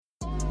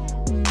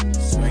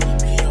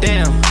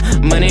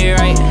money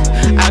right.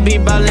 I be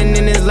ballin'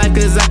 in this life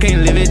cause I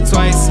can't live it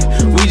twice.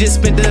 We just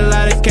spent a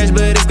lot of cash,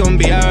 but it's gon'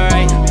 be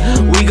alright.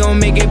 We gon'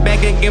 make it back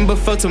again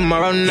before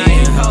tomorrow night.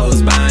 Getting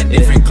hoes, buying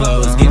different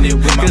clothes, getting it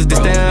with my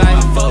bros,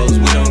 my foes.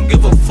 We don't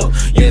give a fuck,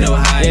 you know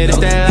how it goes.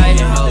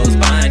 Getting hoes,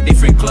 buying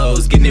different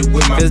clothes, getting it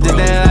with my bros,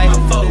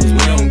 my foes. We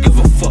don't give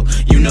a fuck,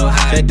 you know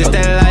how it goes.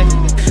 That life.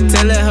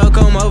 Tell that hoe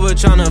come over,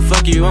 tryna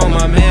fuck you on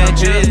my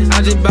mattress.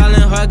 I just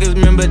ballin' hard cause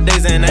remember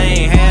days and I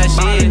ain't had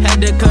shit.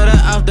 Had to cut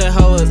her off, the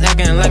hoe was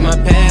acting like my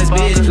past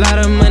bitch. Lot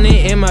of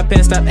money in my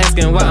pants, stop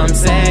asking why I'm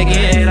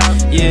sagging.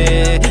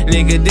 Yeah,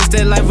 nigga, this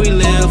the life we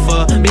live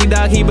for. Big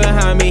dog, he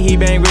behind me, he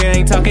bang real,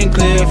 ain't talking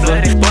clear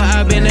for. Boy,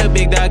 I been a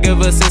big dog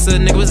ever since a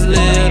nigga was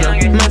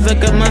little. Might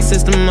fuck up my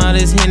system, all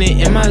this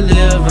Henny in my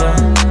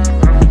liver.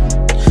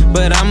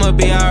 But I'ma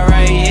be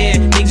alright,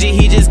 yeah. Big G,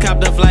 he just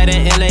copped a flight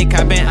in LA,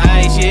 copping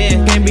ice,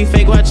 yeah. Can't be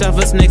fake, watch out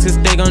for snakes, cause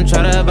they gon'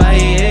 try to buy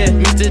it, yeah.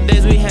 Mixed the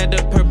days, we had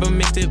the purple,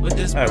 mixed it with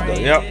the Sprite,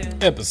 yep.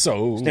 Yeah.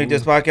 Episode. Snake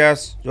This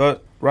Podcast,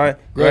 right?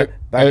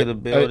 Back in the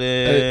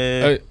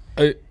building.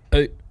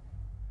 Hey.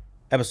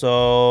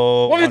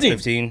 Episode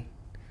 115.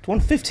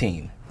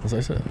 115. What's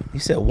I said? You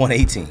said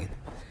 118.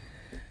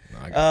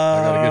 I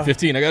got a good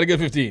 15. I got a good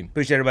 15.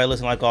 Appreciate everybody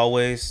listening like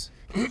always.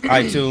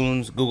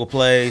 iTunes, Google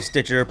Play,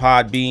 Stitcher,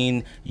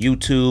 Podbean,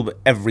 YouTube,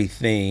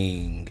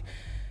 everything.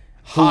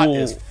 Hot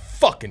as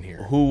fucking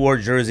here. Who wore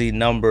jersey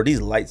number? These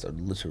lights are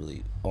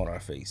literally on our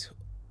face.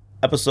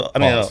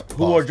 Who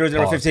wore jersey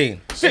number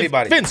 15?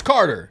 Anybody? Vince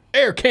Carter,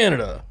 Air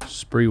Canada.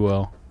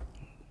 Spreewell.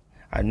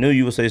 I knew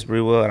you would say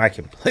Spreewell, and I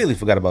completely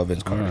forgot about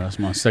Vince Carter. That's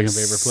my second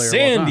favorite player.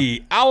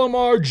 Sandy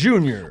Alomar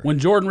Jr. When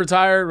Jordan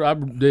retired, I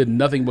did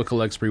nothing but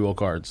collect Spreewell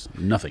cards.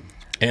 Nothing.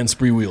 And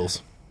Spree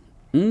Wheels.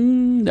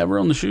 Never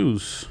on the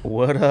shoes.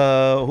 What?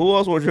 Who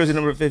else wore jersey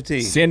number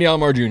 15? Sandy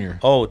Alomar Jr.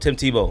 Oh, Tim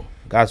Tebow,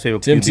 God's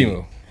favorite. Tim QB.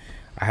 Tebow.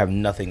 I have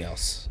nothing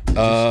else. Did you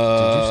say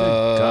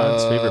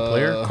God's favorite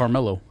player?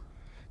 Carmelo.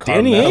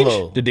 Danny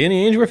Ainge? Did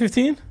Danny Ainge wear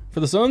 15 for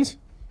the Suns?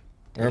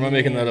 Or am I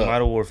making that up? Might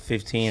have wore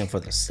 15 for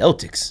the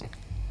Celtics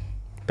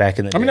back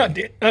in the day. I mean, not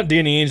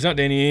Danny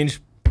Ainge.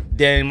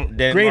 Dan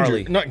Granger.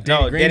 Marley. Not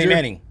no, Granger. Danny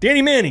Manning.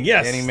 Danny Manning,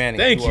 yes. Danny Manning.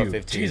 Thank He wore you.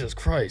 15. Jesus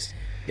Christ.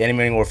 Danny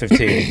Manning wore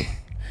 15.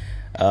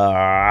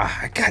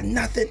 I got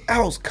nothing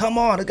else. Come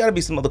on. There got to be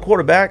some other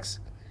quarterbacks.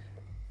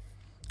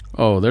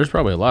 Oh, there's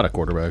probably a lot of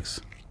quarterbacks.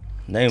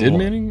 Name Did one.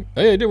 Manning?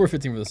 Oh, yeah, he did wear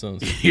 15 for the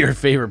Suns. Your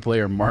favorite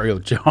player, Mario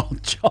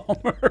Chalmers.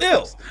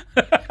 Ew.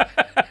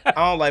 I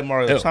don't like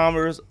Mario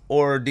Chalmers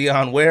or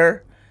Deion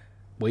Ware.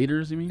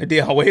 Waiters, you mean?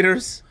 Deion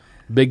Waiters.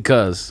 Big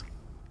Cuz.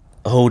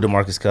 Oh,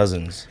 DeMarcus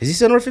Cousins. Is he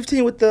still number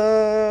 15 with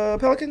the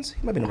Pelicans?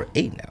 He might be number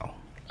 8 now.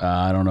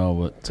 I don't know,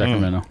 but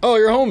Sacramento. Oh,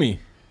 your homie.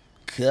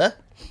 Kuh?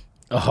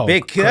 Oh,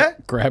 Big Kuh?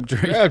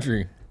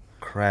 Crabtree.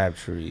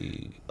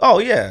 Crabtree. Oh,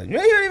 yeah. You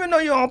don't even know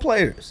your own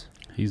players.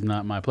 He's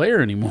not my player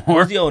anymore.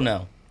 Where's he on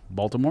now?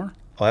 Baltimore.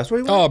 Oh, that's where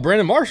he went? Oh,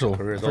 Brandon Marshall.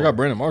 Career's I forgot over.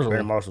 Brandon Marshall.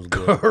 Brandon Marshall's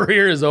good.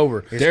 Career is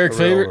over. Derek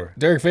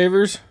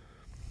Favors.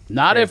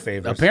 Not Derek if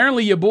Favors.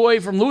 apparently your boy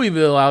from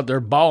Louisville out there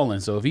balling.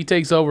 So if he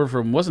takes over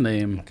from what's the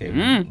name?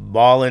 Okay,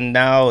 balling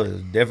now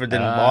is different than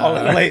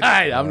balling late.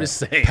 I'm just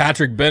saying.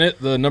 Patrick Bennett,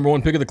 the number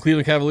 1 pick of the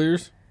Cleveland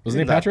Cavaliers. Was his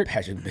name Patrick?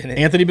 Patrick Bennett.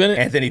 Anthony Bennett?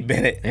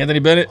 Anthony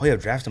Bennett. Oh, yeah,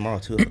 draft tomorrow,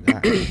 too. I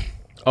forgot.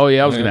 Oh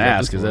yeah, I was Yeah, gonna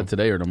that's ask. Is that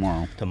today or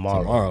tomorrow?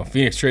 Tomorrow.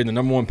 Phoenix trading the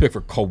number 1 pick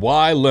for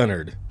Kawhi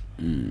Leonard.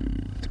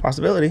 It's a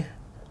possibility.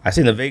 I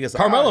seen the Vegas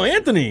Carmelo odds.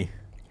 Anthony.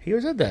 He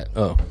already said that.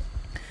 Oh.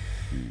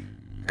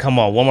 Come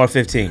on, one more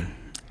 15.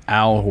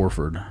 Al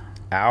Horford.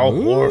 Al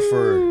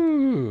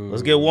Horford.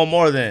 Let's get one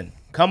more then.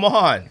 Come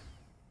on.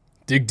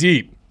 Dig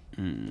deep.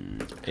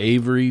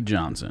 Avery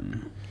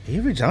Johnson.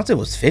 Avery Johnson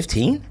was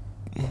 15?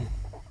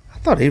 I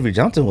thought Avery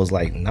Johnson was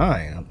like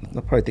 9.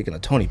 I'm probably thinking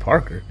of Tony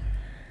Parker.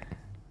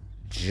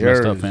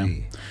 Jersey. Messed up,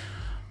 fam.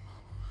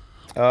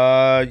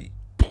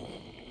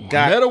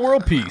 Got Meta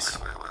world peace.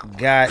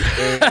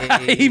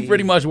 He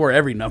pretty much wore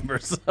every number.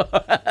 So.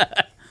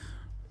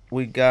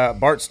 We got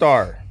Bart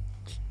Starr.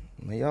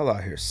 Man, y'all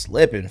out here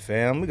slipping,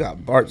 fam. We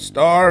got Bart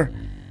Starr.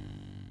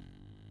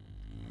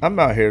 I'm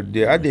out here.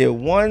 I did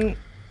one.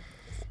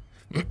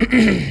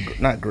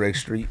 Not Greg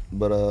Street,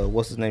 but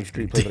what's his name?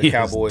 Street played for the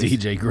Cowboys.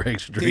 DJ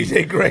Greg Street.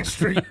 DJ Greg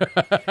Street.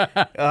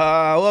 What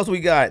else we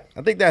got?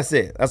 I think that's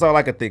it. That's all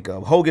I could think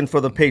of. Hogan for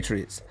the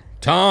Patriots.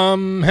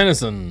 Tom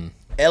Hennison.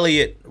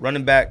 Elliott,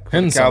 running back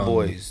for the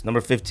Cowboys.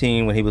 Number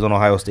 15 when he was on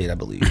Ohio State, I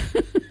believe.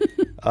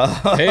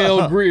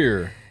 Hale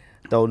Greer.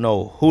 Don't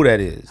know who that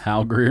is.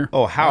 Hal Greer.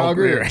 Oh, Hal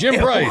Greer. Jim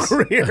Hal Price.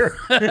 Greer.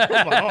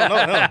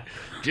 No.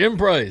 Jim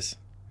Price.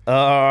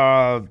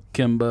 Kimba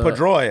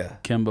Pedroia.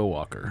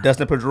 Walker.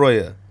 Dustin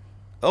Pedroia.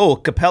 Oh,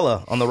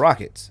 Capella on the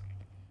Rockets.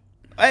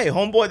 Hey,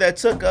 homeboy that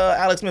took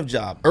Alex Smith's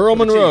job. Earl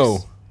for the Monroe.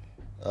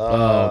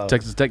 Chiefs.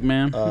 Texas Tech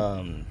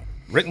man.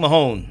 Rick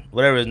Mahone,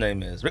 whatever his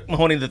name is. Rick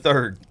Mahoney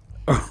III.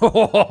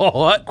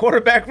 What?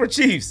 Quarterback for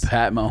Chiefs.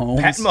 Pat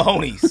Mahomes. Pat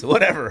Mahoney's.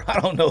 Whatever. I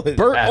don't know.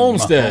 Bert Pat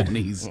Olmstead.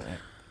 Mahomes.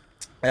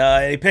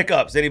 Any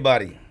pickups?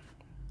 Anybody?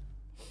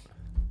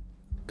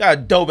 Got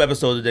a dope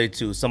episode today,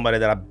 too. Somebody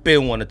that I've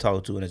been wanting to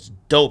talk to, and it's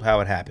dope how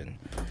it happened.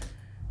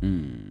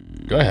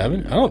 Go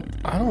ahead.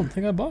 I don't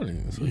think I bought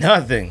anything this week.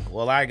 Nothing.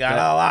 Well, I got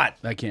a lot.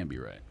 That can't be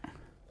right.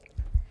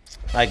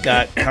 I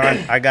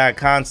got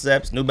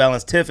Concepts, New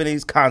Balance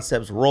Tiffany's,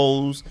 Concepts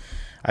Rolls.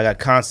 I got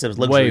Concepts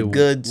Luxury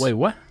Goods. Wait,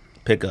 what?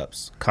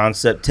 Pickups.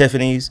 Concept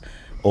Tiffany's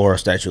or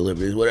Statue of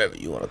Liberty, whatever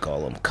you want to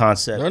call them.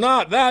 Concept. They're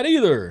not that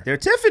either. They're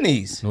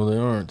Tiffany's. No, they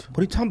aren't. What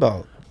are you talking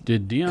about?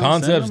 Did Dion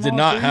Concepts send did them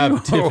not all to have you?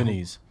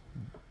 Tiffany's.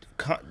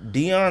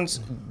 Dion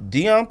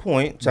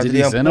Point. Did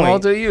he send them all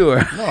to you?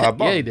 Or? No, I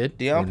bought Yeah, he did.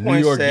 Dion New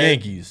Point York said,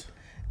 Yankees.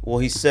 well,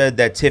 he said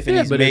that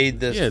Tiffany's but made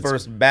this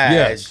first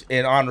badge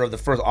in honor of the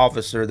first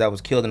officer that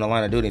was killed in the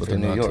line of duty for they're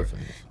New not York.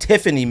 Tiffany's.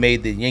 Tiffany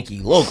made the Yankee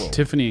logo.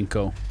 Tiffany &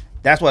 Co.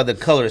 That's why the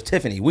color is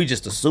Tiffany. We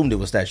just assumed it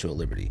was Statue of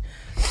Liberty.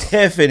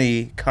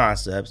 Tiffany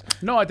Concepts.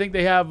 No, I think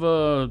they have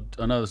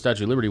another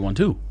Statue of Liberty one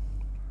too.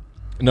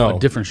 No. A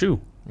different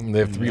shoe. They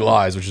have Three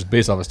Lies, which is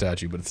based off a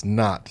statue, but it's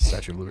not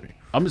Statue of Liberty.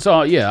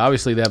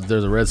 Obviously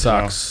there's a Red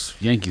Sox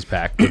Yankees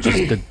pack, which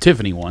is the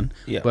Tiffany one.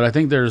 Yeah. But I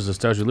think there's a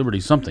Statue of Liberty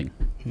something.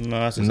 No,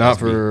 that's just Not SB.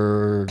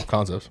 for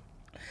Concepts.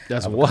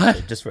 That's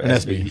what? Just for An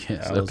SB. SB.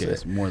 Yes, I would okay, say.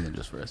 it's more than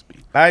just for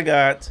SB. I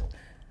got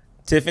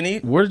Tiffany.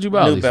 Where did you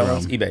buy New these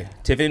Balance, from? eBay.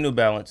 Tiffany New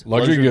Balance.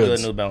 Luxury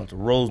goods. New Balance.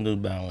 Rose New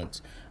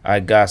Balance. I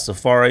got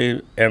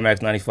Safari Air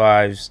Max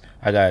 95s.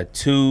 I got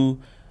 2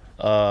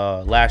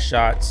 Last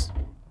Shots.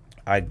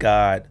 I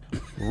got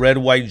Red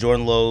White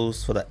Jordan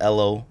Lows for the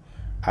LO.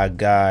 I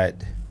got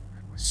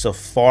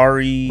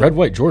Safari. Red,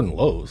 white Jordan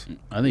Lows.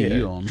 I think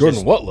you own them.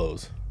 Jordan what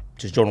Lows?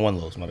 Just Jordan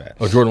 1 Lows, my bad.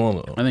 Oh, Jordan 1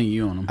 Low. I think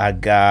you own them. I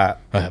got,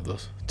 I have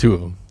those. 2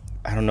 of them.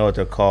 I don't know what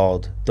they're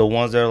called. The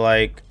ones that are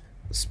like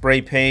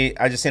spray paint.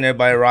 I just seen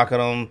everybody rocking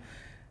them.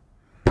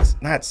 It's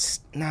not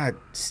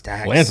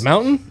Stacks. Lance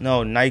Mountain?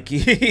 No,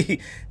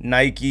 Nike.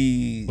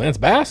 Nike. Lance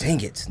Bass?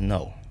 Dang it,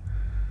 no.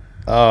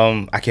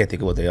 I can't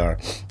think of what they are.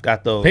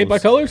 Got those. Paint by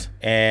colors?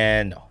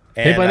 And no.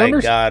 Paint And by I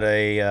numbers? got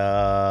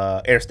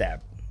a Air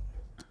Stab.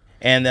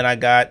 And then I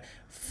got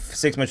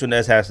 6 Mitchell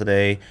Ness hats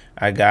today.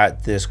 I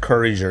got this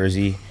Curry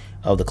jersey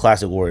of the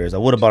Classic Warriors. I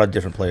would have bought a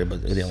different player,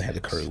 but they only had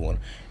the Curry one.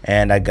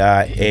 And I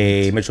got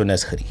a Mitchell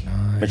Ness hoodie.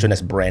 Mitchell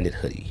Ness branded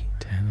hoodie.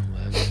 10,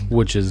 11.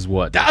 Which is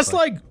what? That's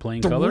like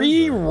plain 3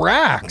 colors, or-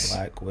 racks.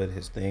 Black with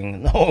his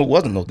thing. No, it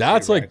wasn't no.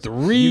 That's three like racks.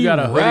 3 You got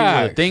a hoodie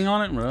racks. with a thing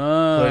on it?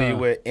 Hoodie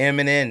with M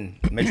and N.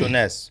 Mitchell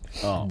Ness.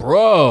 Oh.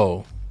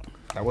 Bro,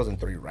 That wasn't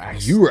 3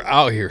 racks. you were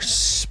out here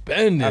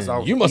spending. That's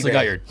all You must have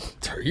got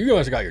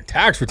eBay. your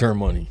tax return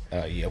money.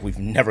 Yeah, we've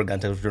never gotten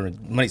tax return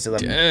money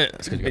since I'm. Yeah,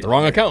 that's because you got the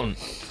wrong accountant.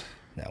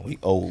 Now we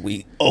owed.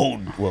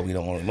 Well, we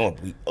don't want to know.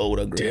 We owed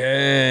a grade.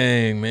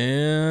 Dang,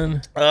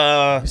 man.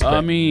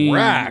 I mean,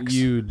 racks.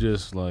 you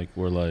just like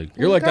were like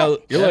You're like that.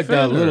 You're like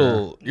that Effing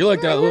little. You're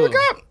like that I little.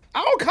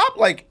 don't cop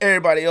like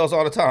everybody else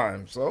all the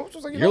time. So it's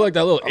just like You're like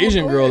that little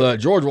Asian girl that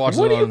George watches.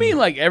 What do you on mean,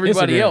 like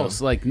everybody Instagram. else?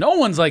 Like no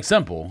one's like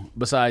simple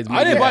besides me.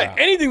 I didn't Yeah. buy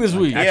anything this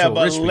week. Yeah, actual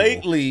but rich people.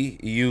 lately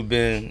you've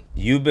been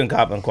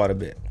copping quite a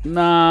bit.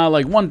 Nah,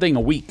 like one thing a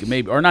week,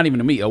 maybe, or not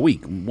even a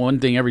week. One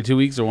thing every 2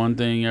 weeks, or one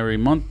thing every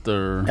month,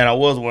 or And I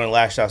was wearing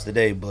Last Shots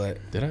today, but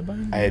Did I buy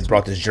anything? I had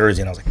brought this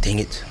jersey and I was like, dang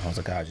it. I was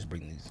like, I'll just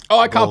bring these. Oh,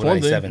 I copped gold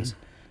one thing. 97s.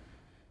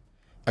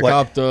 I What?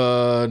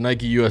 copped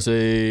Nike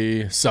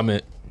USA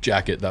Summit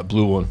jacket, that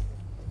blue one,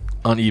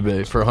 on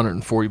eBay for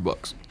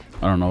 $140.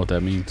 I don't know what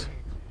that means.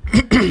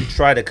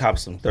 Tried to cop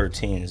some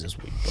 13s this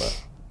week,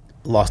 but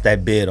lost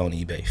that bid on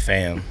eBay,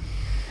 fam.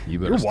 You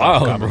better You're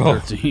stop wild, copping bro.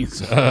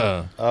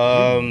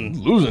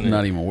 13s. Losing it.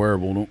 Not even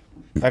wearable. No.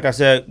 Like I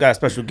said, got a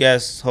special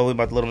guest. Hopefully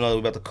about to let them know that we're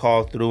about to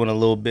call through in a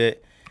little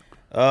bit.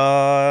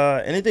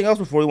 Anything else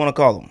before we want to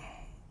call them?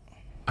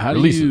 How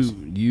Releases.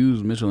 do you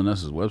use Mitchell &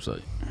 Ness's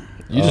website?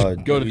 You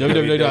just go to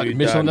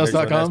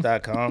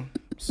www.micheliness.com.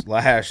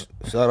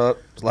 /shut up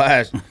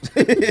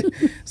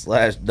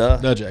 / duh.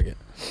 That jacket.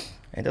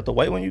 Ain't that the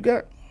white one you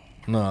got?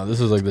 No, this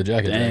is like the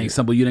jacket. Dang, jacket.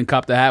 simple. You didn't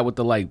cop the hat with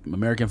the like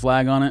American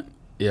flag on it?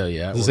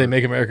 Yeah. Does it say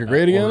 "Make America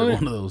Great Again"? Ordered on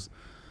one it? of those.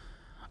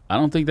 I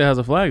don't think that has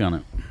a flag on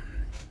it.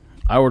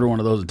 I ordered one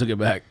of those and took it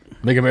back.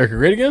 Make America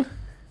Great Again?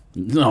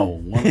 No,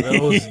 one of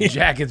those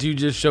jackets you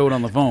just showed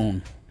on the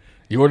phone.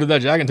 You ordered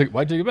that jacket and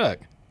why'd you take it back?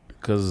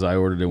 Because I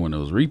ordered it when it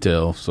was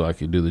retail so I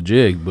could do the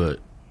jig, but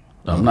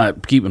I'm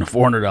not keeping a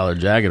 $400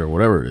 jacket or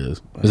whatever it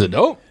is. Is it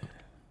dope?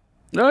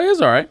 No,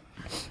 it's all right.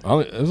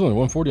 It was only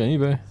 $140 on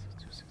eBay.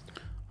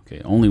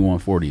 Okay, only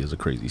 140 is a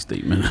crazy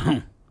statement.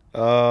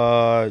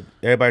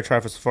 Everybody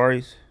try for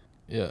Safaris.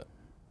 Yeah.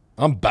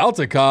 I'm about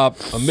to cop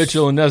a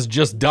Mitchell and Ness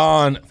Just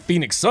Don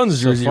Phoenix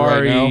Suns jersey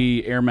right now.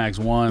 Safari Air Max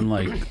 1,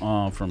 like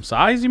from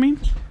size, you mean?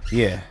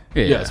 Yeah.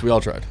 Yeah. Yes, we all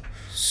tried.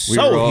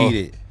 So were all-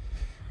 heated.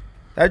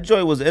 That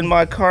joint was in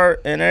my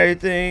cart and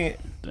everything.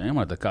 Damn, I'm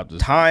going to cop this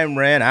Time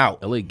ran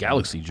out. LA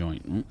Galaxy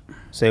joint.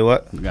 Say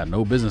what? I got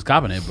no business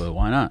copping it, but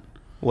why not?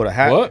 What a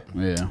hat? What?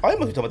 Yeah. Oh, you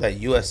must be talking about that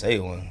USA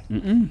one.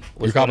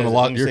 You're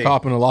copping You're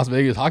copping a Las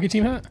Vegas hockey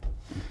team hat?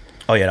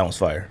 Oh yeah, that one's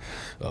fire.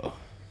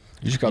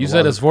 You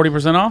said it's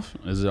 40% off?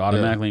 Is it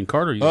automatically in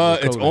cart or you use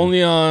the it's code?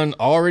 only on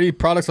already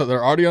products that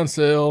are already on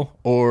sale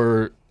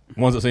or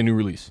ones that say new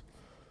release.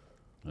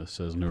 It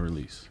says new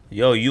release.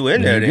 Yo, you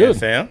in there You then, good.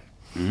 fam?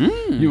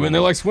 You in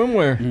there like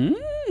swimwear.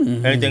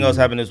 Anything else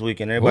happened this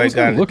weekend? Everybody was I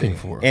got anything? looking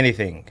for?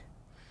 Anything?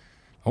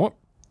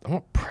 I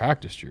want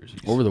practice jerseys.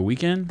 Over the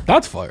weekend?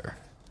 That's fire.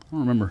 I don't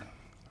remember.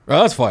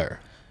 Oh, that's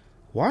fire.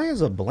 Why is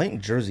a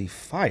blank jersey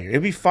fire?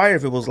 It'd be fire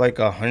if it was like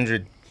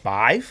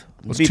 105.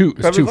 It's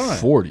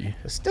 240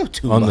 It's still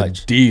too on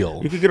much. the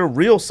deal. You could get a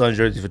real Suns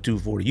jersey for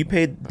 240. You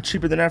paid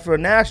cheaper than that for a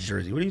Nash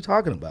jersey. What are you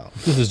talking about?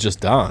 This is just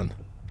Don.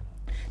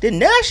 Did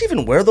Nash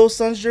even wear those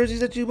Suns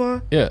jerseys that you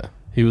bought? Yeah,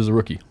 he was a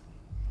rookie.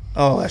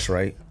 Oh, that's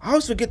right. I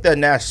always forget that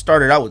Nash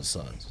started out with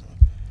Suns.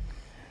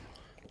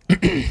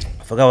 I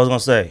forgot what I was gonna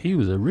say. He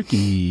was a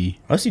rookie.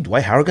 I see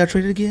Dwight Howard got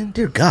traded again.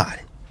 Dear God.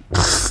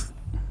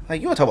 Like,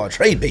 you want to talk about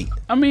trade bait?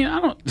 I mean,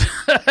 I don't.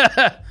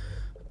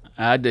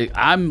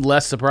 I'm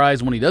less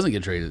surprised when he doesn't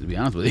get traded, to be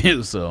honest with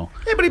you. So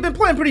Yeah, but he's been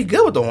playing pretty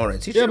good with the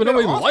Hornets. He Yeah, should've but been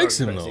nobody an all-star likes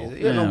him, this though. season.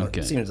 Yeah, no one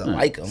okay. seems to All right.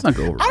 like him. Let's not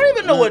go I over don't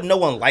even know what no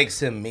one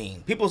likes him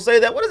mean. People say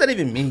that. What does that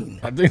even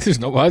mean? I think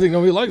nobody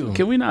likes him.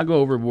 can we not go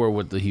overboard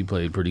with he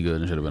played pretty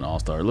good and should have been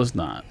All-Star? Let's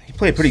not. He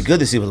played pretty good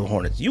this year with the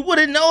Hornets. You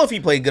wouldn't know if he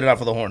played good enough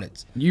for the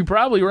Hornets. You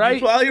probably right.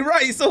 You're probably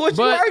right. So what you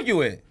But-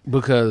 arguing?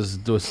 Because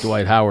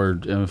Dwight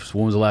Howard, when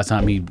was the last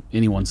time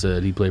anyone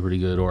said he played pretty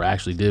good or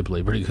actually did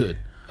play pretty good?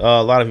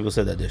 A lot of people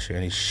said that this year,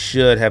 and he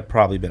should have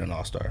probably been an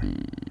all-star.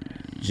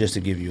 Just to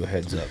give you a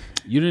heads up.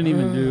 You didn't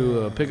even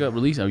do a pickup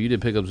release. Oh, you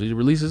did pickups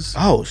releases.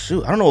 Oh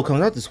shoot, I don't know what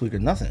comes out this week or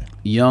nothing.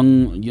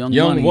 Young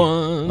money.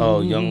 one.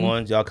 Oh, young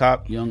ones, y'all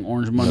cop. Young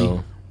Orange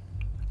Money.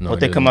 No, What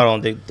they come out on?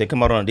 They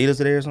come out on Adidas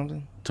today or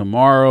something?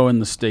 Tomorrow in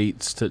the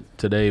States.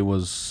 Today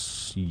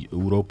was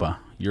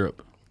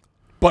Europe.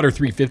 Butter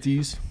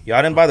 350s.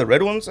 Y'all didn't buy the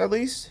red ones at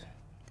least.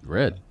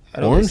 Red.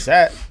 I know Orange? They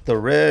sat the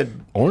red,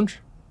 Orange.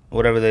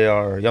 whatever they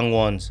are, young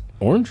ones.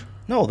 Orange.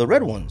 No, the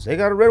red ones. They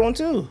got a red one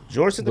too.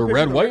 George sent The picture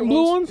red, of the white, and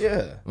blue ones?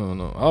 Yeah. Oh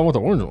no, I want the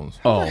orange ones.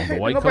 Oh, Hey, the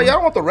white nobody, color.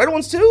 y'all want the red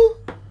ones too?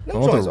 Them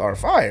want joints the- are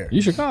fire.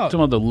 You should cop.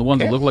 Talking about the ones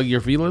that look like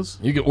your feelers.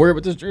 You can wear it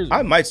with this jersey.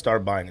 I might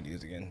start buying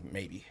these again.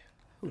 Maybe.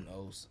 Who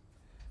knows?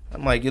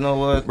 I'm like, you know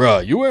what? Bro,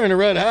 you wearing a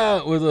red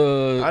hat with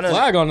a I know-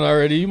 flag on it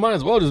already. You might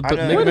as well just I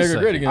know- make Wait a America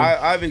great again.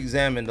 I've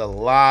examined a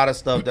lot of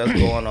stuff that's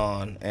going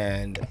on,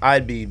 and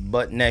I'd be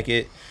butt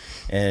naked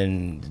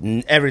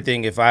and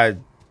everything if I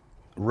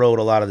wrote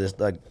a lot of this.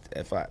 Like,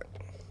 if I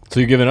So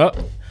you giving up?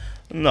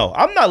 no,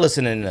 I'm not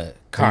listening to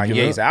Are you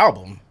giving Kanye's up?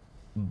 album.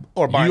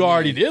 Or buying You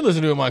already music. did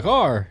listen to it in my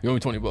car. You owe me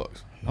 $20.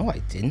 No, I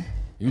didn't.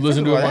 You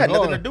listened to it in That my had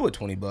nothing car. to do with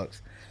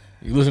 $20.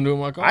 You listened to it in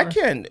my car. I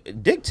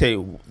can't dictate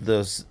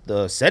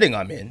the setting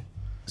I'm in.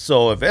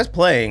 So if it's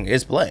playing,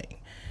 it's playing.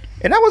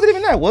 And that wasn't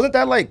even that. Wasn't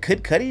that like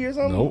Kid Cudi or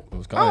something? Nope. It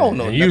was I don't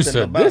know And you nothing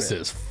said about this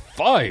it. is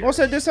fire. What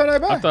said this time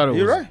that bad? I thought it was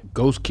You're right.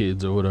 Ghost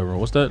Kids or whatever.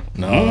 What's that?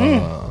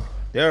 No.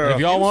 There are If a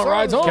y'all few want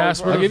rides songs home, on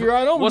Casper, I'll give you a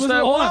ride home. What's Listen to that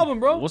the whole one? album,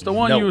 bro. What's the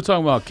one No. you were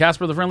talking about?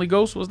 Casper the Friendly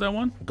Ghost? What's that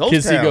one? Ghost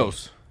Kids See Town.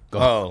 Ghosts.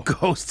 Oh.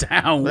 Ghost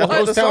Town. That's What?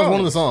 the Ghost Town's one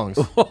of the songs.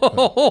 songs.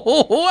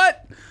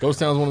 What? Ghost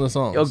Town's one of the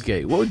songs.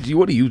 Okay. What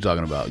are you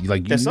talking about?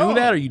 Like you The knew song.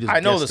 that or you just I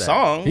know guessed the that?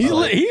 song. He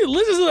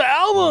listens to the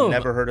album.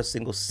 Never heard a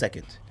single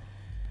second.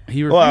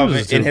 He Well, I mean,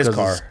 refuses in to his 'cause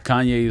car. it's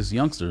Kanye's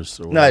youngsters.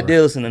 Or No, I whatever.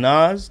 did listen to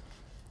Nas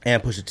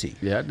and Pusha T.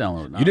 Yeah, I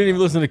downloaded. You didn't even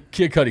listen to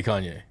Kid Cudi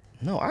Kanye.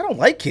 No, I don't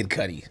like Kid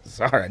Cudi.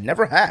 Sorry, I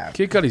never have.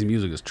 Kid Cudi's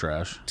music is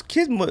trash.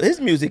 His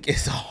music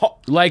is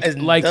Like it his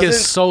doesn't-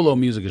 solo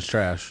music is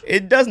trash.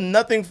 It does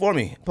nothing for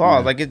me,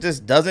 Paul. Like, it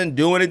just doesn't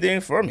do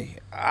anything for me.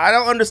 I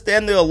don't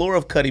understand the allure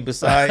of Cudi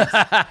besides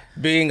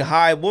being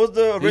high. What was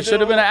the original? He should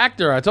have been an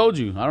actor. I told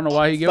you. I don't know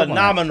why he gave up on that.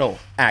 Phenomenal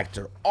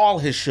actor. All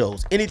his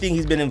shows, anything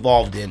he's been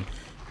involved in,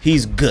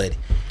 he's good.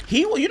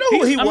 You know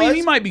who he was? I mean,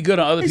 he might be good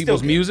on other He's still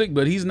people's good. music,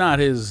 but he's not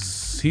his.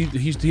 He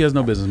has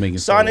no business making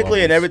solo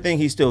sonically and albums. everything.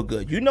 He's still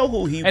good. You know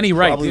who he And he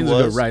writes. probably He's was.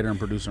 a good writer and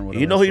producer and whatever.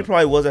 You know who he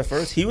probably was at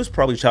first? He was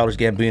probably Childish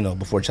Gambino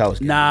before Childish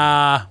Gambino.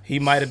 Nah, He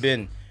might have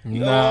been.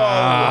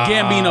 Nah.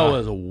 Gambino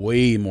is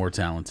way more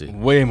talented.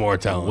 Way more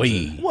talented.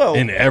 Way. Well,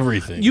 in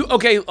everything. You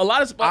okay? A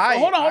lot of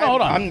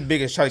hold on. I'm the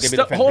biggest Childish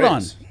Gambino fan. Hold there on.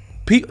 is.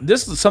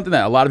 This is something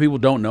that a lot of people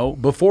don't know.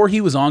 Before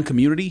he was on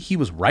Community, he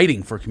was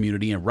writing for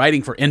Community and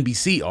writing for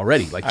NBC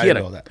already. Like I he had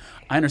know that.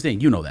 I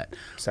understand. You know that.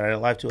 Saturday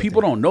Night Live too. I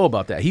People think. don't know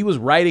about that. He was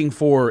writing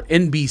for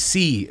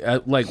NBC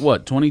at like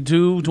what,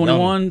 22,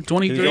 21, Young.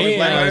 23, He was the only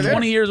black writer there.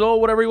 20 years old,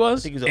 whatever he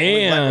was. I think he's the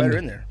only black writer in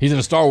and there. he's in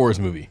a Star Wars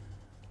movie.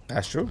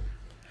 That's true.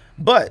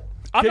 But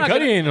I'm Kid not Cudi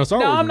gonna, ain't no Star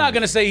no, Wars I'm not movie.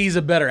 going to say he's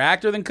a better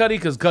actor than Cudi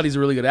because Cudi's a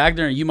really good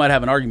actor, and you might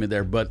have an argument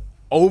there. But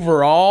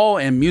overall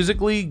and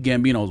musically,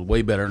 Gambino's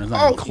way better, and it's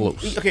not even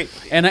close. Okay.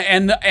 And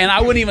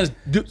I wouldn't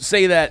even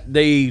say that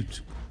they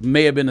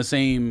may have been the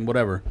same,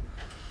 whatever.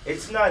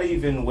 It's not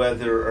even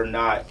whether or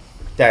not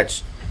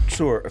that's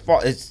true.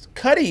 It's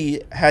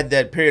Cudi had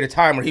that period of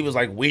time where he was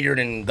like weird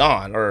and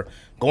gone or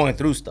going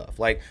through stuff.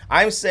 Like,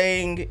 I'm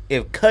saying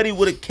if Cudi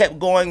would have kept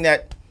going, Yeah,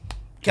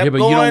 but going,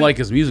 you don't like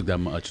his music that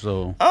much,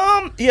 so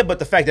yeah, but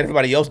the fact that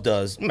everybody else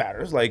does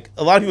matters. Like,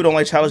 a lot of people don't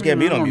like Childish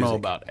Gambino I don't music. know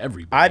about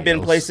everybody. I've been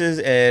else. places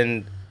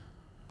and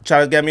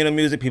Childish Gambino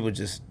music, people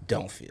just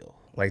don't feel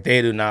like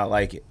they do not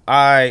like it.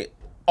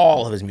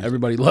 All of his music.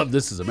 Everybody loved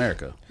This Is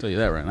America. I'll tell you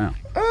that right now.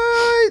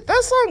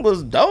 that song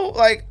was dope.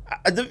 Like,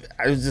 it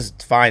was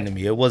just fine to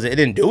me. It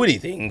didn't do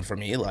anything for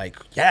me. Like,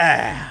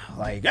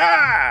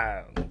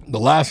 The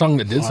last song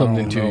that did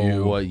something to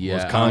you was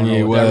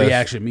Kanye what that West.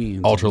 reaction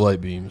means.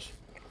 Ultralight Beams.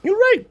 You're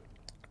right.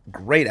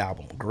 Great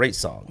album, great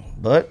song.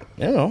 But,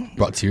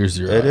 Brought tears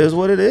to your it eyes. is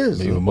what it is.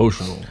 Made you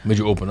emotional. Made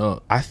you open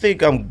up. I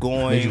think I'm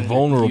going. Made you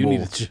vulnerable. You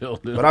need to chill,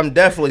 dude. But I'm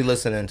definitely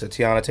listening to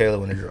Tiana Taylor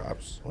when it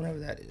drops, whenever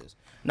that is.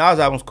 Nas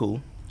album's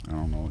cool. I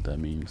don't know what that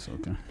means.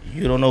 Okay.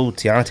 You don't know who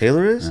Tiana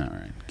Taylor is? All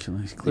right.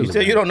 You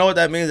say you don't know what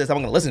that means. That's how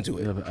I'm gonna listen to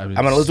it. Yeah, but I'm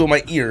gonna listen to it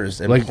with my ears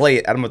and play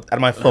it out of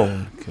my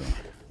phone. Okay.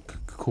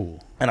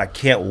 Cool. And I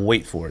can't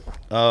wait for it.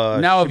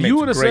 Now, she if you makes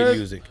would have great said,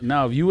 music.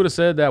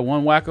 that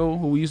one wacko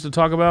who we used to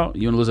talk about,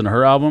 you want to listen to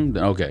her album?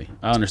 Then okay,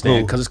 I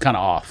understand Who? because it's kind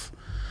of off.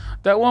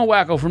 That one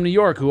wacko from New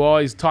York who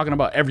always talking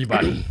about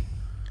everybody.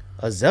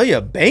 Azalea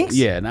Banks?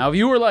 Yeah. Now, if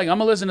you were like, I'm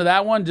gonna listen to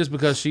that one just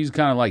because she's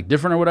kind of like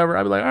different or whatever,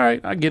 I'd be like, all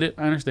right, I get it,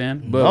 I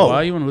understand. But No.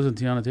 why you want to listen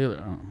to Tiana Taylor? I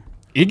don't know.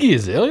 Iggy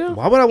Azalea?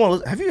 Why would I want to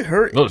listen? Have you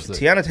heard Notice that.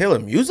 Tiana Taylor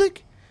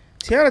music?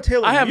 Tiana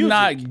Taylor I have music.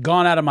 not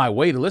gone out of my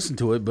way to listen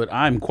to it, but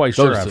I'm quite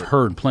sure Notice I've it.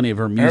 heard plenty of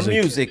her Her music,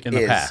 music in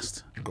the is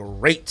past.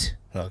 great.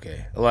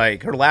 Okay.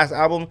 Like, her last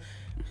album,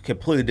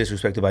 completely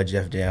disrespected by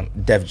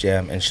Def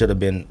Jam, and should have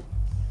been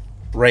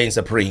reign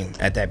supreme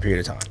at that period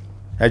of time.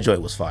 That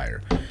joint was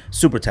fire.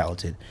 Super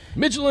talented.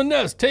 Mitchell and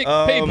Ness, take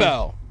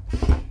PayPal.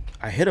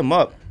 I hit him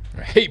up.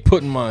 I hate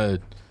putting my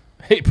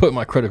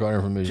credit card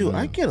information. Dude, in.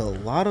 I get a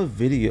lot of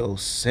videos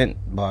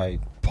sent by...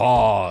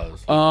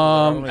 Pause.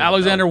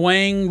 Alexander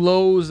Wang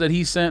lows that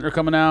he sent are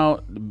coming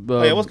out.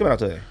 Oh, yeah, what's coming out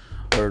today?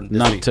 Or this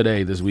Not week?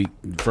 today, this week.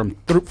 From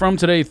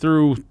today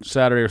through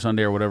Saturday or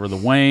Sunday or whatever. The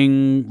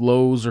Wang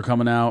lows are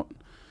coming out.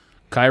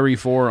 Kyrie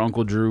 4,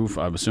 Uncle Drew,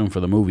 I assume for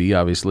the movie,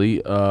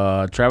 obviously.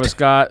 Travis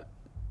Scott,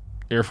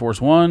 Air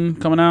Force One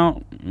coming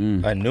out.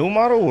 A new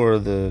model or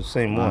the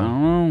same I one?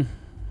 don't know.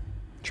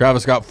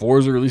 Travis Scott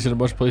 4s are releasing a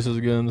bunch of places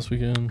again this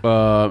weekend.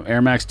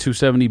 Air Max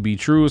 270 Be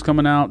True is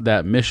coming out.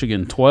 That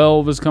Michigan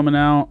 12 is coming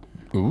out.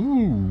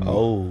 Ooh.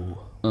 Oh.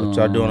 What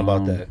y'all doing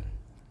about that?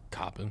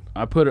 Copping.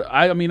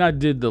 I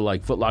did the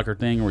like Foot Locker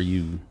thing where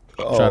you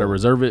try to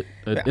reserve it.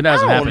 It hasn't I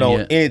don't happened know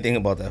yet. anything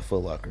about that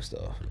Foot Locker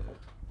stuff.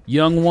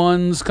 Young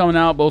Ones coming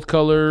out, both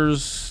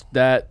colors.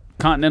 That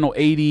Continental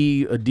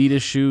 80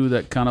 Adidas shoe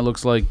that kind of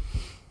looks like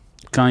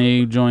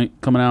Kanye joint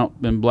coming out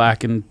in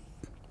black and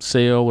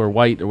sail or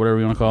white or whatever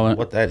you want to call it.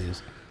 What that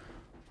is?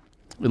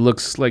 It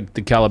looks like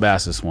the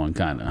Calabasas one,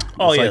 kind of.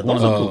 Oh, yeah, like one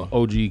of those the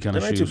OG kind They're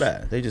of not shoes. too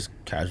bad. They just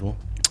casual.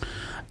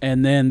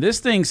 And then this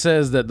thing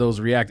says that those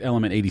React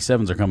Element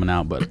 87s are coming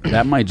out, but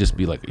that might just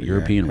be like a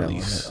European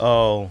release.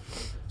 Oh.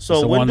 So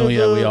It's the when one do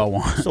we all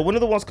want. So when do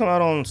the ones come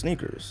out on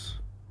sneakers?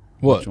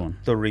 What? Which one?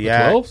 The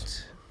React.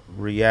 12s?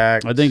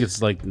 React. I think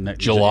it's like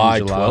July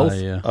in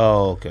 12th? Yeah.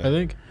 Oh, okay. I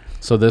think.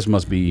 So this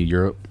must be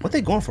Europe. What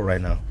they going for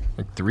right now?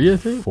 Like 3, I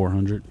think.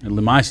 400.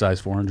 My size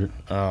 400.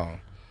 Oh.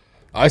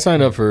 I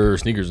signed up for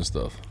sneakers and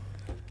stuff.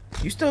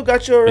 You still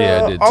got your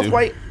Yeah, I did too.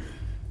 off-white?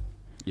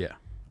 Yeah.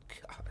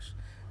 Gosh.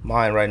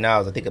 Mine right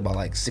now is I think about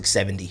like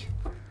 670.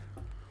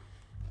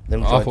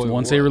 Them Off-white. joints,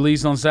 Once they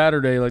release on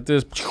Saturday like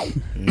this,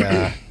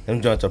 nah,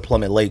 them joints are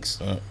plummet lakes.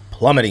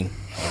 Plummeting.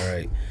 All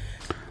right.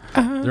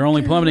 they're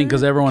only plummeting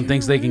because everyone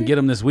thinks they can get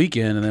them this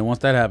weekend, and then once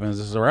that happens,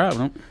 it's a wrap.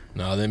 No?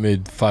 No, they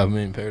made 5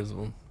 million pairs of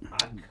them.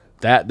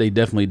 That they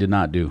definitely did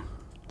not do.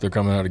 They're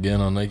coming out again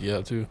on Nike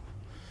app too.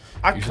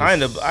 I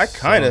kind of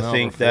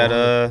think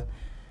that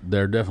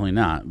They're definitely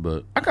not,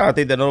 but I kind of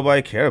think that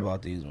nobody care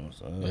about these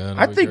ones. Yeah, I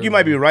nobody think cares you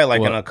might be right. Like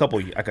in What? a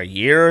couple, like a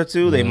year or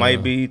two, they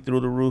might be through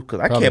the roof. Because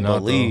I Probably can't not,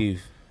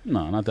 believe.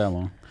 no, not that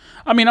long.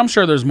 I mean, I'm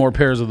sure there's more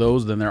pairs of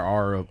those than there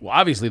are of, well,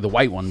 obviously the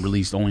white one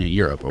released only in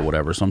Europe or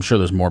whatever, so I'm sure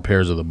there's more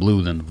pairs of the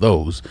blue than of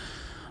those.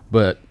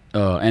 But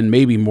and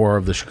maybe more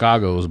of the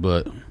Chicago's,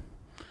 but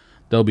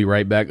they'll be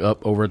right back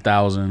up over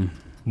 1,000.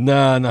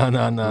 Nah.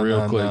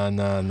 Real quick.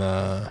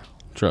 Nah.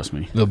 Trust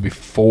me. They'll be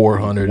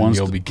 400 and Once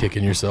you'll the- be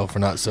kicking yourself for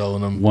not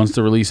selling them. Once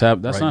the release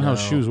happens, that's Right not how now.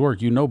 shoes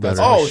work. You know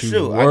better. Oh Shoes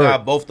shoot! I work.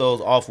 got both those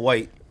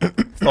off-white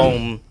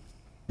foam.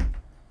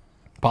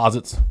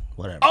 Posits.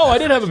 Whatever. Oh, I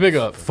did have a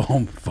pickup.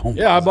 foam.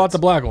 Yeah, I bought the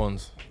black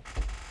ones.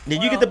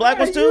 Did you get the black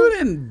ones You too?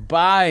 didn't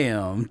buy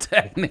them.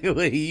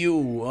 Technically, you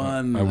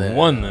won. I them.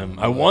 won them.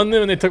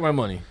 And they took my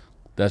money.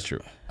 That's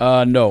true.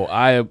 No,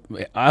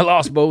 I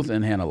lost both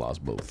and Hannah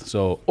lost both.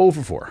 So 0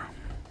 for 4.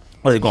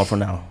 What are they going for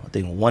now? I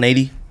think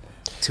 180,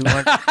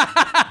 200.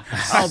 I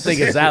don't think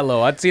it's that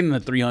low. I'd seen in the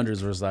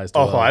 300s for size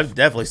 12. Oh, I've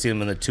definitely seen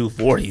them in the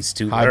 240s,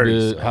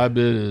 230s. High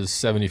bid is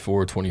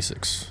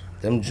 74.26.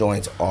 Them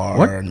joints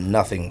are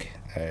nothing.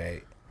 All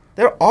right.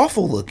 They're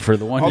awful looking. For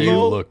the one Although- You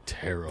you look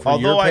terrible.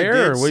 Although your I pair,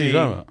 did or what are you see-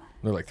 talking about?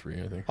 They're like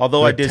 3, I think.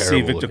 Although I They're did see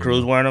terrible Victor looking.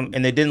 Cruz wearing them,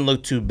 and they didn't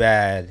look too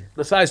bad.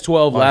 The size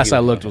 12 last you. I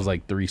looked was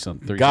like 3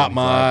 something. Got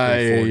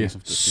my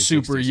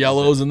super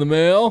yellows in the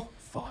mail.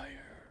 Fire.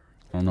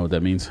 I don't know what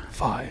that means.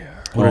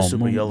 Fire. What are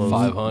super yellows?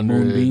 500.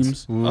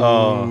 Moonbeams.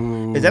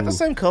 Is that the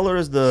same color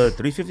as the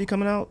 350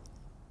 coming out?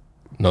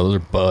 No, those are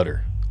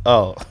butter.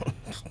 Oh,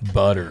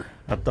 Butter.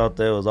 I thought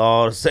they was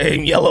all the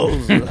same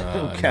yellows.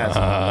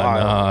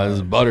 Nah,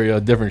 it's buttery,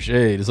 a different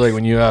shade. It's like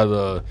when you have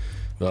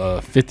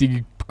the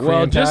 50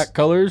 crayon pack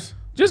colors.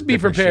 Just be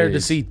Different prepared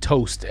shades. to see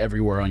toast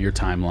everywhere on your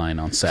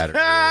timeline on Saturday.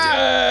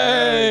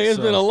 Hey, it's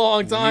been a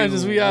long time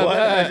since we had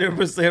that.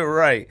 100%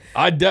 right.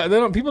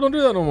 People don't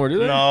do that no more, do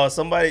they? No,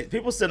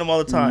 people send them all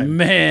the time.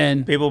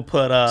 Man. People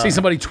put See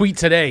somebody tweet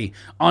today,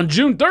 on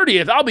June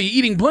 30th, I'll be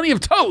eating plenty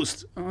of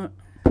toast.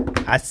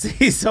 I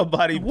see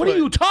somebody What are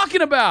you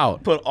talking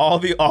about? put all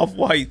the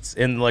off-whites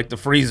in like the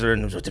freezer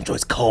and them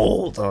joints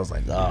cold. I was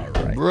like, all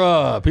right.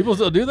 Bruh, people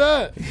still do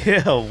that?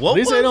 Yeah, what At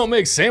least they don't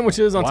make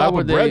sandwiches on top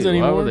of breads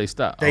anymore. Why would they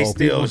stop? They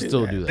still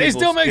people do that. They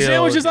still make People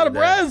sandwiches still out of do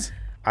that. breads?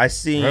 I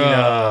seen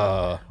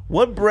Bruh.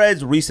 what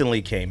breads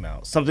recently came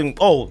out?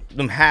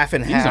 Them half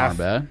and These half,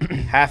 aren't bad.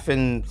 half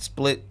and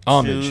split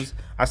Homage. shoes.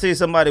 I see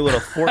somebody with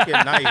a fork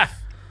and knife.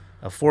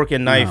 A fork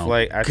and knife, Oh,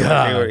 like I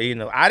thought they were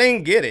eating. I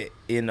didn't get it,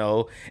 And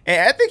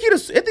I think he the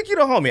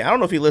homie. I don't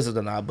know if he listens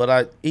or not,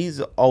 but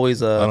he's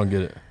always I don't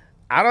get it.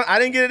 I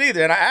didn't get it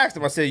either. And I asked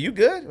him, I said, "You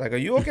good? Like, are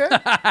you okay?"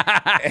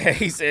 And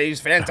he said he's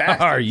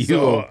fantastic. Are you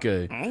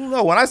okay? I don't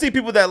know. When I see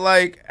people that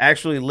like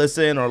actually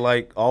listen or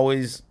like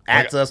always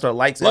at us or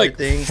likes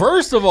everything.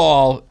 First of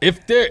all,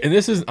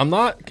 I'm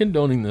not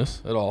condoning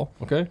this at all,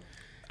 okay?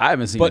 I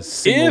haven't seen a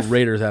single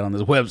Raiders hat on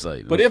this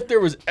website. But if there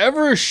was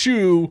ever a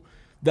shoe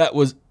that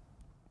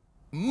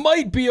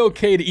might be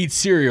okay to eat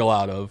cereal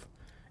out of,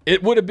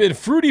 it would have been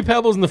Fruity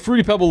Pebbles and the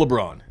Fruity Pebble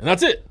LeBron, and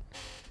that's it.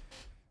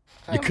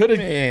 You could have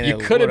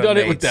done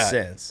it with that.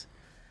 Sense.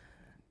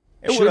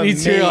 It shouldn't eat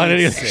cereal on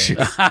any of the shoes.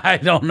 I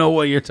don't know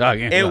what you're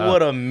talking about. It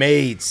would have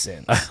made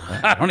sense.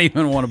 I don't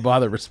even want to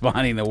bother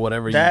responding to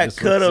whatever you That just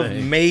could have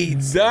saying. made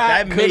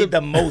that made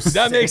the most sense.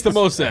 That makes the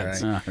most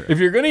sense. All right. If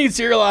you're going to eat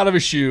cereal out of a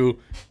shoe,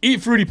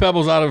 eat Fruity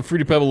Pebbles out of a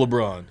Fruity Pebble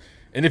LeBron.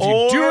 And if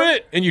you do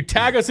it and you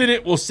tag us in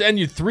it, we'll send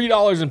you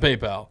 $3 in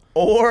PayPal.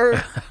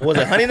 Or was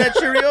it Honey Nut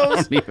Cheerios? I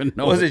don't even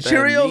know Was what it that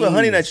Cheerios or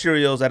Honey Nut means.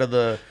 Cheerios out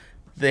of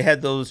they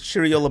had those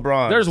Cheerio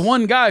LeBrons. There's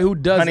one guy who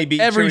does Honey Bee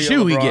every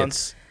Cheerio shoe he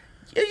LeBrons.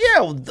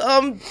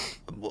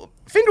 gets.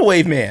 Finger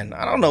Wave Man.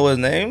 I don't know his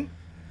name.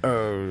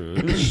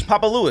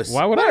 Papa Lewis.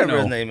 Why would I Whatever know?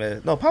 his name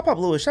is. No, Papa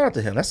Lewis. Shout out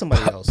to him. That's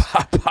somebody else.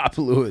 Pop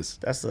Lewis.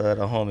 That's the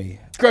homie.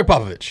 Greg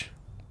Popovich.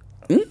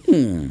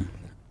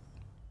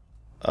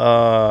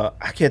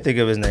 I can't think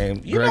of his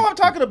name. You know what I'm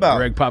talking about.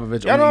 Greg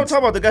Popovich. Y'all know what I'm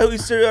talking about. The guy who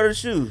eats cereal out of his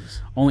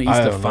shoes. Only eats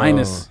I the don't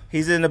finest.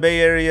 He's in the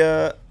Bay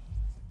Area.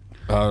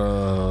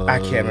 I I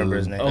can't remember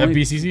his name.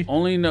 FBCC?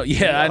 Only know.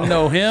 Yeah, I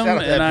know him, Shout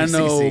out to and I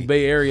know FBCC.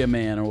 Bay Area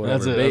man or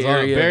whatever. That's it. Bay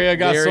Area. Bay Area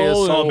got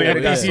sold. Soul, Bay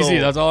Area got FBCC.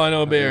 sold. That's all I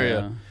know. Bay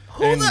Area.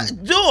 Who's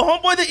that? Dude,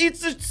 homeboy that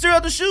eats the cereal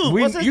out the shoes.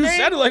 What's his You name?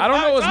 said it like I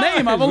don't know his 5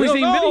 name. I've times. only We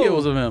seen don't know.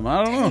 videos of him.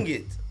 I don't Dang know.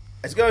 it.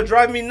 It's gonna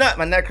drive me nuts.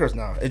 My neck hurts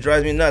now. It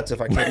drives me nuts if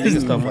I can't think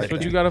of stuff like That's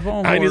what that. you got a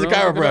phone for. I need a Don't look it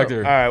up.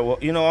 chiropractor. All right,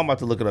 well, I'm about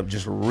to look it up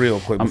just real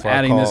quick. I'm before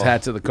adding I call. this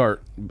hat to the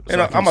cart so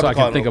know, I can, I'm about so to I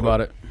call can him think real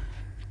about it.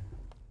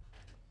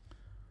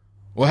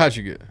 What hat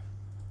you get?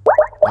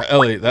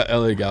 That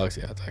LA Galaxy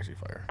hat's actually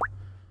fire.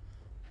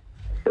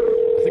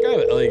 I think I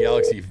have an LA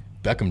Galaxy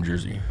Beckham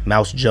jersey.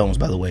 Mouse Jones,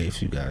 by the way,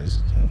 if you guys.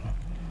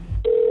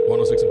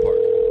 106 in Park.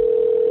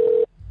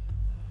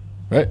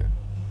 Right?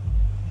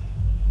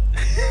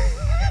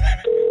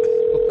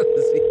 What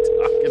is he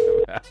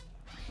talking about?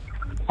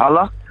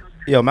 Hello?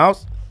 Yo,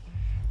 Mouse.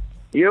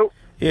 You?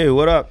 Yeah,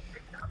 what up?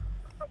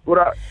 What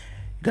up?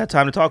 You got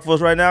time to talk for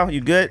us right now?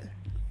 You good?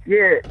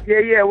 Yeah.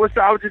 What's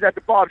up? I was just at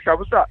the barber shop.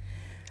 What's up?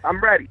 I'm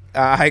ready.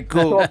 All right,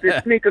 cool. Talk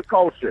this sneaker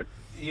culture.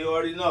 You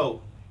already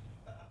know.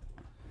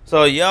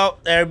 So,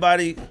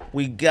 everybody,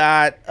 we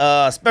got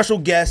a special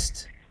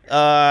guest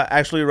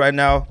actually right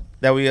now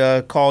that we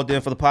called in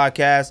for the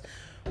podcast.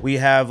 We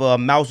have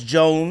Mouse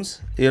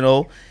Jones,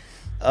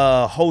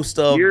 host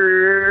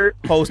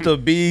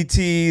of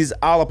BET's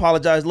I'll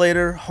Apologize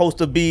Later,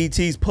 host of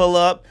BET's Pull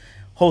Up,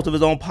 host of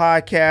his own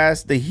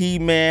podcast, the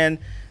He-Man,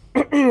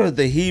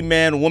 the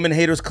He-Man Woman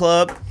Haters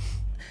Club.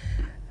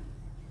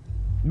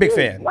 Big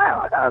fan.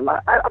 Wow,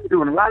 I'm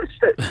doing a lot of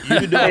shit.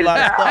 You do a lot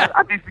of stuff.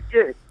 I be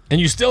forgetting.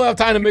 And you still have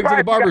time to make it to the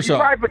You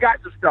barbershop. probably forgot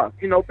some stuff.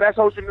 Best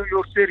host in New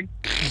York City.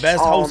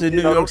 Best host in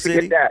New York don't forget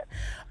City. that.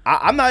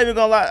 I'm not even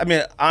gonna lie. I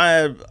mean,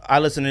 I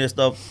listen to this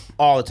stuff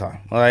all the time.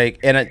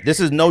 This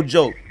is no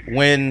joke.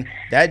 When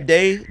that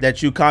day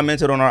that you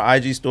commented on our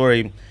IG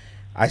story,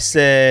 I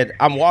said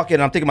I'm walking.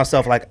 I'm thinking to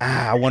myself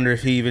I wonder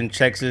if he even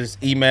checks his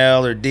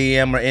email or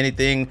DM or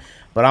anything.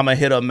 But I'm gonna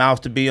hit up Mouse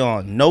to be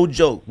on. No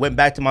joke. Went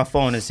back to my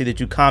phone and see that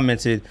you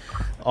commented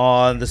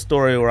on the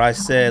story where I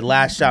said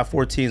last shot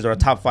 14s are a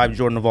top 5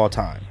 Jordan of all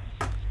time.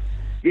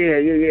 Yeah.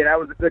 That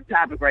was a good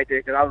topic right there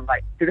because I was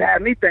like, it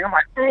had me think. I'm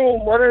like, oh,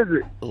 what is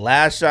it?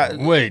 Last shot.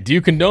 Wait, do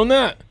you condone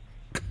that?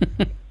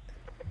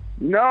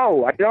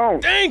 No, I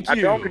don't. Thank I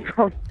you. don't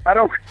condone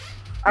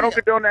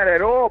that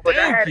at all. But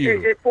Thank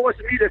you. it forced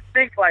me to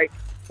think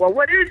well,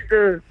 what is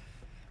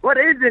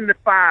in the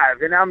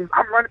 5? And I'm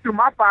running through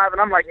my 5, and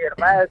I'm like, yeah,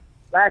 the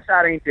last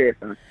shot ain't there,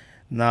 son.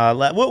 Nah,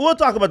 we'll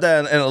talk about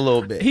that in a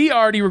little bit. He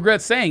already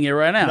regrets saying it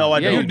right now. No,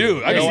 I don't. You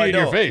do. I can see it in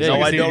your face. No,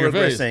 can I see it in don't your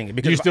regret face. saying it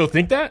Do you still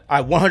think that?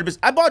 I 100%.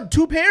 I bought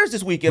 2 pairs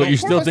this weekend. But you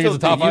Of course still I think it's a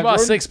top You 5 bought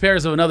Jordan? 6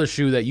 pairs of another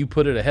shoe that you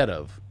put it ahead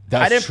of.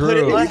 That's I didn't true. put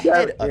it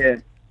ahead of. Yeah.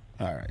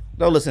 All right.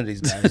 Don't listen to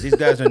these guys. These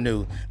guys are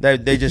new.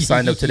 They just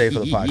signed up today for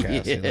the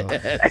podcast. You know?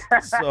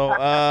 So,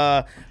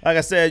 like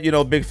I said,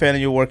 big fan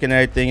of your work and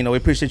everything. We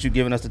appreciate you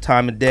giving us the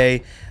time of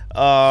day.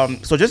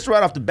 So just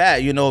right off the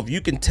bat, if you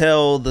can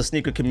tell the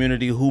sneaker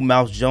community who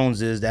Mouse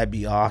Jones is, that'd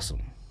be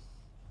awesome.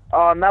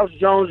 Mouse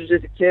Jones is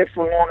just a kid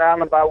from Long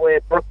Island by way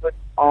of Brooklyn.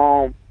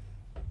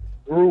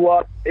 Grew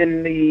up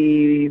in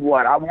the grew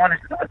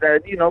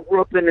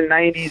up in the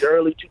 90s,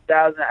 early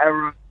 2000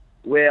 era,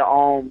 where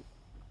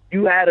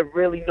you had to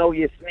really know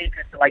your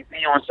sneakers to like be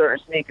on certain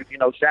sneakers.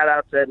 Shout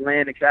out to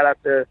Atlantic, shout out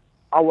to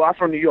I'm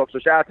from New York, so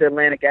shout out to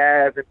Atlantic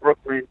Ave in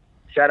Brooklyn,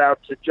 shout out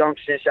to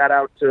Junction, shout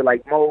out to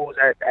like Moe's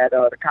at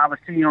the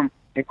Coliseum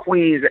in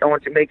Queens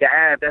on Jamaica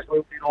Ave. That's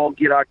where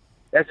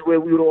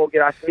we all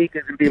get our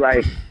sneakers and be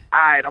like, all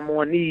right, I'm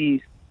on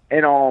these.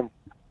 And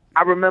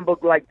I remember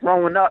like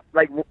growing up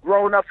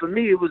for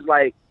me, it was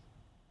like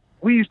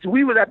we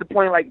was at the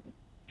point like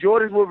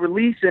Jordans would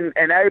release and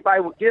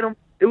everybody would get them.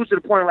 It was to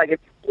the point like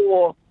if you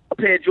wore a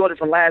pair of Jordans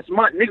from last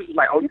month, niggas was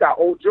like, oh, you got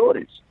old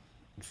Jordans.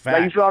 Fact.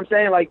 Like, you feel what I'm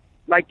saying?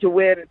 Like to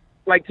where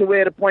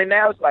the point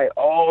now it's like,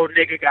 oh,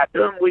 nigga got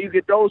them. Where you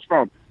get those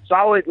from? So I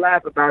always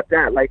laugh about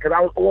that, like, cause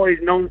I was always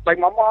known like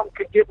my mom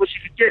could get what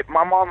she could get.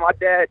 My mom, my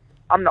dad.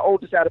 I'm the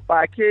oldest out of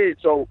 5 kids,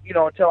 so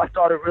until I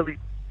started really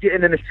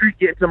getting in the street,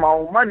 getting to my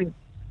own money,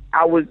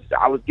 I was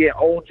getting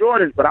old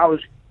Jordans. But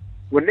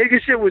when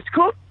nigga shit was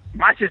cooked,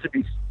 my shit would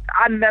be.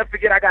 I never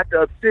forget. I got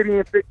the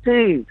Obsidian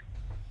 15.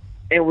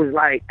 It was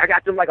like I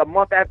got them like a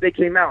month after they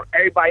came out.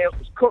 Everybody else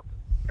was cooked,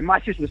 and my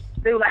shit was.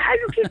 They were like, "How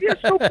you keep your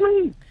so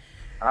clean?"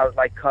 I was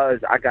like, "Cause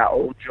I got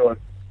old Jordans."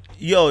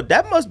 Yo,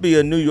 that must be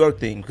a New York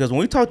thing, because when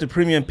we talked to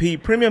Premium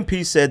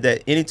P said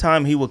that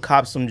anytime he would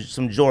cop some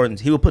Jordans,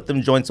 he would put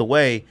them joints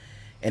away,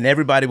 and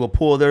everybody would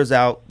pull theirs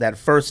out that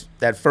first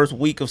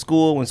week of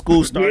school when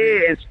school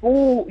started. In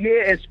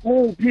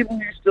school, people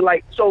used to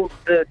like. So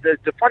the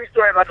funny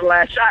story about the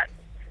last shot,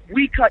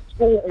 we cut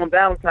school on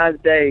Valentine's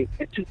Day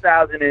in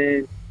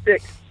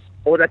 2006,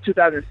 or was that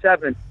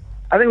 2007?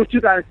 I think it was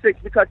 2006.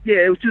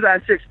 It was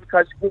 2006. We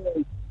cut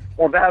school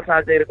on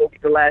Valentine's Day to go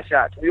get the last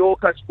shots. We all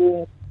cut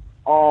school,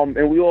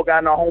 and we all got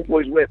in our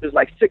homeboys whip. There's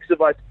like 6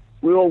 of us.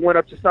 We all went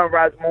up to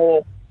Sunrise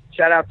Mall.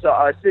 Shout out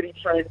to City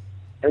Trend.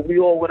 And we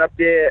all went up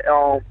there.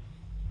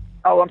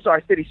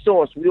 City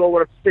Source. We all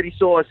went up to City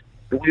Source,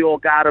 and we all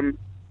got them,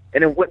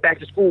 and then went back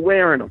to school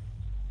wearing them.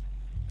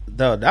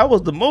 That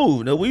was the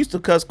move. We used to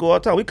cut school all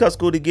the time. We cut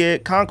school to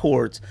get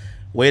Concords.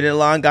 Waited in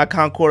line, got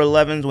Concord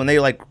 11s when they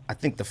I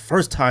think the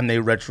first time they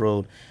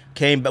retroed,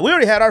 came back. We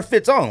already had our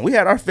fits on. We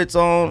had our fits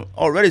on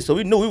already, so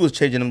we knew we was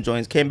changing them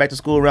joints. Came back to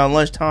school around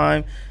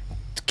lunchtime,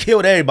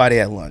 killed everybody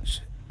at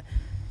lunch.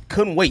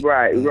 Couldn't wait.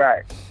 Right.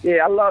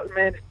 Yeah, I love,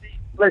 man.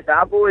 Listen,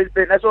 that's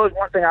always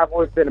one thing I've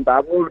always been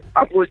about.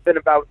 I've always been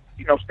about,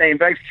 staying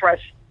very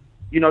fresh,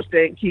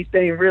 keep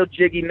staying real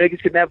jiggy.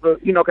 Niggas could never,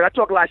 because I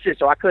talk a lot of shit,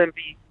 so I couldn't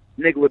be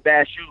nigga with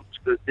bad shoes,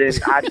 because then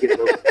I'd get it.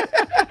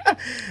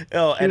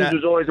 Shoes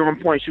was always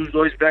on point. Shoes was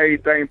always very,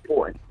 very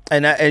important.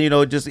 And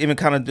just even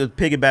kind of just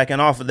piggybacking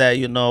off of that,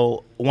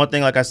 one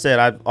thing, like I said,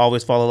 I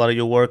always follow a lot of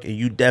your work, and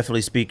you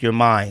definitely speak your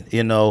mind,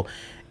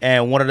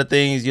 And one of the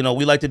things, we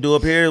like to do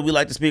up here, we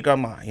like to speak our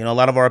mind. A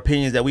lot of our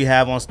opinions that we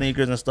have on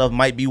sneakers and stuff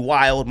might be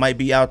wild, might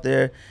be out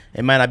there.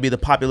 It might not be the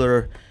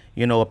popular,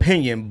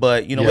 opinion,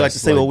 but, we like to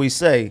say what we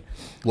say.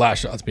 Last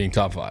shots being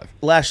top 5.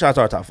 Last shots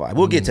are top 5.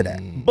 We'll get to that.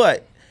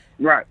 But,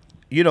 right.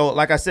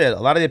 Like I said, a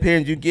lot of the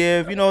opinions you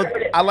give,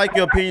 I like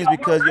your opinions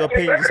because your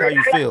opinion is how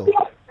you feel.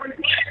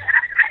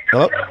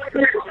 Hello?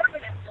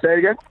 Say it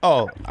again?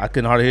 Oh, I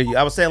couldn't hardly hear you.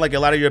 I was saying, like, a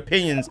lot of your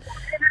opinions,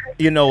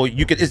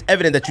 it's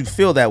evident that you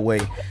feel that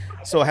way.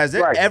 So has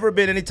there ever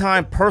been any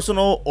time,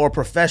 personal or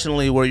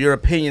professionally, where your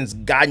opinions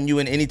gotten you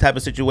in any type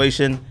of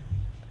situation?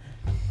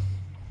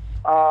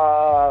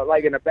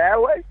 Like in a bad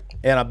way?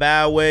 In a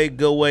bad way,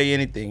 good way,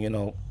 anything,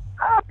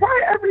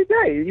 Probably every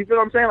day. You feel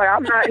what I'm saying? Like,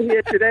 I'm not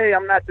here today.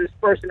 I'm not this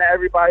person that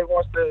everybody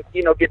wants to,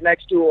 get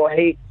next to or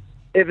hate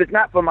if it's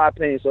not for my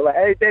opinion. So, like,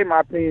 every day my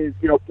opinions,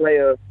 play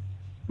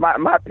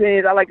my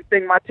opinions. I like to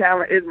think my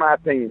talent is my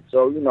opinion.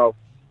 So,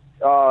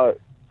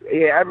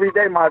 every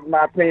day my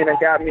opinion has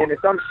got me into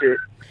some shit.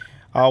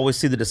 I always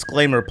see the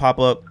disclaimer pop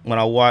up when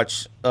I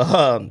watch,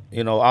 I'll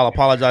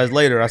apologize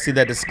later. I see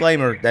that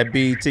disclaimer that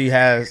BET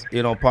has,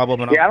 pop up.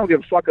 And I don't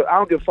give a fuck. I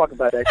don't give a fuck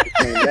about that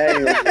shit,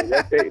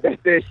 man.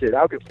 That's their shit.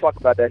 I don't give a fuck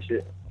about that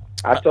shit.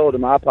 I told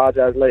him I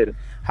apologize later.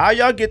 How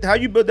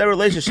you built that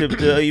relationship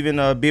to even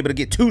be able to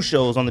get 2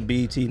 shows on the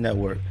BET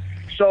network?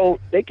 So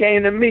they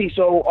came to me.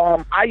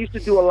 So I used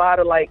to do a lot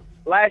of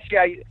last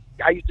year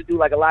I used to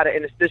do a lot of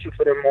interstitial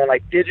for them on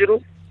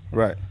digital.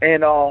 Right.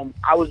 And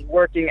I was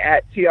working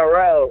at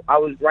TRL. I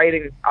was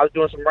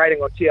doing some writing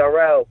on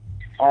TRL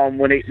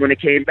when it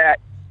came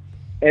back.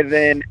 And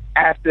then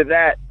after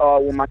that,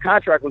 when my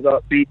contract was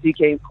up, BT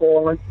came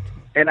calling.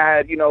 and I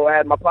had, I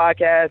had my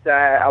podcast.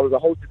 I was a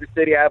host of the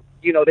city.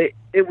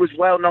 It was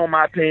well known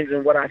my opinions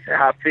and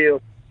how I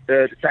feel,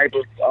 the type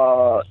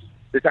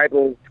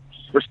of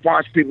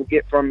response people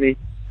get from me.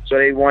 So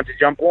they wanted to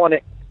jump on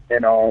it,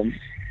 and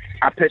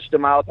I pitched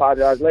them. I'll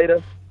apologize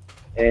later,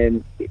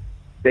 and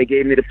they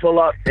gave me the pull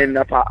up, and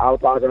I'll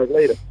apologize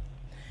later.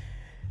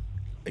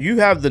 You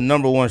have the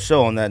number one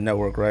show on that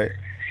network, right?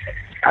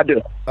 I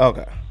do.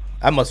 Okay,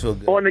 that must feel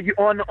good. In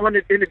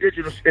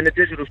the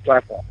digital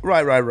platform.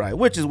 Right.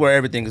 Which is where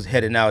everything is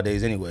headed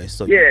nowadays, anyway.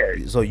 So yeah.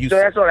 So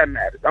that's all that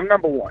matters. I'm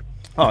number one.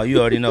 Oh, you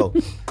already know.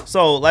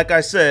 So, like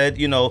I said,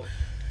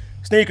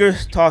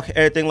 sneakers, talk,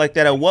 everything like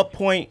that. At what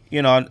point,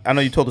 I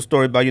know you told the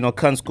story about,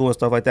 cutting school and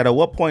stuff like that. At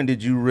what point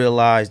did you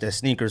realize that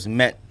sneakers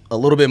meant a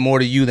little bit more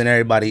to you than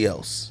everybody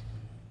else?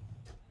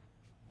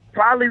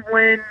 Probably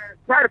the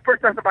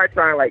first time somebody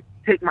tried to, like,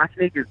 take my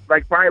sneakers.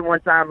 Like, probably one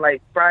time,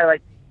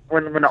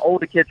 when the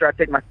older kids tried to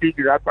take my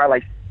sneakers, I was probably,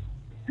 like,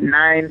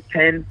 9,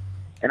 10,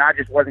 and I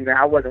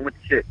wasn't with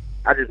the shit.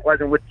 I just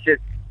wasn't with the shit.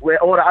 Where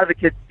all the other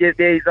kids give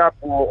days up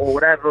or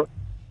whatever,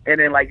 and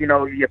then, like,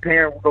 your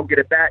parent will go get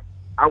it back.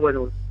 I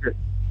wasn't with the shit.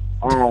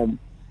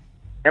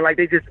 And, like,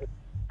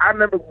 I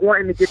remember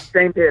wanting to get the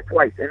same pair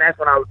twice, and that's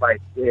when I was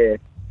like, yeah,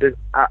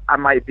 I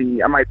might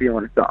be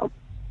on something.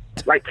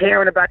 Like,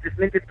 caring about the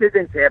sneakers. Kids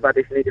didn't care about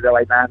their sneakers at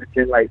like 9 or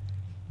 10. Like,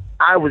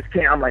 I was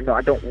caring. I'm like, no,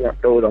 I don't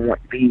want those. I want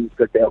these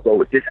because they'll go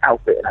with this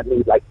outfit. And I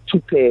need like 2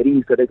 pair of these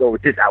because they go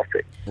with this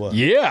outfit. What?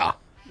 Yeah.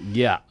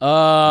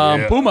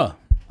 Puma.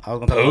 I was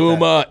gonna talk about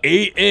Puma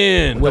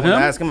 8N. With him?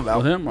 ask him about.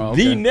 With him? Oh,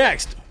 okay. The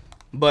next.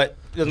 But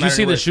Did you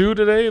see the shoe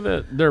today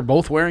that they're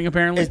both wearing,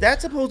 apparently? Is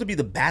that supposed to be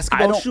the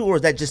basketball shoe, or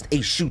is that just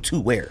a shoe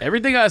to wear?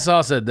 Everything I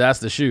saw said that's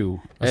the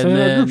shoe. I saw it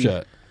in our group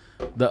chat.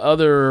 The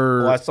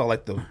other... Well, I saw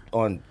like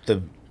on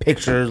the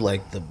pictures,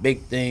 like the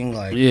big thing,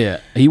 like Yeah,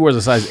 he wears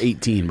a size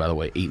 18, by the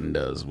way. Aiden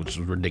does, which is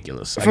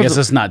ridiculous. I guess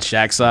it's not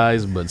Shaq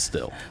size, but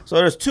still. So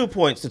there's 2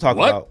 points to talk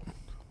What? about.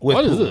 With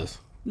What is Puma. this?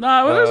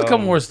 Nah, well, there's a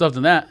couple more stuff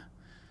than that.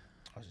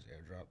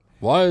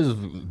 Why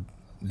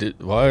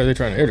are they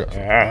trying to airdrop?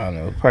 I don't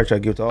know. Probably try to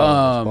give it to all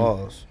of us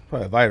balls.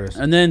 Probably a virus.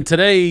 And then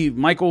today,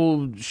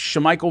 Michael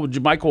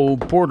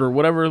Porter,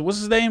 whatever, what's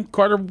his name?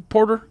 Carter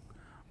Porter?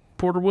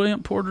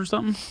 William Porter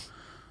something?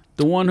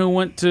 The one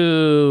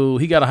who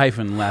he got a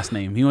hyphen last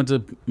name. He went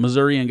to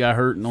Missouri and got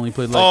hurt and only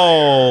played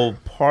Chandler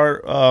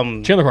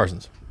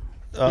Parsons.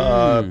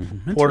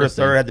 Porter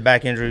third had the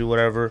back injury,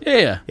 whatever.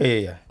 Yeah.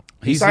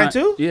 He signed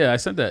too? Yeah, I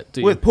sent that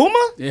to you. With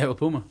Puma? Yeah, with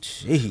Puma.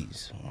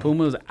 Jeez.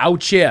 Puma's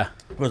out here.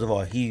 First of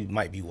all, he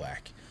might be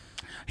whack.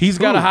 He's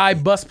got a high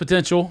bust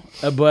potential,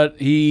 but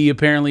he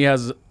apparently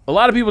has... A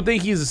lot of people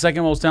think he's the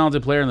second most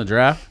talented player in the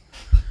draft.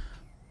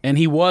 And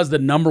he was the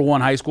number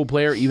 1 high school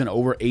player, even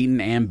over Ayton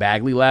and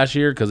Bagley last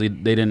year, because he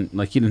didn't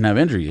have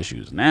injury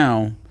issues.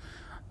 Now,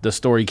 the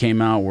story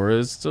came out where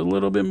it's a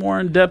little bit more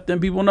in depth than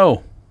people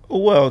know.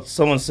 Well,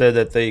 someone said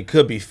that they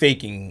could be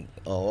faking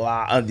a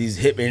lot of these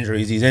hip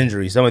injuries,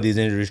 some of these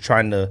injuries,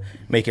 trying to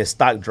make his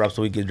stock drop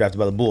so he gets drafted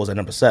by the Bulls at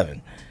number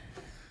 7.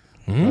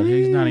 But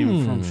he's not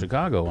even from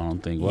Chicago, I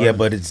don't think. Yeah,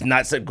 but it's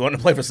not going to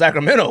play for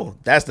Sacramento.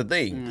 That's the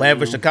thing. Playing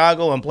for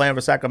Chicago and playing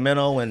for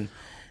Sacramento, and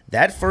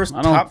that first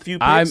top few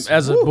picks.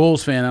 As a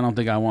Bulls fan, I don't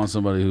think I want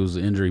somebody who's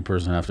an injury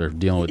person after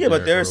dealing with. Yeah,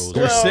 but They're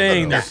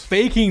saying they're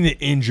faking the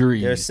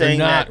injury. They're saying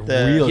not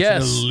that real.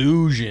 Yes. It's an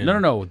illusion.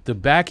 No. The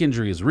back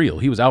injury is real.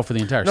 He was out for the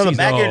entire No, season. the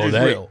back injury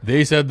is real.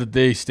 They said that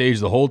they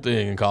staged the whole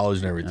thing in college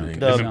and everything.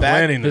 The They've been back-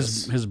 planning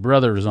this. His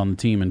brother is on the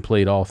team and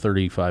played all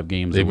 35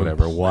 games or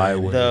whatever. Why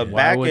would The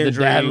why back would the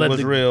injury dad let was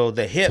the- real.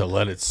 The hip. to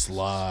let it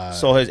slide.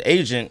 So his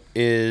agent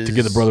is to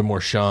give the brother more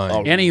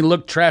shine. And he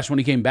looked trash when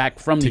he came back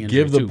from the to injury,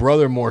 give the too.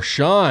 brother more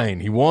shine.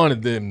 He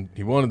wanted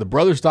the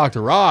brother stock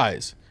to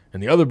rise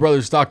and the other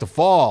brother's stock to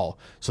fall.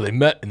 So they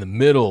met in the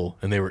middle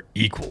and they were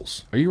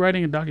equals. Are you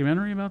writing a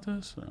documentary about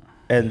this?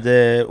 And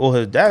then,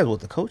 his dad was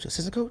the coach,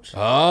 assistant coach.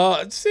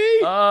 Let's see.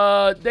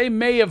 They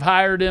may have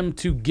hired him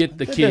to get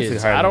the definitely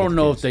kids. hired him I to don't get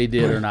know the if they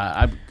did or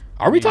not.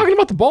 Are we talking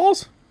about the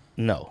balls?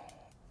 No.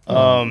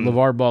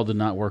 LeVar Ball did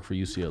not work for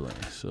UCLA.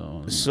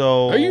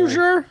 So Are you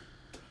sure?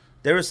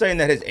 They were saying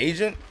that his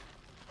agent,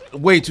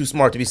 way too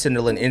smart to be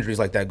sending letting injuries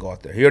like that go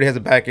out there. He already has a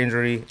back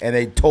injury, and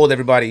they told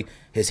everybody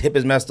his hip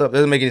is messed up.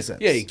 Doesn't make any sense.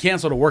 Yeah, he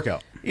canceled a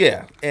workout.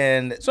 Yeah,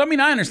 and So, I mean,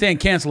 I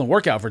understand canceling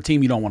workout for a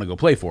team you don't want to go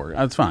play for.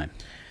 That's fine.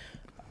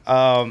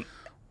 I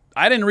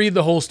didn't read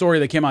the whole story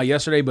that came out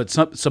yesterday, but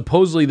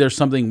supposedly there's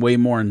something way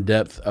more in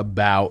depth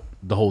about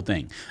the whole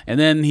thing. And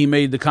then he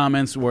made the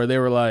comments where they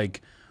were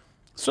like,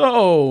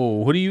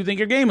 so, who do you think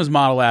your game is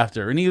modeled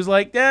after? And he was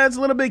like, yeah, it's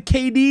a little bit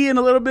KD and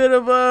a little bit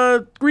of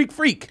a Greek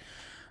freak.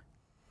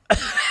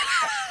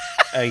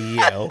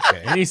 yeah,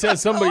 okay. And he said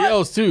somebody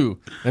else too.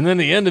 And then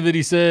the end of it,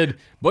 he said,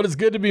 "But it's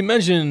good to be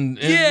mentioned."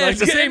 And Yeah, like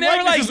the and same they were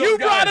likeness like, as those "You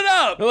guys." brought it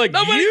up." They're like,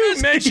 Nobody you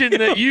mentioned mentioned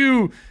that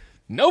you.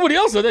 Nobody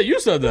else said that. You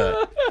said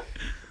that.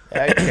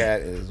 That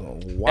cat is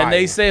wild. And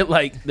they say,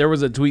 like, there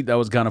was a tweet that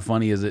was kind of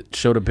funny as it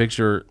showed a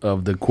picture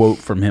of the quote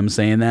from him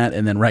saying that,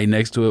 and then right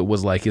next to it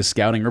was, like, his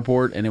scouting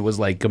report, and it was,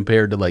 like,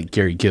 compared to, like,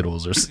 Kerry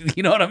Kittles or,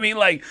 you know what I mean?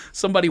 Like,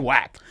 somebody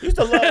whack. You used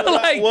to love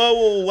Like,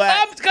 whoa,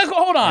 whack.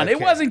 Hold on. Okay.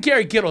 It wasn't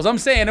Kerry Kittles. I'm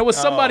saying it was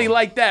somebody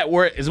like that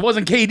where it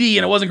wasn't KD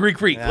and it wasn't Greek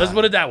Freak. Let's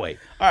put it that way.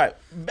 All right.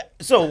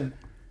 So,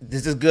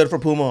 this is good for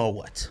Puma or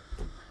what?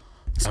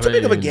 It's too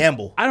big of a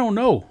gamble. I don't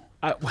know.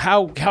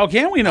 How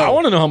can we know? I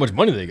want to know how much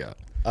money they got.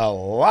 A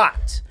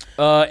lot.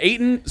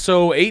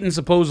 Ayton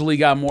supposedly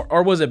got more,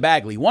 or was it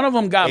Bagley? One of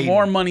them got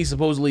more money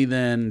supposedly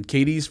than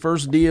KD's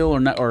first deal or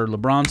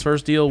LeBron's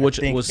first deal, which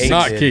was Ayton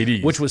Not did.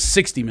 KD. which was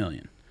 $60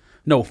 million.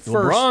 No,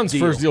 LeBron's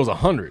first deal was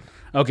 100.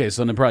 Okay,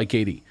 so then probably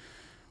KD.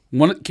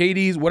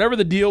 KD's whatever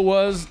the deal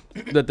was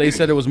that they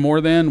said it was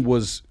more than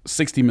was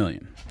 $60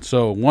 million.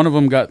 So one of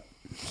them got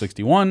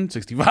 61,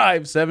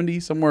 65, 70,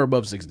 somewhere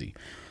above 60.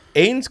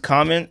 Aiden's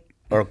comment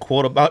or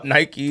quote about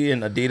Nike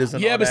and Adidas and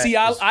all Yeah, but that see,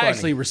 I is funny.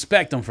 actually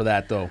respect him for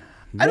that though.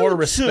 I More do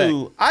respect.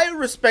 too. I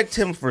respect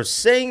him for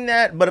saying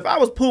that, but if I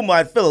was Puma,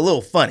 I'd feel a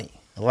little funny.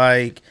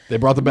 Like, They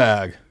brought the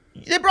bag.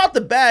 they brought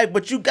the bag,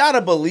 but you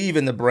gotta believe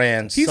in the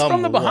brand. He's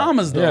from the somewhat.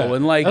 Bahamas though,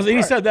 and like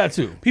He said that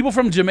too. people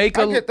from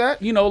Jamaica, I get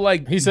that. you know,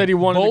 like He said he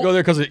wanted Bolt, to go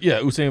there because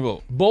Usain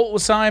Bolt. Bolt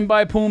was signed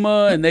by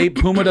Puma, and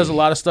Puma does a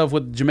lot of stuff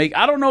with Jamaica.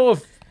 I don't know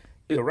if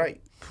You're right.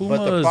 Puma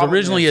But the is problem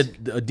originally is-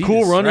 Adidas,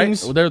 Cool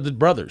Runnings. right? Well, they're the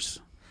brothers.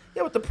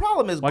 Yeah, but the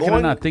problem is Why can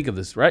I not think of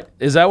this? Right?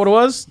 Is that what it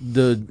was?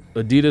 The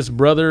Adidas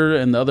brother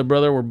and the other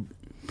brother were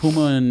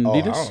Puma and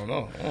Adidas. I don't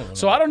know.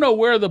 So I don't know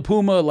where the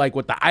Puma, like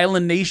with the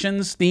Island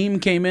Nations theme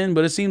came in,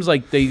 but it seems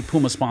like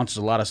Puma sponsors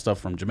a lot of stuff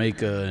from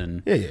Jamaica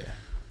and Yeah.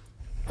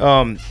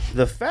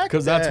 The fact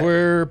Because that's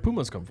where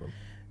Pumas come from.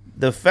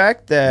 the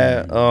fact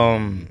that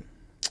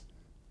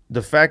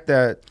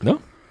No?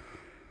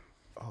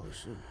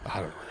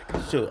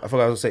 shoot, I forgot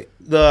what I was gonna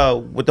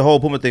say. With the whole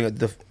Puma thing,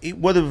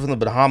 whether it was from the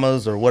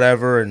Bahamas or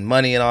whatever, and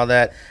money and all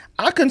that,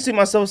 I couldn't see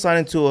myself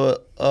signing to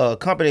a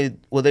company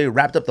where they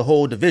wrapped up the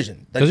whole division.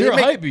 Like, Because they you're a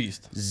make hype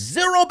beast.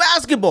 zero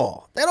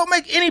basketball. They don't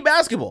make any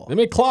basketball. They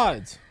make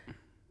Clydes.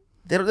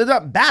 They're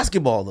not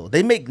basketball though.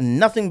 They make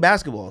nothing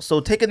basketball. So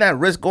taking that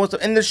risk, going to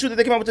and the shoe that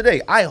they came out with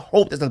today, I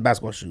hope that's not a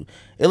basketball shoe.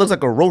 It looks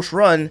like a Roche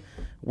Run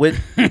with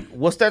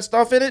what's that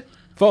stuff in it?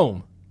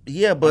 Foam.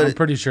 Yeah, but I'm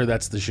pretty sure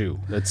that's the shoe.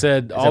 That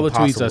said, all the tweets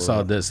I impossible, saw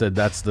though. that said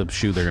that's the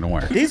shoe they're gonna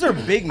wear. these are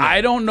big. I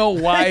don't know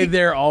why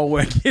they're all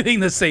getting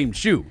the same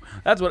shoe.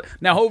 That's what.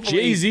 Now, hopefully,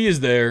 Jay-Z is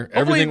there.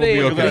 hopefully Everything will they-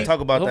 be We're gonna okay. talk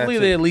about that. Hopefully,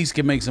 too. they at least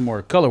can make some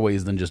more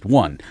colorways than just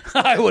one.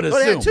 I would Oh, assume.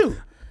 they had two.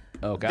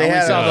 Okay, They I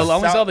had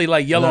only saw the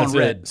like yellow and That's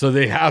red. it. So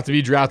they have to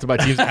be drafted by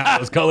teams that have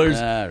those colors.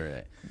 All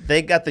right.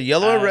 They got the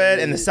yellow and red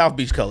and the South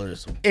Beach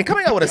colors. And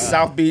coming out with a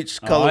South Beach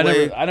Oh,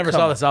 colorway. I never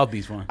saw the South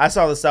Beach one. I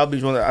saw the South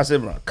Beach one. I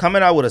said, bro,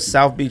 coming out with a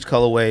South Beach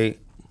colorway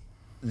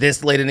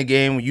this late in the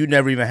game, you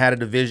never even had a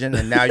division,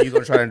 and now you're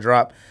gonna try to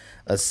drop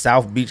a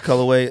South Beach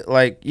colorway.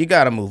 Like, you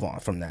gotta move on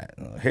from that.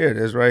 Here it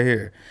is, right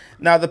here.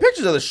 Now the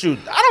pictures of the shoe,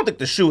 I don't think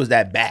the shoe is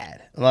that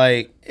bad.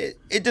 Like,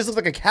 it just looks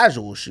like a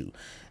casual shoe.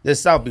 This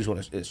South Beach one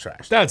is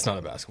trash. That's not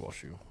a basketball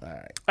shoe. All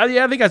right.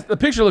 Yeah, I think the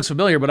picture looks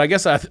familiar, but I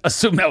guess I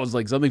assume that was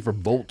like something for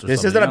Bolt or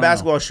This something. isn't I a don't know.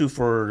 basketball shoe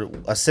for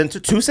a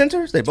center, two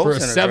centers. They both For a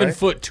centers, 7 right?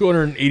 foot,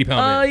 280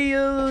 pound man.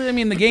 Yeah, I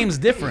mean, the game's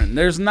different.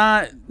 There's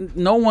no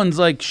one's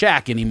like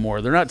Shaq anymore.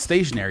 They're not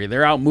stationary.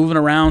 They're out moving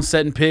around,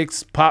 setting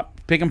picks,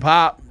 pick and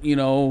pop, you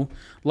know,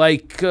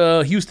 like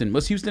Houston.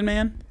 What's Houston,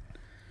 man?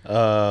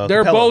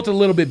 They're Capella. both a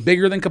little bit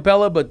bigger than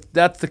Capella, but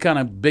that's the kind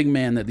of big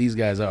man that these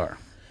guys are.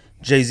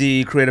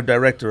 Jay-Z, creative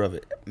director of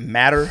it.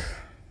 Matter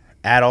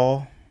at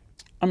all?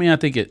 I mean, I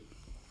think it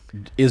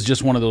is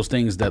just one of those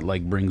things that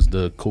like brings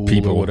the cool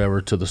People. or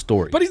whatever to the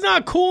story. But he's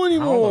not cool I don't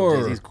know anymore.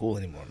 if Jay-Z's cool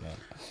anymore, man.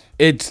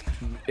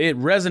 it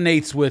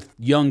resonates with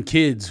young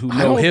kids who I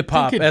know don't hip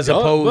hop think it as does,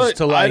 opposed but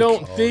to like. I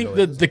don't think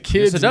that the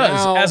kids Yes, it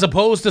does. now. As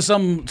opposed to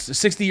some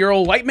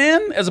 60-year-old white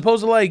man, as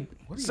opposed to like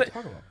What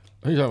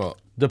are you talking about?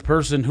 the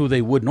person who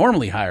they would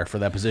normally hire for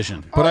that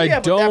position. But I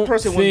But don't that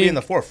person wouldn't be in think-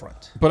 the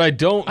forefront. But I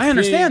don't. I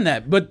understand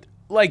that, but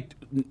like,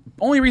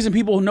 only reason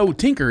people know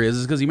Tinker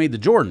is because he made the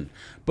Jordan.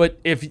 But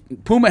if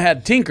Puma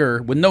had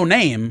Tinker with no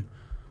name,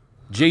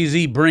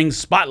 Jay-Z brings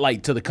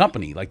spotlight to the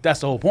company. Like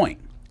that's the whole point.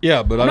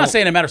 Yeah, but I'm not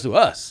saying it matters to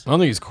us, I don't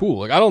think he's cool.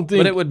 Like I don't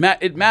think. but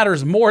it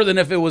matters more than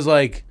if it was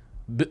like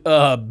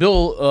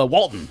Bill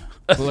Walton.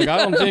 Like I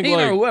don't think Or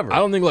like whoever. I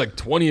don't think like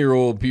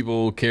 20-year-old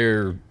people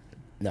care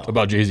No.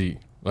 about Jay-Z.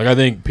 Like I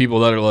think people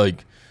that are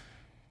like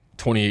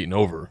 28 and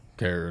over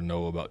care and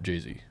know about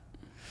Jay-Z.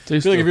 I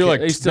feel like if you're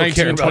like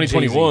 19 in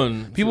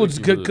 2021, people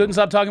couldn't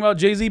stop talking about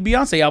Jay-Z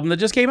Beyonce album that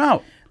just came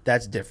out.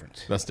 That's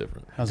different. That's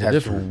different. How's it That's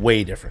different?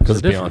 way different. Because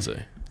it's different?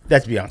 Beyonce.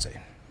 That's Beyonce.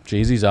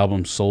 Jay-Z's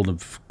album sold a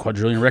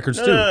quadrillion records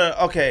too.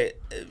 Okay.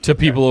 To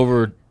people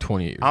over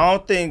 28 years. I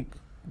don't think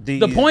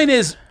The point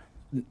is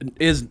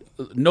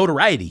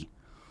notoriety.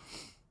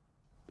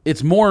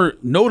 It's more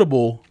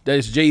notable that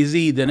it's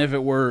Jay-Z than if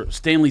it were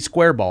Stanley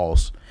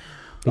Squareballs.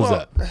 What's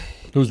that?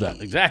 Who's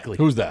that? Exactly.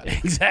 Who's that?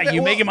 Exactly.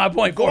 You're Well, making my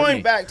point for Going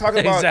me. back, talking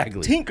about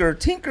Exactly. Tinker.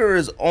 Tinker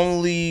was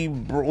only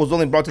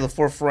brought to the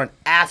forefront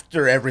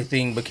after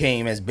everything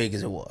became as big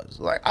as it was.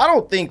 Like, I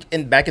don't think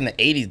back in the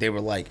 80s they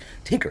were like,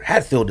 Tinker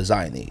Hatfield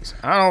designed these.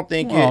 I don't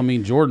think Well, I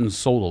mean, Jordan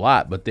sold a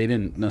lot, but they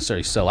didn't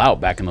necessarily sell out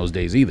back in those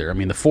days either. I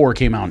mean, the 4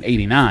 came out in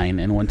 '89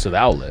 and went to the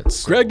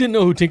outlets. Greg didn't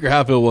know who Tinker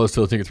Hatfield was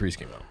till Tinker 3s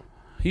came out.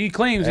 He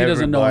claims he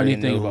doesn't know everybody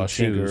anything knew who about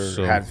Tinker shoes.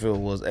 So. Hatfield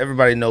was.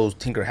 Everybody knows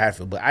Tinker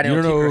Hatfield, but I didn't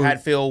You know don't know Tinker who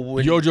Hatfield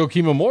would Yojo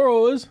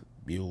Kimomoro is?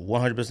 be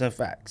 100%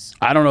 facts.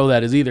 I don't know who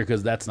that is either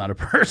because that's not a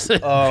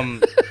person.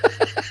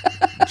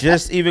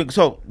 Just even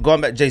so,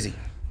 going back, Jay-Z.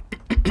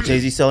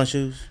 Jay-Z selling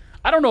shoes.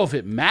 I don't know if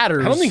it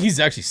matters. I don't think he's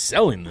actually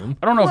selling them.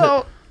 I don't know if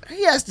Well,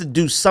 he has to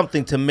do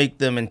something to make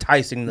them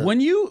enticing. when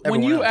you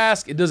else.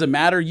 ask, it doesn't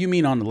matter. You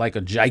mean on like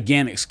a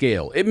gigantic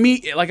scale?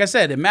 Like I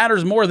said, it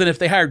matters more than if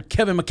they hired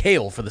Kevin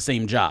McHale for the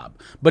same job.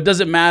 But does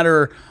it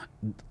matter,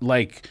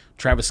 like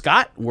Travis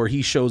Scott, where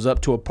he shows up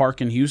to a park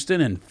in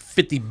Houston and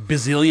 50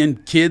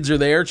 bazillion kids are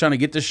there trying to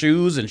get the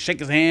shoes and shake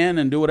his hand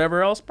and do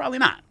whatever else? Probably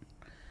not.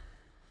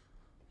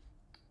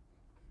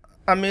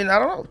 I mean, I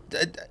don't know.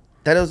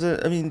 That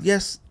doesn't. I mean,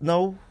 yes,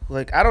 no.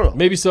 Like, I don't know.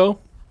 Maybe so.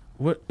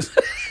 What?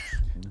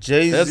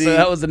 Jay-Z.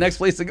 that was the next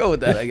place to go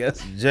with that, I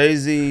guess.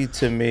 Jay-Z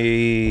to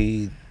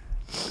me.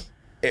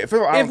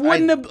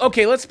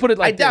 Okay, let's put it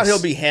like I doubt this.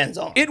 he'll be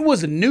hands-on. It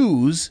was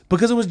news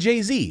because it was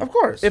Jay-Z. Of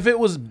course. If it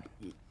was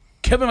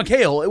Kevin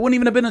McHale, it wouldn't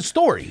even have been a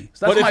story.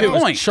 So that's But my if it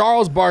point. was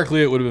Charles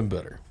Barkley, it would have been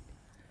better.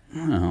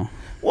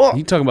 Well,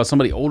 You talking about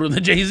somebody older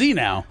than Jay-Z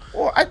now?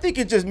 well, I think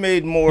it just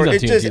made more.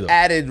 He's It on TNT just though.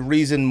 added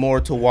reason more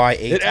to why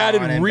It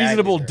added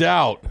reasonable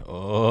doubt.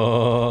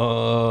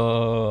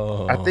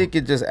 Oh. I think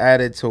it just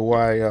added to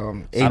why I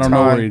don't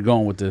know where you're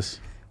going with this.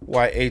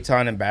 why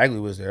Aton and Bagley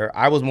was there.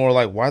 I was more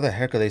like, why the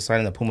heck are they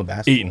signing the Puma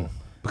basketball? Eaton.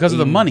 Because of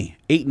the money.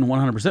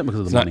 100% because of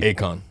the It's not money.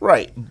 Akon.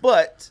 Right,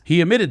 but He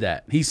admitted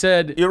that. He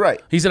said, You're right.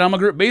 He said,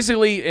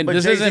 basically, and But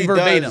this Jay-Z isn't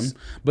verbatim, does-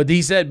 but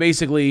he said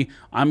basically,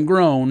 I'm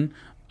grown.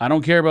 I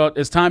don't care about,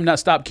 it's time to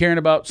stop caring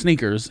about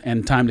sneakers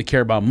and time to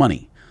care about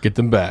money. Get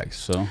them bags.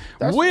 So,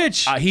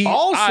 Which I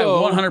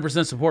also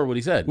 100% support what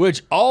he said.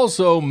 which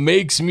also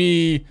makes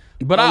me.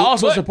 But I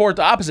also but- support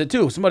the opposite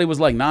too. If somebody was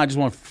like, "Nah, I just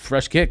want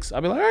fresh kicks,"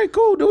 I'd be like, "All right,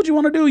 cool. Do what you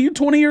want to do. You're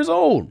 20 years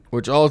old."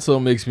 Which also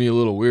makes me a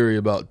little weary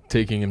about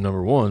taking him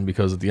number one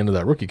because at the end of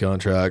that rookie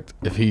contract,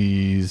 if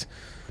he's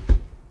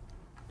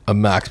a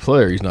max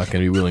player, he's not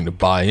going to be willing to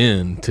buy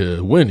in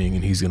to winning,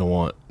 and he's going to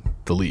want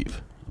to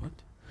leave.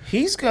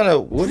 he's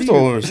gonna.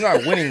 He's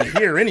not winning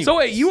here anyway. So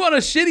wait, you want a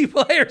shitty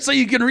player so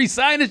you can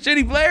re-sign a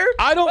shitty player?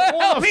 I don't Help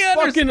want a me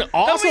fucking help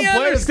awesome me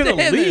player that's going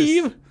to understand this.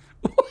 leave.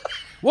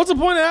 What's the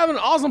point of having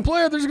an awesome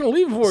player that's going to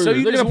leave for So you?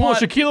 you They're just going to pull want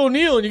Shaquille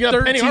O'Neal, and you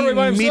got Penny Hardaway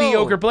by 13 himself.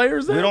 mediocre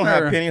players. we Then, don't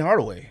have or- Penny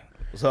Hardaway,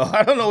 so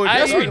I don't know what.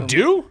 Yes, you're we talking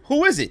do. about.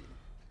 Who is it?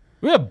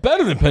 We have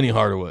better than Penny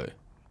Hardaway.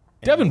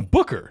 Devin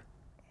Booker.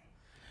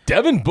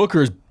 Devin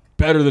Booker is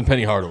better than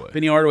Penny Hardaway.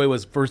 Penny Hardaway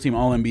was first team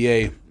All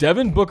NBA.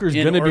 Devin Booker's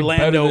In going to be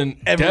better Orlando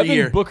than every Devin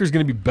year. Booker's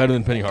going to be better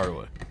than Penny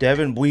Hardaway.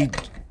 Devin. We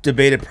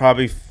debated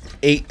probably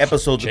 8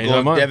 episodes Changed ago. my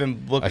if mind. Devin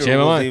Booker I changed my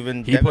was mind.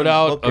 even. He Devin put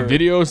out Booker. a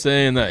video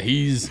saying that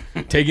he's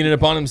taking it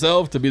upon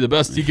himself to be the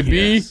best he can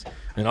be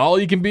and all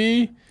he can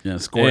be. Yeah,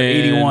 score And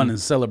 81 and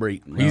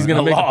celebrate. He's going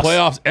to make the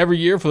playoffs every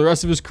year for the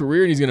rest of his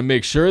career, and he's going to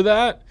make sure of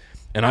that.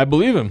 And I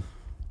believe him.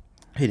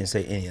 He didn't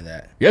say any of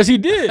that. Yes, he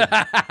did.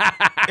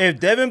 If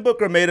Devin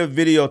Booker made a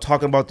video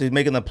talking about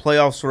making the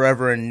playoffs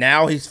forever, and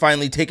now he's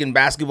finally taking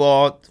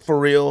basketball for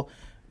real,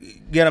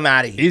 get him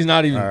out of here. He's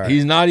not even. All right.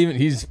 He's not even.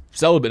 He's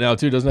celibate now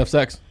too. Doesn't have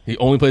sex. He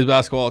only plays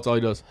basketball. That's all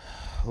he does.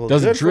 Well,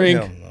 doesn't good for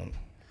drink. him.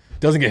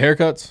 Doesn't get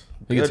haircuts.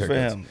 He Good gets for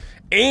haircuts. him.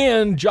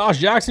 And Josh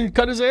Jackson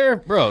cut his hair,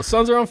 bro.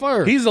 Suns are on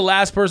fire. He's the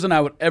last person I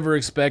would ever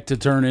expect to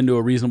turn into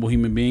a reasonable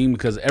human being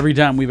because every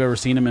time we've ever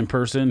seen him in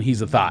person,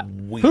 he's a thought.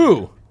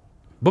 Who?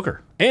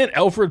 Booker. And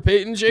Alfred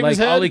Payton shaved his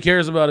Like head. all he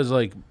cares about is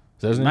like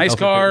Doesn't he? nice Alfred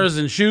cars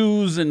and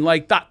shoes and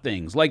like thought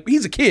things. Like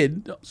he's a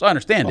kid, so I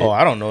understand it. Oh,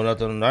 I don't know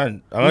nothing. The only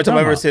time talking I've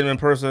ever about? seen him in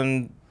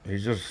person,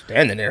 he's just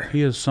standing there.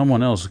 He has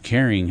someone else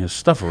carrying his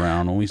stuff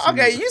around when we see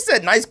Okay, you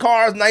said nice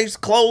cars, nice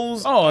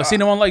clothes. Oh, I've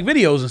seen him on like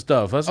videos and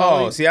stuff. That's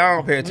all. Oh, see, I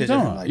don't pay attention.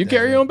 talking about? Like You that.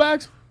 carry your own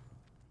bags?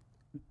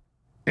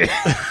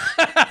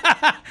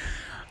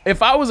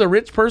 If I was a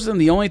rich person,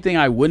 the only thing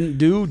I wouldn't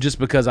do, just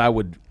because I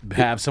would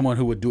have someone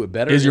who would do it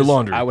better, Is your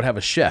laundry. I would have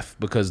a chef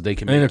because they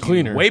can And make a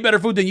cleaner. you way better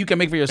food than you can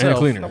make for yourself.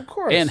 cleaner. Of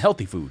course. And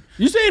healthy food.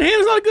 You saying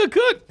Hannah's not a good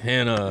cook?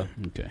 Hannah,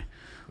 Okay.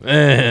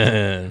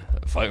 man,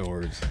 fighting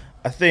words.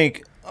 I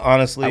think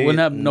honestly, I wouldn't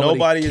have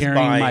nobody is carrying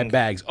buying my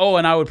bags. Oh,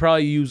 and I would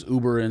probably use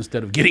Uber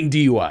instead of getting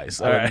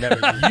DUIs. All I would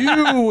right. never-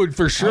 You would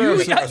for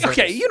sure.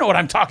 Okay, you know what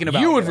I'm talking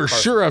about. You would for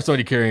sure have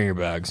somebody carrying your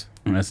bags.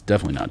 That's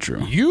definitely not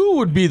true. You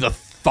would be the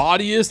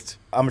thoughtiest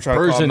I'm gonna try to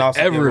call him person out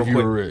ever real if you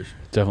quick. were rich.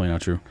 Definitely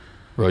not true.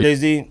 Right?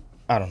 Jay-Z,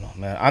 I don't know,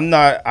 man.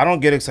 I don't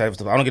get excited for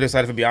stuff. I don't get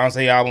excited for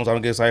Beyonce albums. I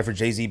don't get excited for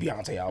Jay-Z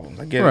Beyonce albums.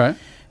 I get Right. it.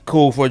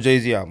 Cool for a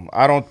Jay-Z album.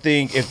 I don't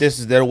think if this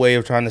is their way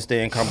of trying to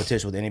stay in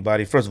competition with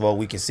anybody, first of all,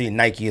 we can see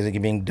Nike isn't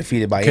being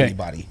defeated by Okay.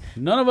 anybody.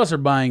 None of us are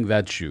buying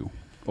that shoe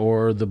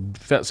or the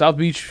South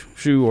Beach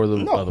shoe or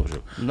the other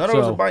shoe. None of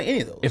us are buying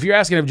any of those. If you're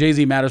asking if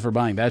Jay-Z matters for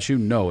buying that shoe,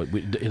 no,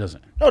 it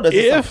doesn't. No, does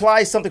it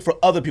apply something for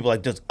other people?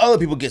 Like, does other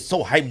people get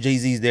so hyped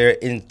Jay-Z's there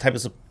in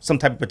some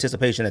type of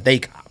participation that they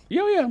cop?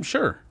 Yeah, I'm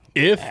sure.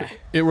 If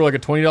it were like a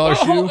 $20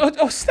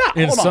 shoe Stop.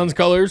 in Hold on. Sun's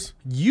colors,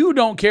 You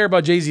don't care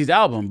about Jay-Z's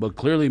album, but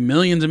clearly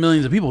millions and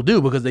millions of people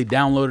do because they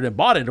downloaded and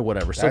bought it or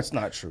whatever. So That's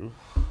not true.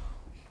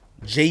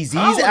 Jay-Z's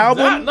how is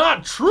album? that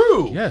not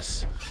true?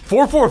 yes.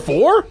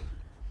 444?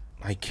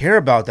 I care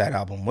about that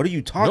album. What are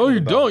you talking about? No, you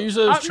don't. You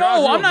said it's trash.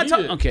 No, You I'm don't not need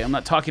talking. it. Okay, I'm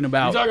not talking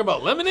about. You talking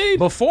about Lemonade?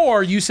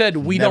 Before you said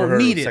we Never don't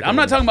heard need of it. second I'm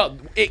not one. talking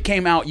about it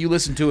came out, you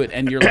listened to it,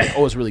 and you're like,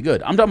 oh, it's really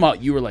good. I'm talking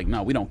about you were like,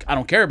 no, we don't. I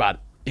don't care about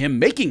him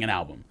making an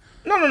album.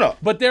 No.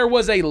 But there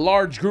was a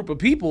large group of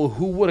people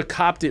who would have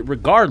copped it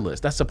regardless.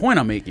 That's the point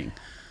I'm making.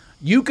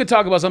 You could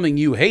talk about something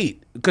you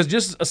hate because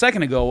just a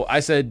second ago I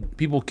said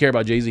people care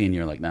about Jay-Z, and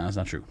you're like, nah, that's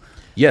not true.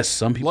 Yes,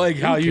 some people Like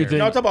do how you care. think-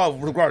 No, I'm talking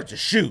about regards to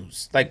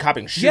shoes, like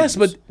copying shoes. Yes,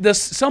 but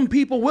some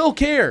people will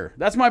care.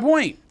 That's my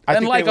point. I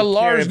And think like they a would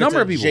care large if it's number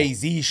a of people.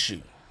 Jay-Z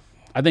shoe.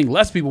 I think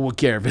less people would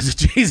care if it's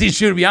a Jay-Z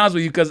shoe, to be honest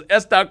with you, because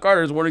S.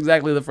 Carter's weren't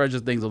exactly the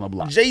freshest things on the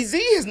block. Jay-Z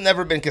has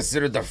never been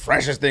considered the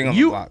freshest thing on the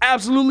You block.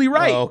 absolutely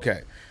right. Oh,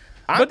 okay.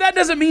 But that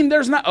doesn't mean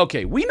there's not.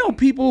 Okay, we know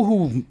people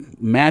who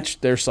match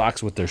their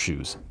socks with their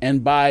shoes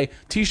and buy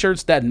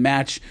T-shirts that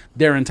match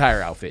their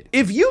entire outfit.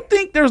 If you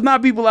think there's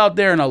not people out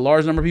there and a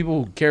large number of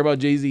people who care about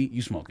Jay-Z,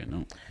 you smoking.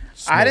 No.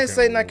 I didn't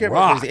say not care about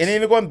rocks. Jay-Z. And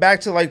even going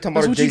back to like talking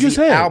That's about a what you Jay-Z just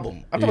said.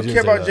 album. I'm You talking did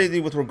care say about that. Jay-Z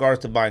with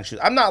regards to buying shoes.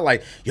 I'm not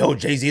like, yo,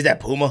 Jay-Z's at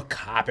Puma,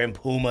 copping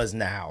Pumas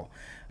now.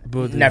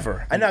 But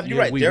Never. I know you're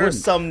right. we There are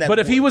wouldn't. some that But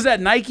if he would. was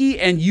at Nike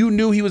and you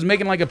knew he was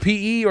making like a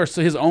PE or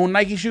his own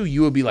Nike shoe,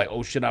 you would be like,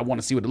 "Oh shit, I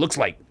want to see what it looks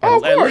like." Oh,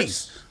 of At course.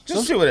 least.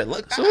 Just see what it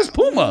looks So it's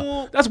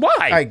Puma. That's why.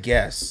 I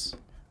guess.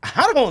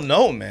 I don't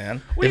know,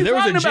 man. What are If you there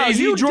was a talking about?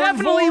 Jay-Z You Jordan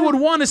definitely 4? would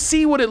want to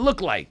see what it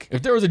looked like.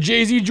 If there was a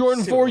Jay-Z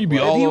Jordan 4, you'd be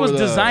all If he was over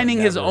that. designing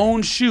his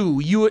own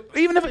shoe, you would,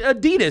 even if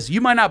Adidas,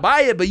 you might not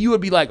buy it, but you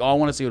would be like, "Oh, I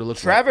want to see what it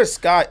looks like." Travis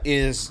Scott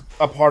is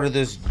a part of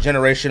this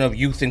generation of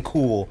youth and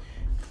cool.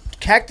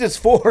 Cactus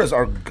 4s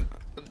are.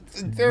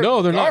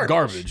 No, they're not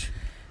garbage.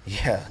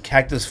 Yeah,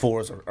 Cactus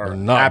 4s are They're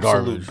not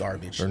absolute garbage.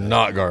 garbage. They're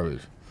not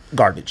garbage.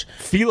 Garbage.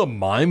 Fila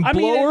Mind I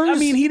Blowers?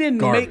 mean, he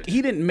Garbage.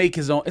 didn't make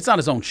his own. It's not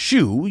his own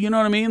shoe. You know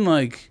what I mean?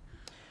 Like,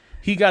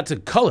 he got to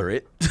color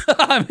it.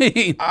 I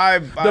mean,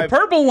 the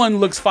purple one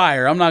looks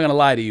fire. I'm not gonna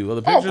lie to you. The Oh,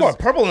 of pictures, course.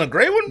 Purple and the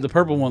gray one? the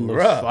purple one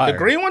looks Bruh. fire. The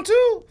green one,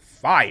 too?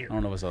 Fire. I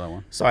don't know if I saw that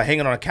one. So I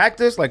hanging on a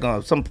cactus, like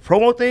on some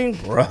promo thing?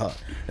 Bruh.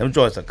 Them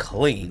joints are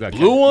clean. You got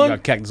Blue one? You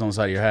got cactus on the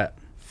side of your hat.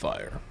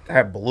 Fire.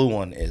 That blue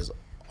one is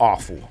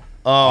awful.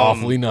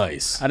 Awfully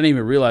nice. I didn't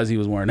even realize he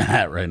was wearing a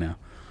hat right now.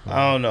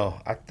 I don't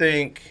know.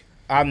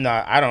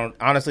 I don't,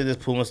 honestly, this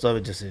Puma stuff,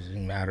 it just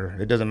doesn't matter.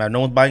 It doesn't matter. No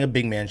one's buying a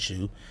big man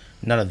shoe.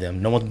 None of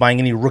them. No one's buying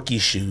any rookie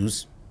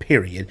shoes,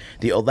 period.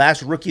 The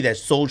last rookie that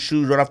sold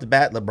shoes right off the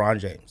bat, LeBron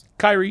James.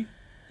 Kyrie,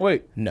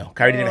 wait. No,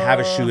 Kyrie didn't have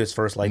a shoe his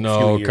first, few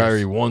No, years.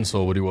 Kyrie won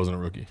so, but he wasn't a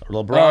rookie.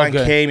 LeBron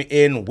Okay. came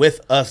in with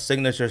a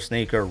signature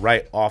sneaker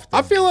right off the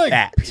I feel like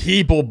bat.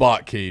 people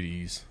bought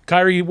KD's.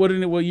 Kyrie, what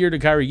year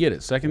did Kyrie get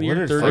it? Second year,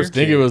 What did third I year?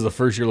 think it was the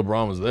first year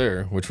LeBron was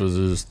there, which was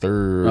his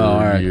third all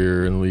right.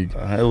 year in the league.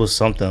 It was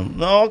something.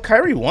 No,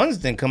 Kyrie ones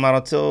didn't come out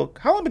until,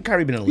 how long had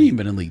Kyrie been in the He league? ain't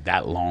been in the league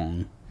that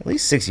long. At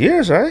least 6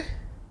 years, right?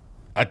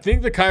 I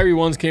think the Kyrie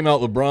ones came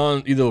out either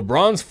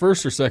LeBron's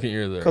first or second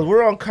year there. Because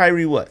we're on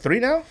Kyrie, what, 3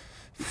 now?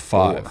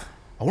 5.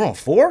 Oh, we're on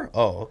 4?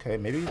 Oh, okay.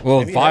 Maybe. Well,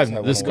 maybe he 5 has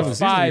had this one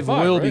comes a while. season Five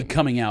 5, will be right?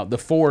 coming out. The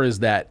 4 is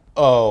that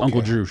Oh, okay.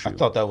 Uncle Drew shoe. I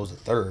thought that was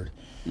the 3rd.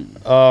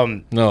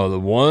 No, the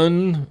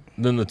 1,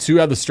 then the 2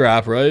 had the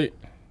strap, right?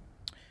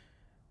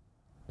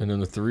 And then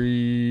the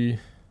 3.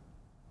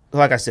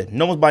 Like I said,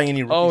 no one's buying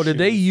any rookie Oh, did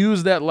they shoes.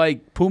 use that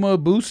like Puma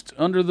Boost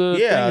under the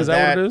Yeah, thing? Is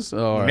that what it is?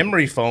 Oh, all right.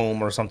 memory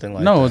foam or something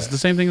like that. No, it's the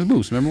same thing as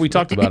Boost. Remember we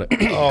talked about it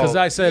because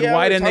I said Yeah,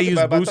 why we didn't they talked use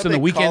about it, but I Boost thought in the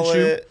they weekend call shoe?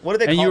 it- what do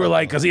they And call you were it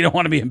like, now? because he don't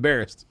want to be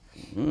embarrassed.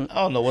 I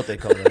don't know what they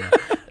call it now.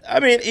 I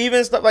mean,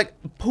 even stuff like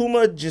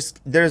Puma, just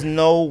there's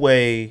no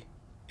way,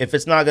 if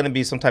it's not going to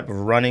be some type of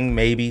running,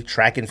 maybe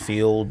track and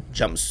field,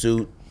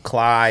 jumpsuit,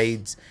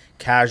 Clydes,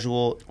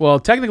 casual. Well,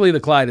 technically, the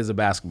Clyde is a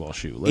basketball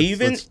shoe. Let's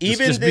Even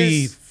just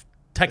be this-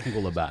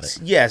 technical about it.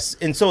 Yes,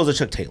 and so is a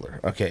Chuck Taylor.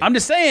 Okay. I'm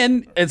just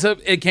saying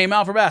it came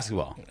out for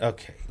basketball.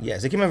 Okay.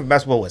 Yes, it came out for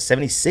basketball, what,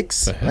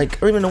 76? Like, I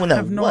don't even know when that I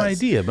have no was.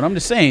 idea, but I'm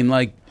just saying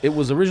like it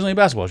was originally a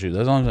basketball shoe.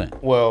 That's all I'm saying.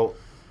 Well,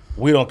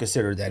 we don't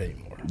consider that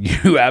anymore.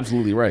 You're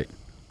absolutely right.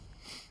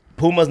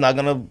 Puma's not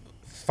going to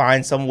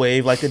find some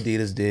wave like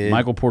Adidas did.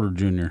 Michael Porter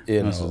Jr. You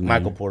That's know, his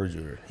Michael name. Porter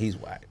Jr. He's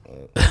whack.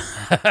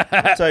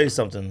 I'll tell you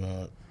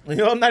something.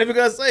 I'm not even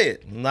gonna say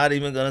it. I'm not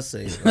even gonna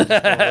say it. I'm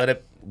just gonna let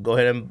it go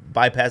ahead and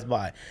bypass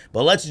by.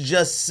 But let's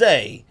just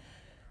say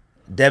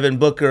Devin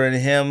Booker and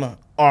him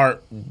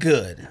aren't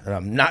good, and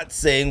I'm not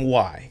saying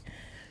why.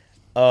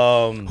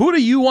 Who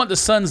do you want the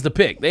Suns to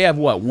pick? They have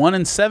what,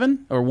 1-7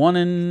 or what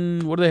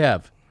do they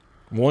have?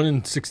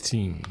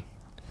 1-16.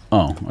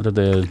 Oh, I thought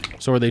they had,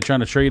 so are they trying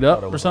to trade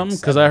up or something?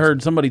 Because I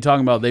heard somebody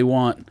talking about they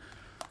want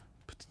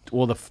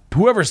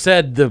whoever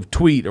said the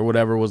tweet or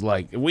whatever was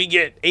like, if we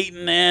get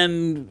Ayton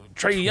and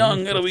Trae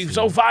Young, it'll be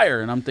so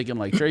fire. And I'm thinking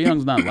like Trae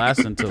Young's not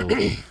lasting until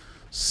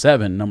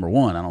 7, number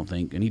 1, I don't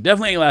think, and he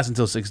definitely ain't lasting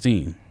until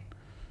 16.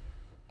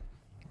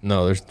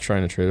 No, they're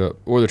trying to trade up,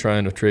 or they're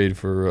trying to trade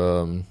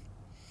for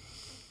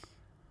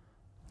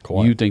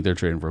Kawhi. You think they're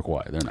trading for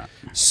Kawhi? They're not.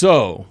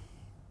 So,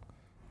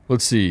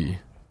 let's see.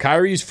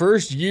 Kyrie's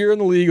first year in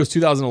the league was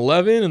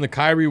 2011, and the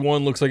Kyrie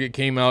one looks like it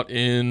came out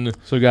in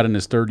So he got in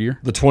his 3rd year.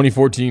 the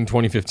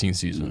 2014-2015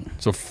 season.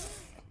 So,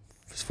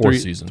 his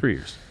 4th season. 3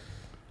 years.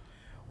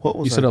 What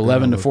was You said I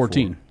 11 to gonna look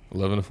 14.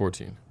 11 to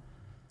 14.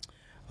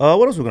 for?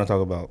 What else are we gonna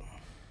talk about?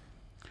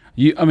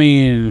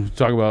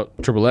 Talk about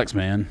Triple X,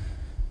 man.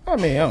 I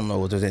mean, I don't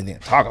know if there's anything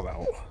to talk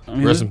about. I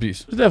mean, Rest in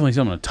peace. There's definitely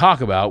something to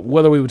talk about.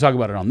 Whether we would talk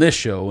about it on this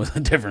show is a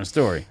different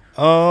story.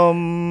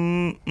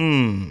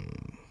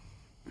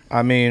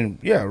 I mean,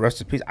 yeah,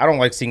 rest in peace. I don't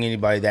like seeing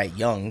anybody that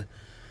young.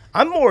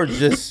 I'm more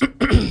just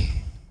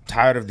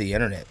tired of the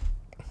internet.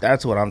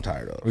 That's what I'm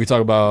tired of. We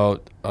talk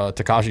about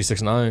Tekashi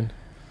 6ix9ine.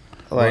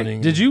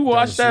 Like, Did you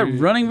watch that street.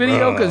 running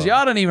video? Because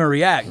y'all didn't even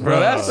react, bro.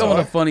 That's some of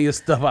the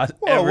funniest stuff I've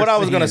well, ever what I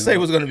was seen. gonna say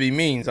was gonna be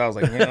mean, so I was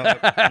like,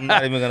 I'm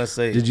not even gonna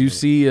say. Did you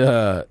see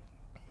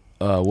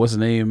what's his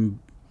name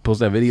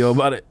post that video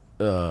about it?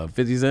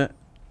 50 Cent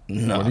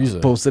What is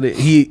it? posted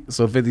it.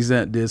 So 50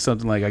 Cent did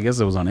something like, I guess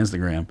it was on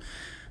Instagram.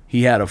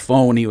 He had a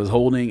phone he was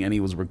holding and he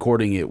was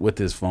recording it with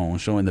his phone,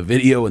 showing the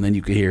video, and then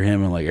you could hear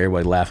him and like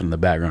everybody laughing in the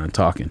background and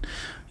talking.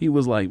 He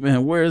was like,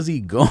 "Man, where is he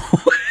going?"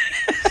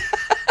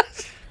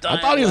 I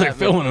thought he was like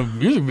filming a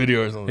music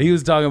video or something. He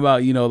was talking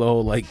about, the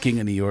whole like King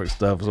of New York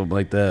stuff, something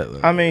like that.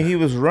 I mean, he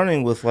was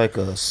running with like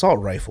a assault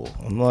rifle.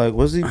 I'm like,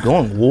 was he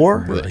going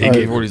war? He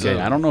gave 47.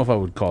 Okay, I don't know if I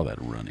would call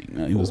that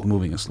running. He was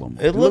moving in slow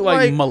motion. It looked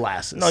like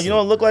molasses. No, you know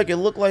what it looked like? It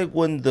looked like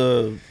when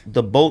the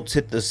boats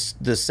hit the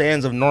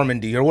sands of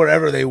Normandy or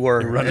whatever they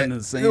were. Running in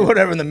the sand.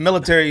 Whatever, in the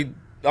military,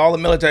 all the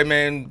military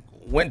men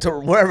went to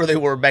wherever they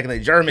were back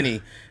in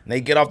Germany, and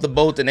they get off the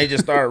boat and they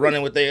just started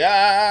running with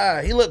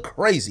their, he looked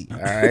crazy, all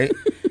right?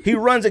 He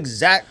runs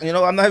exact,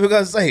 I'm not even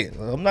going to say it.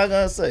 I'm not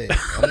going to say it.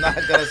 I'm not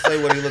going to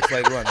say what he looks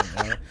like running,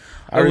 man.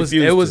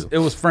 It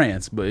was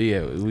France, but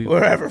yeah,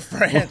 Wherever,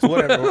 France,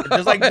 whatever.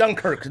 Just like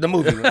Dunkirk, the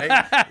movie,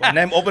 right? When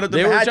them opened up the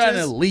they were hatches, trying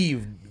to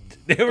leave.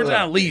 They were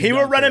trying to leave. He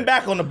was Dunkirk. running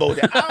back on the boat.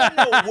 I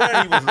don't know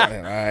where he was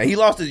running. All right. He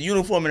lost his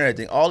uniform and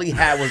everything. All he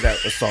had was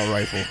that assault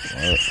rifle.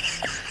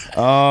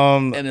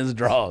 and his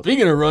draws.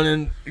 Speaking of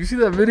running, you see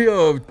that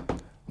video of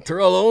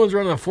Terrell Owens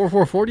running a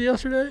 4.440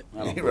 yesterday?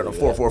 He ran a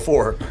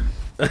 4.44.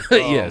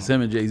 Yes,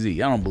 him and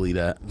Jay-Z. I don't believe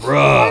that. Bruh.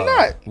 Why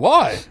not?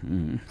 Why?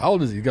 How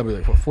old is he? He got to be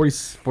like what, 40,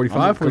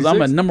 45, Because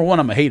 46? number one,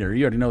 I'm a hater.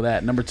 You already know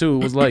that. Number two,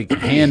 it was like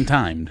hand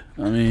timed.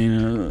 I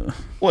mean,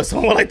 What,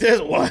 someone like this?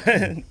 1,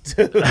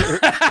 2, 3.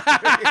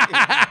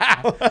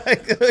 What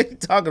are you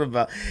talking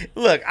about?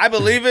 Look, I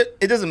believe it.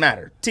 It doesn't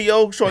matter.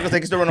 T.O. Short because they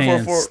can still run a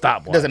hand 4.4.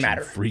 stopwatch. Doesn't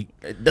matter. Freak.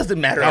 It doesn't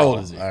matter. How at old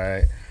all. is he? All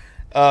right.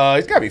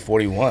 He's got to be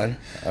 41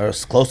 or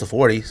close to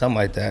 40, something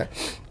like that.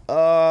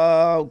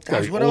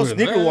 Gosh, be what else older than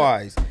that. sneaker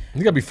wise? He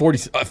got to be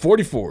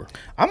 44.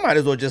 I might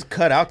as well just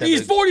cut out that.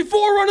 He's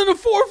 44 running a 4.4?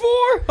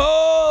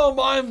 Oh,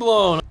 mind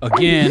blown.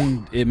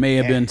 Again, it may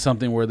have been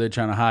something where they're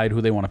trying to hide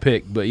who they want to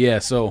pick. But yeah,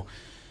 so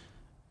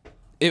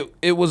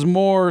it was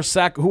more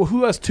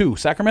who has 2?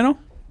 Sacramento?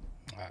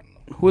 I don't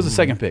know. Who was the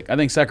second pick? I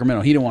think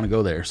Sacramento. He didn't want to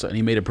go there, so and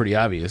he made it pretty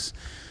obvious.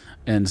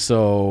 And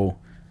so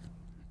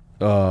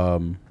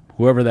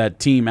whoever that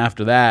team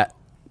after that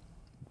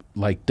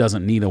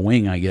doesn't need a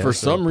wing, I guess. For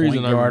some or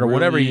reason, point guard or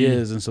whatever he really-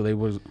 is, and so they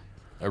was.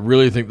 I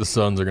really think the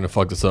Suns are going to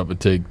fuck this up and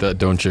take that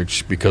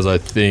Doncic because I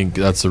think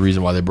that's the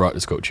reason why they brought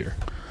this coach here.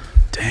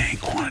 Dang,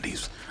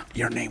 quantities.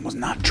 Your name was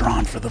not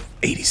drawn for the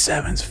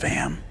 87s,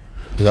 fam.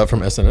 Is that from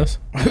SNS?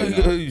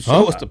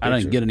 Show us the I picture.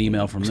 didn't get an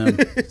email from them.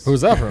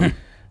 Who's that from?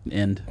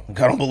 And I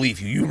don't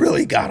believe you. You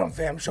really got him,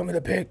 fam. Show me the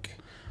pic.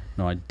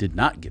 no, I did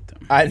not get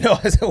them. I know.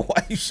 I said,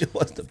 why you show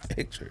us the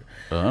picture?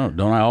 Don't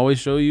I always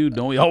show you?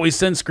 Don't we always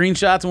send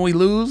screenshots when we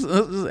lose?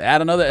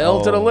 Add another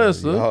L to the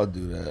list. Huh? Y'all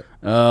do that.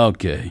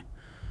 Okay.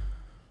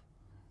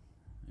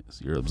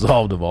 Yes, you're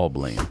absolved of all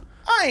blame.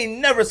 I ain't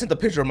never sent a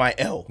picture of my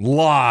L.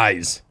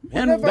 Lies.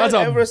 Whenever That's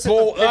I a ever sent a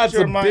bull. That's picture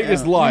the of my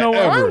biggest L. lie You know what?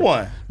 ever. I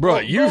won. Bro,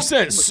 you've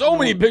sent so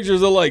many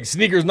pictures of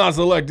sneakers not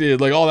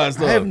selected, all that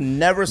stuff. I have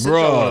never sent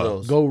Bruh. y'all one of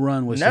those. Go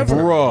run with Never.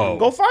 Bro.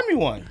 Go find me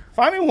one.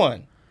 Find me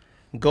one.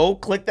 Go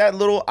click that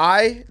little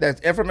I,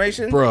 that's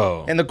information,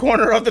 Bro. in the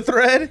corner of the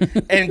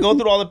thread, and go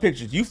through all the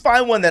pictures. You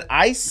find one that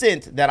I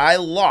sent that I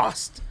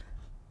lost.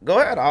 Go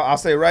ahead. I'll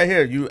say right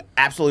here. You're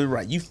absolutely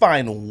right. You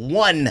find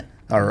one.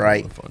 All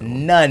right.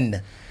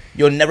 None.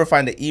 You'll never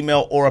find an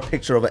email or a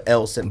picture of an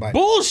L sent by me.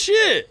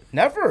 Bullshit.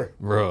 Never.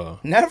 Bro.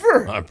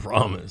 Never. I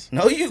promise.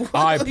 No, you.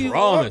 I no, you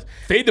promise.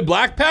 Fade to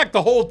Black Pack?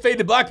 The whole Fade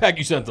to Black Pack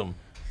you sent them.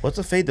 What's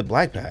a fade to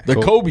black pack? The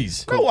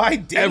Kobe's. No, I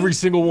didn't. Every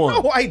single one.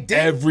 No, I didn't.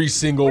 Every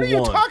single one. What are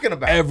you talking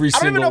about? Every I don't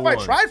single even know one.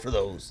 if I tried for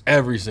those.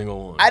 Every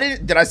single one. I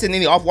didn't. Did I send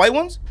any off-white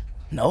ones?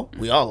 No,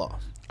 we all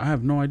lost. I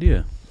have no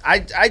idea. I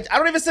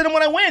don't even send them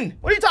when I win.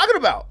 What are you talking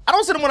about? I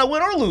don't send them when I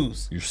win or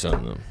lose. You're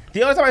sending them.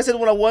 The only time I sent them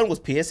when I won was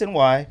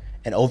PSNY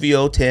and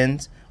OVO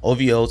 10s,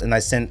 OVOs, and I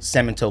sent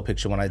salmon toe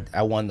picture when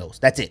I won those.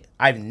 That's it.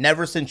 I've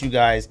never sent you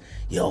guys,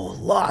 yo,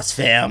 lost,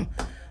 fam.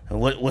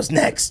 What's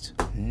next?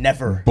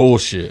 Never.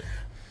 Bullshit.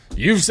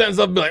 You've sent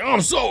stuff be like, oh,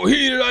 I'm so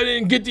heated I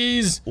didn't get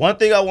these. One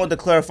thing I wanted to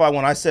clarify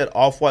when I said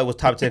Off-White was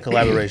top 10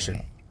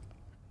 collaboration.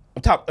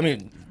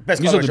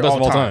 Best You said the collaboration best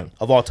of all time.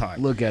 Of all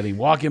time. Look at him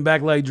walking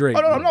back like Drake.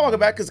 Oh, no, I'm not walking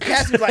back because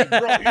Cass is like, bro,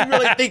 you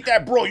really think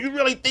that, bro? You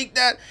really think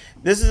that?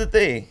 This is the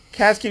thing.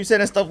 Cass keeps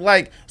saying stuff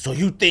like, so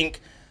you think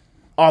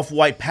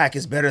Off-White pack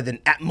is better than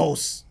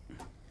Atmos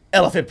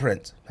elephant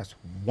print? That's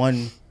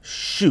one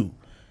shoe.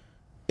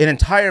 An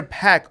entire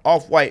pack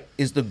Off-White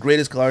is the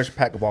greatest collaboration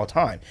pack of all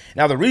time.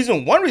 Now,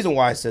 one reason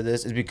why I said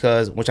this is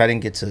because, which I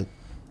didn't get to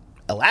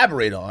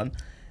elaborate on,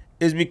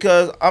 is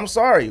because, I'm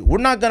sorry, we're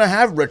not going to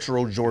have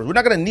retro Jordans. We're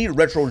not going to need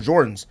retro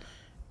Jordans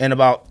in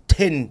about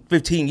 10,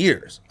 15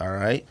 years, all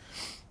right?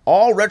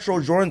 All retro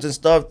Jordans and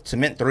stuff,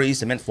 Cement 3s,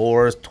 Cement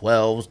 4s,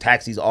 12s,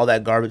 taxis, all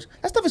that garbage,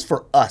 that stuff is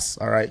for us,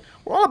 all right?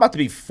 We're all about to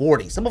be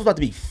 40. Some of us about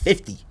to be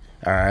 50,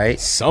 all right?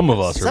 Some of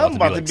us are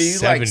about to be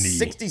like 70.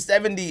 60,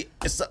 70,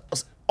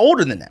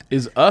 older than that.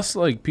 Is us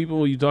like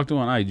people you talk to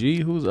on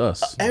IG? Who's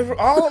us?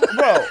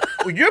 Bro,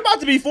 you're about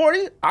to be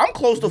 40. I'm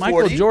close to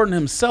Michael 40. Jordan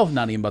himself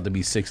not even about to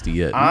be 60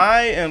 yet.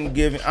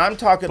 I'm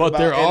talking But about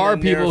there are in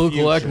the people near who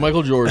collect future.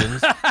 Michael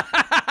Jordans.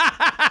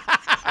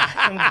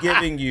 I'm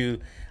giving you.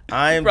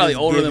 I am Probably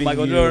just older than giving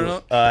Michael you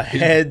Jordan. a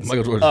heads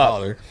Michael Jordan's up.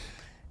 father.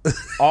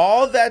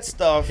 All that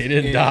stuff. He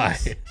didn't die.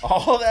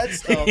 All that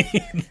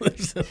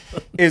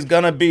stuff is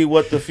gonna be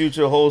what the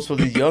future holds for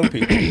these young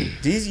people.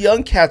 These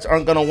young cats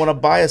aren't gonna want to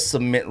buy a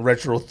Cement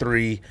Retro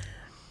 3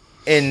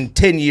 in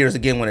 10 years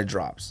again when it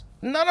drops.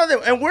 None of them,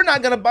 and we're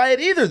not gonna buy it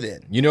either. Then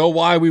You know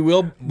why they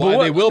will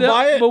buy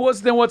it? But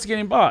what's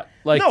getting bought?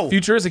 Like no,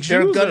 futuristic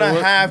they're shoes? gonna or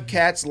what? have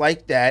cats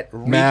like that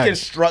Mags.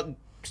 reconstruct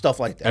stuff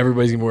like that.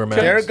 Everybody's gonna wear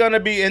masks. They're gonna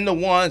be in the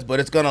ones, but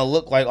it's gonna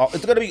look like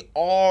it's gonna be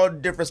all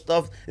different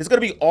stuff. It's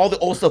gonna be all the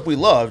old stuff we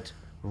loved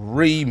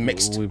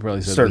remixed. We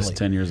probably said certainly. this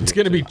 10 years ago. It's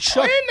gonna be I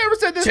Chuck ain't never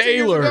said this 10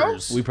 years ago.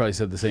 Taylors. We probably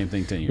said the same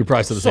thing 10 We years.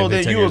 probably said the So same thing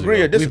then 10 you years agree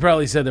ago. or We disagree?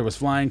 probably said there was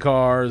flying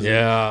cars.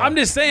 Yeah. I'm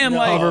just saying,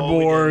 like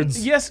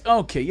Hoverboards. Yes.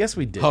 Okay. Yes,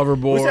 we did. We said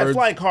Hoverboards.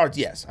 flying cars,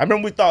 yes. I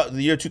remember we thought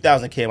the year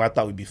 2000 came, I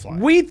thought we'd be flying.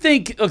 We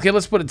think. Okay.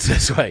 Let's put it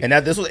this way. And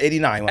that this was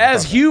 89. when I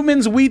As thought that.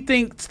 humans, we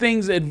think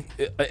things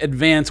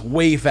advance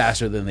way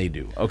faster than they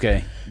do.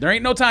 Okay. There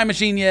ain't no time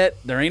machine yet.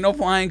 There ain't no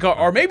flying car,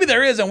 or maybe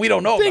there is, and we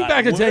don't know. Think about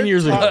back it. to 10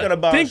 years talking ago.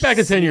 about Think back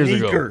to 10 years ago.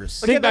 sneakers.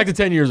 Think back to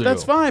 10 years ago.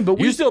 That's fine, but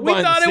you we still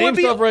buying thought the it would same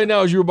be- stuff right now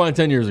as you were buying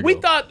 10 years ago. We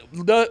thought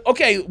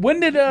when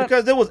did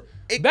Because there was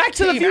it Back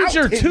to the came out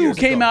Future 10 2 years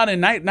came ago. out in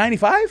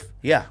 95?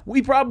 Yeah.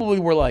 We probably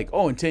were like,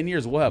 oh, in 10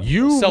 years we'll have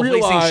You self-lacing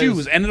realize-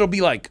 shoes, and it'll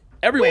be like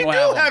everyone We will do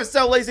have, them. have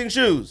self-lacing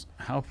shoes.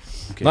 How?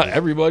 Okay. Not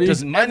everybody.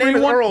 Does My name is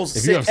everyone- Earl's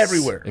if you sit have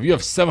everywhere. If you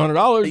have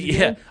 $700,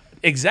 Yeah,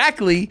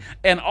 exactly.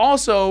 And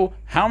also,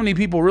 how many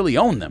people really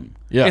own them?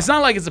 Yeah. It's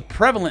not like it's a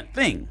prevalent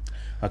thing.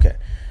 Okay.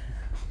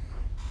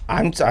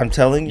 I'm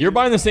telling you. you're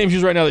buying the same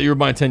shoes right now that you were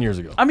buying 10 years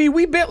ago. I mean,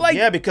 we bet like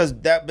Yeah, because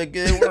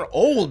they were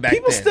old back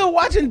people then. still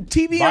watching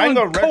TV Buying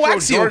a on retro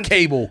coaxial Jordan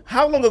cable.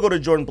 How long ago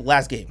did Jordan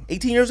last game?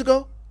 18 years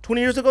ago?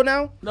 20 years ago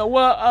now? No,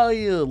 well,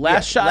 yeah,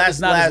 last shot last-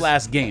 is not his last-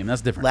 last game.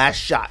 That's different. Last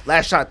shot,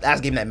 last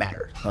game that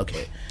mattered.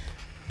 Okay.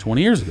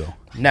 20 years ago.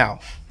 Now,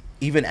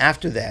 even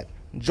after that,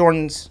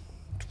 Jordan's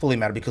fully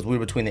mattered because we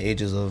were between the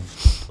ages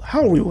of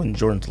how old were we when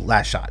Jordan's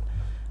last shot?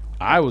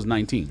 I was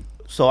 19.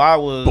 So I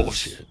was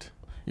Bullshit.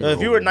 If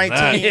you were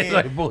 19, Yeah,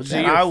 like bullshit.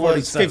 then You're I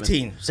was 47.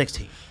 15,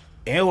 16.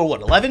 And you were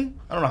what, 11?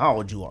 I don't know how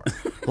old you are.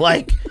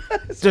 Like,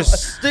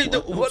 just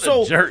What a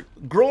so jerk.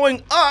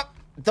 growing up,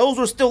 those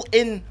were still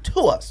into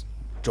us.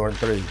 Jordan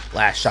 3,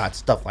 last shot,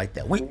 stuff like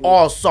that. We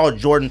all saw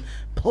Jordan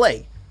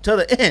play to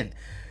the end.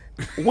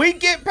 We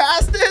get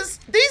past this.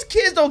 These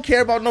kids don't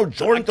care about no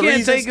Jordan 3s Can't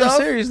and take him stuff,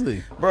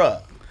 seriously.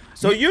 bruh.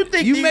 So you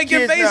think You these making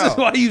kids faces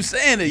now, while you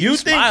saying it. you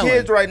think smiling.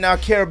 kids right now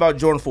care about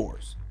Jordan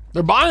 4s?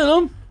 They're buying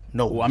them.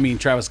 No. Well, I mean,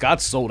 Travis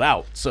Scott's sold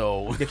out,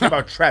 so They care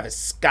about Travis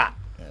Scott.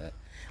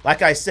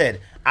 Like I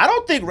said, I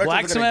don't think retros are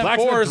Blacksmith gonna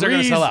Fours are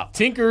gonna sell out.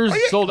 Tinkers Oh,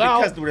 yeah, sold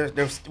out.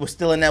 because we're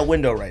still in that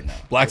window right now.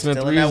 Blacksmith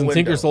We're still in 3s that and window.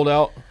 Tinkers sold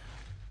out.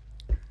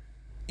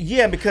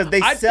 Yeah, because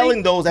they I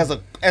selling think- those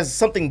as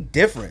something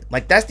different.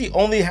 Like that's the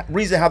only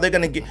reason how they're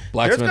gonna get.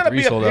 Blacksmith There's gonna 3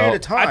 be a sold period out.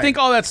 of time. I think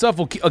all that stuff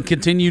will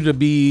continue to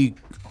be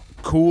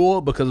cool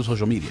because of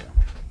social media.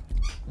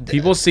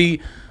 People see.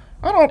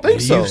 I don't think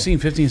so. You've seen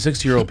 15,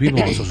 16-year-old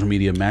people on social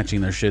media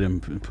matching their shit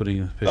and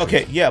putting pictures.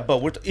 Okay, yeah,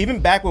 but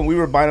even back when we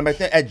were buying them back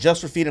then at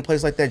Just for Feet and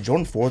places like that,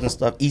 Jordan 4s and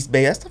stuff, East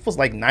Bay, that stuff was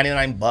like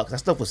 $99. That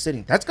stuff was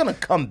sitting. That's gonna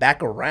come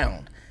back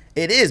around.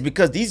 It is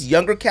because these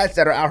younger cats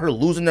that are out here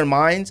losing their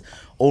minds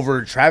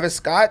over Travis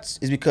Scott's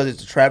is because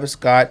it's Travis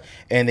Scott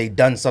and they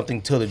done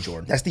something to the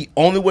Jordan. That's the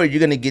only way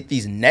you're gonna get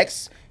these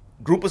next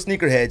group of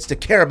sneakerheads to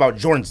care about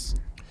Jordans.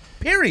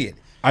 Period.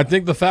 I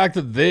think the fact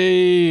that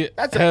they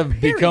That's a have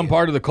period. become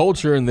part of the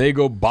culture and they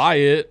go buy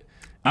it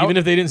Even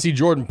if they didn't see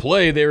Jordan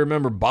play, they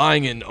remember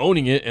buying it and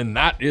owning it, and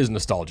that is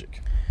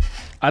nostalgic.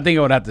 I think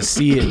I would have to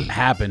see it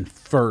happen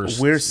first.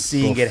 We're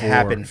seeing it before-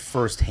 happen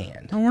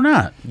firsthand. No, we're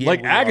not. Yeah,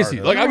 Like we Agassi.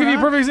 are, Like, though. I'll give you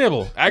a perfect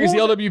example. Agassi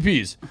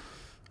LWPs.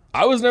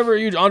 I was never a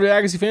huge Andre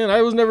Agassi fan.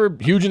 I was never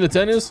huge into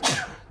tennis,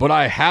 but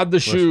I had the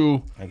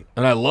shoe,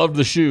 and I loved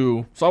the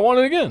shoe, so I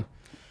wanted it again.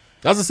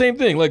 That's the same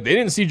thing. Like, they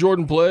didn't see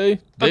Jordan play.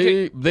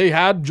 They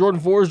had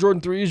Jordan 4s,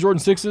 Jordan 3s, Jordan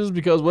 6s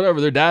because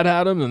whatever. Their dad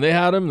had them, and they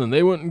had them, and then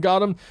they went and got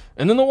them,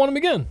 and then they want them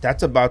again.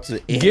 That's about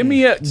to end. Give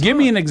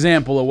me an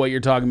example of what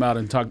you're talking about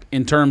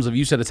in terms of,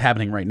 you said it's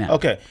happening right now.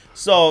 Okay,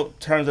 so in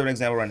terms of an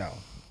example right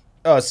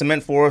now,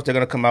 cement 4s, they're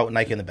gonna come out with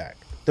Nike in the back.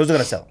 Those are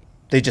gonna sell.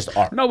 They just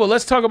are. No, but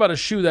let's talk about a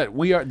shoe that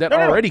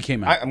already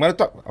came out. I'm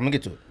gonna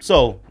get to it.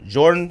 So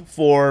Jordan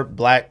 4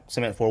 black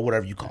cement 4,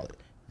 whatever you call it,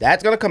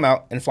 that's gonna come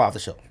out and fly off the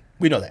shelf.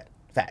 We know that.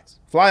 Facts.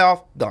 Fly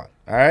off, gone.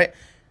 All right.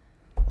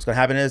 What's gonna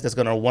happen is that's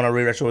gonna want to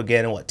re-retro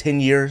again in 10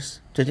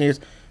 years? 15 years?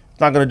 It's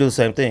not gonna do the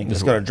same thing.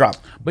 It's gonna drop.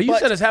 But you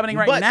said it's happening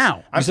right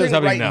now. I'm You said saying it's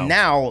happening right now.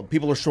 now,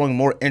 people are showing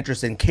more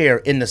interest and care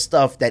in the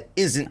stuff that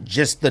isn't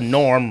just the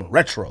norm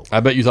retro. I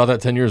bet you thought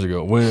that 10 years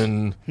ago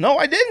when... No,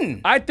 I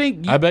didn't. I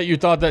think I bet you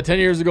thought that 10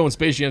 years ago when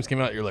Space Jams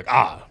came out, you're like,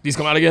 these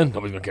come out again?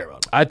 Nobody's going to care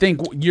about them. I think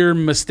you're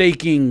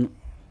mistaking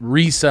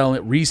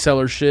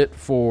reseller shit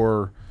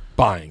for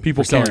Buying.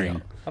 people for selling carrying.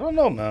 them. I don't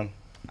know, man.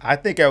 I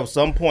think at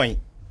some point,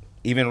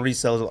 even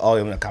resellers,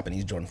 I'm gonna copy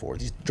these Jordan 4s,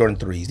 these Jordan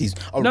 3s, these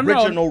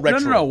original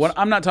retros. No. What,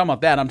 I'm not talking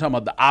about that. I'm talking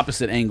about the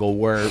opposite angle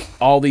where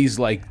all these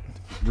like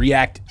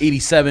React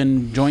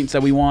 87 joints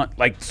that we want,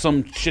 like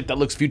some shit that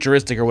looks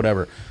futuristic or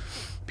whatever.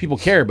 People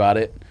care about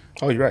it.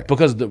 Oh, you're right.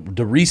 Because the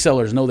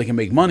resellers know they can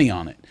make money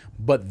on it.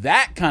 But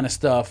that kind of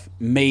stuff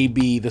may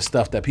be the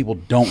stuff that people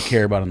don't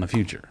care about in the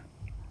future.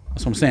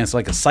 That's what I'm saying. It's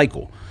like a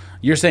cycle.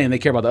 You're saying they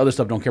care about the other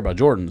stuff, don't care about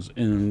Jordans.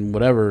 In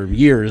whatever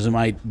years, it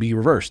might be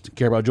reversed.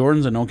 Care about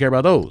Jordans and don't care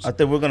about those. I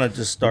think we're gonna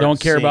just start. Don't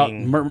care about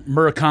seeing-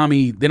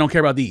 Murakami. They don't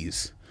care about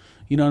these.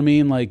 You know what I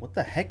mean? Like What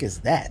the heck is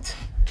that?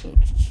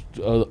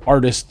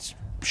 artist's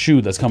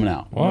shoe that's coming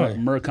out. Why?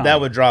 Murakami.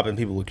 That would drop and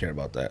people would care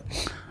about that.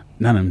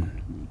 Not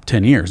in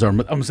 10 years. Or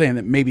I'm saying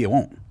that maybe it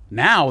won't.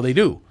 Now they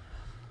do.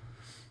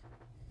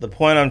 The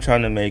point I'm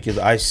trying to make is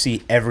I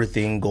see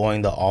everything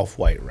going the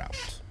off-white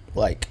route.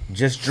 Like,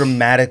 just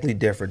dramatically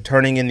different.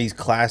 Turning in these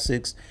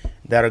classics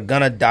that are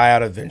going to die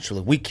out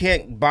eventually. We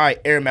can't buy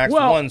Air Max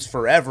Well, 1s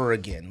forever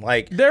again.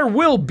 Like, There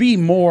will be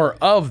more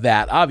of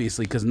that,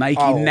 obviously, because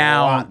Nike a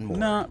now. lot more.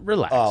 Nah,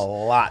 relax. A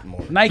lot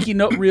more. Nike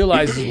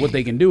realizes what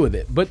they can do with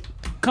it, but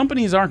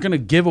companies aren't going to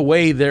give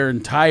away their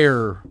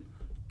entire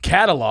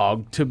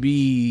catalog to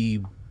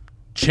be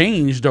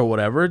changed or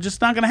whatever. It's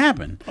just not going to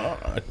happen,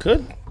 I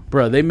could.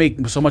 bro. They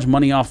make so much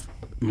money off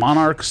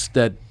Monarchs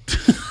that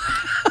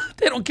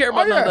they don't care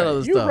about none of that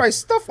other you're stuff. right.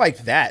 Stuff like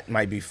that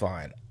might be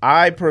fine.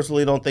 I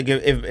personally don't think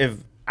if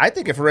I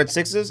think if Red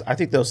 6s, I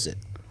think they'll sit.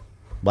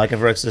 Black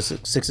and Red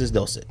 6s,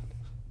 they'll sit.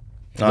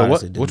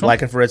 Honestly, dude. Which one?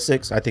 Black Infrared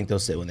 6, I think they'll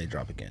sit when they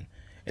drop again.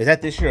 Is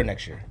that this year or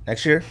next year?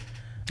 Next year?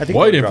 I think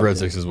White they'll drop infrared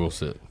again. 6s will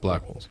sit.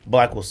 Black ones.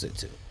 Black will sit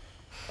too.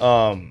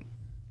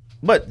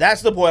 But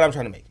that's the point I'm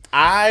trying to make.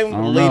 I'm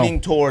don't leaning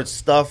know. towards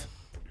stuff.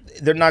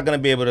 They're not going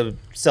to be able to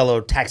sell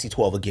a Taxi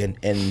 12 again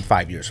in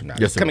 5 years from now.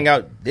 Yes, It's they coming will.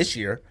 out this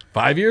year.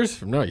 5 years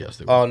from now, yes.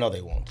 They will. Oh, no,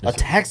 they won't. A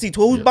Taxi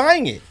 12, who's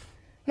buying it?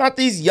 Not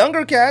these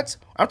younger cats.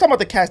 I'm talking about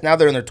the cats now.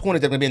 They're in their 20s.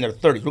 They're going to be in their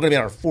 30s. We're going to be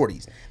in our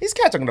 40s. These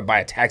cats are going to buy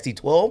a Taxi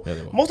 12. they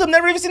won't. Most of them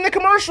never even seen the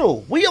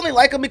commercial. We only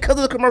like them because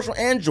of the commercial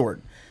and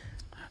Jordan.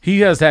 He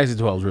has Taxi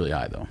 12s really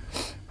high though.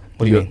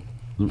 What do you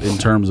mean? In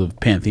terms of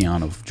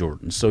pantheon of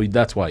Jordans, so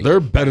that's why They're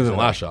better than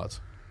last shots.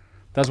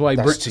 that's why.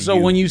 That's to So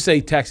you. when you say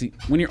Taxi,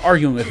 when you're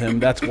arguing with him,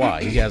 that's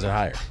why he has it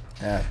higher.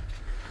 Yeah,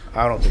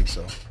 I don't think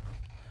so.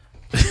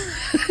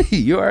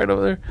 You all right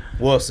over there?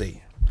 We'll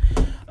see.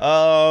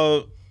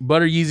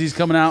 Butter Yeezy's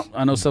coming out.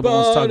 I know someone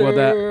wants to talk about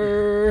that.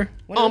 Butter.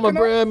 When Oh, did it my come out?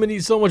 bread. I'm going to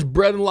eat so much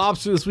bread and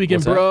lobster this weekend,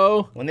 What's that?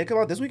 bro. When they come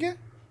out this weekend?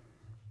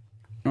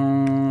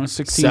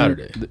 16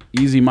 Saturday. The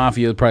Easy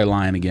Mafia is probably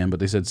lying again, but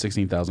they said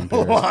 16,000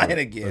 pairs. Lying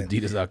again.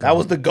 Adidas.com. That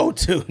was the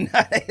go-to.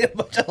 Not a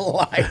bunch of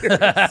liars.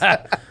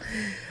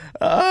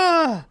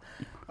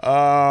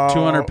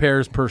 200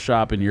 pairs per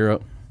shop in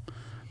Europe.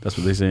 That's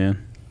what they're saying.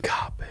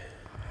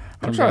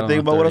 I'm trying to think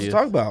about what else to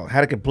talk about.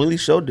 Had a completely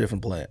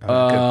different plan.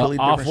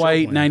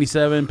 Off-White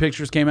 97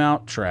 pictures came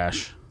out.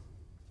 Trash.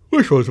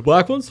 Which ones? The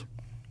black ones?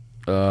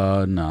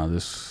 No,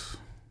 those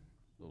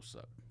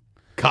suck.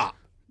 Cop.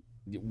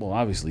 Well,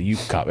 obviously you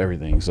cop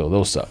everything, so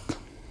those suck.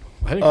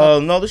 I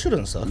didn't No, the shoe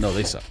doesn't suck. No,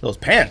 they suck. Those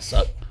pants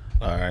suck.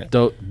 All right.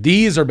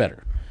 These are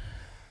better.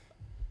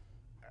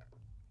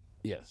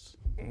 Yes.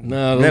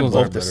 No, those They're ones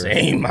both aren't the better.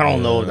 same. I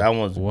don't know if that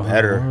one's Well,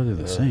 better. Are they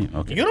the same?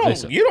 Okay. You They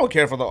suck. don't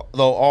care for the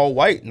all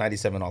white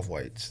 97 off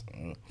whites.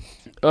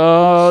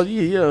 Yeah.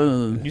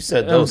 You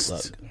said those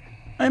suck.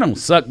 I don't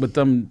suck, but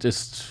them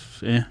just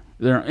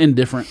they're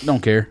indifferent.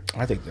 Don't care.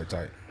 I think they're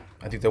tight.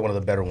 I think they're one of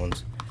the better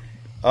ones.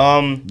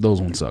 Those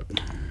ones suck.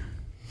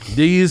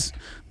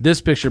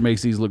 This picture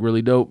makes these look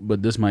really dope,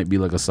 but this might be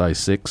like a size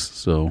 6,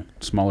 so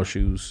smaller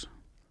shoes.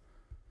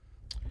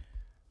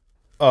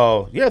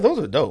 Oh, yeah, those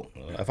are dope.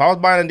 If I was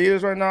buying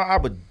Adidas right now, I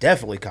would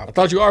definitely cop I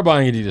thought you are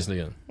buying Adidas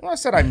again. Well, I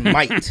said I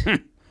might.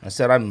 I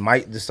said I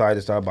might decide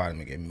to start buying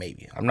them again.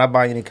 Maybe. I'm not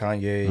buying any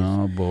Kanye's.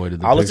 Oh boy,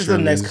 did the I'll listen to the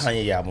next pictures-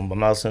 Kanye album, but I'm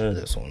not listening to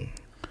this one.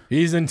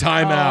 He's in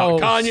timeout. Oh,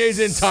 Kanye's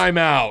in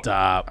timeout.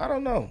 Stop. I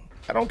don't know.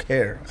 I don't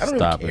care. I don't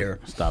Stop even care.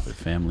 it. Stop it,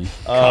 family.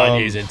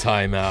 Kanye's in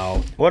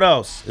timeout. What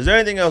else? Is there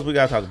anything else we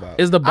got to talk about?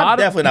 Is the I'm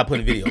bottom- definitely not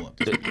putting video up.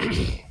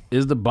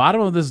 Is the bottom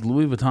of this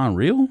Louis Vuitton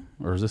real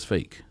or is this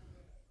fake?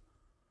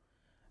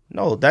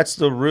 No, that's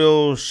the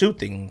real shoe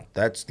thing.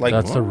 That's like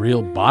That's the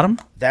real bottom?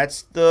 ain't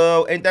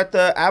that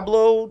the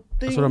Ablo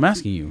thing? That's what I'm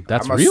asking you.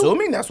 That's I'm real?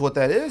 assuming that's what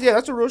that is. Yeah,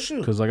 that's a real shoe.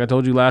 Because like I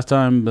told you last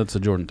time, that's a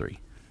Jordan 3.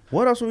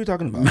 What else were we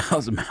talking about?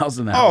 Mouse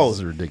in the Oh, house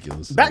is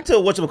ridiculous. Back to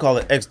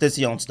whatchamacallit,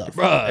 Extension stuff.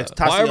 Bruh,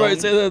 why everybody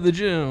say that at the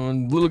gym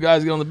when little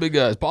guys get on the big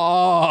guys?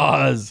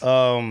 Pause.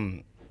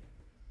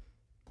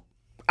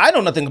 I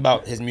know nothing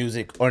about his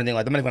music or anything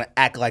like that. I'm not going to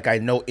act like I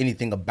know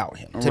anything about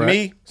him. To Right.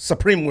 me,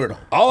 supreme weirdo.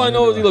 All I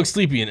know is he looks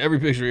sleepy in every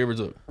picture he ever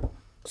took.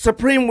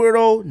 Supreme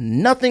weirdo.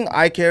 Nothing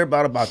I care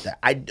about that.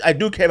 I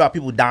do care about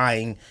people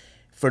dying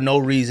for no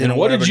reason. And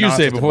what did whatever you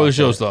say nonsense before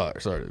the about show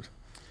that. started?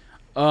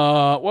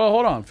 Well,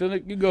 hold on.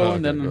 Philip, you go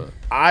and then go ahead.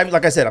 I'm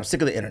like I said, I'm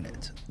sick of the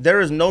internet.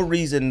 There is no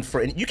reason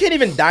for you can't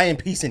even die in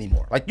peace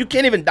anymore. Like you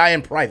can't even die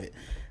in private.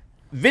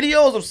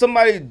 Videos of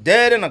somebody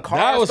dead in a car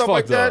That and was stuff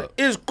like fucked that up.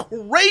 is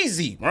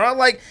crazy. Right?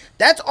 Like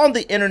that's on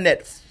the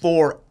internet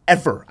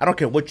forever. I don't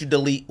care what you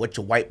delete, what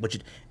you wipe,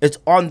 it's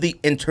on the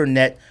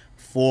internet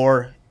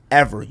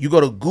forever. You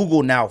go to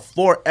Google now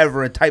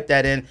forever and type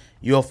that in,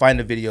 you'll find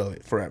a video of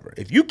it forever.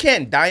 If you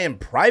can't die in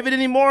private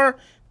anymore,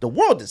 the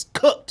world is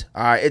cooked.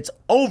 All right, it's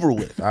over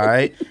with. All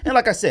right, and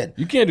like I said,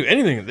 You can't do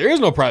anything. There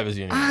is no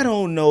privacy anymore. I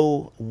don't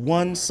know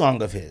one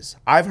song of his.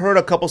 I've heard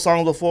a couple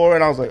songs before,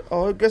 and I was like,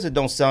 oh, I guess it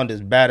don't sound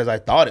as bad as I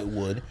thought it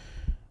would.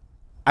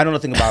 I know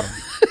nothing about him.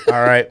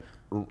 All right,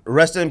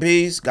 rest in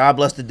peace. God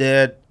bless the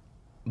dead.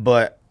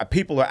 But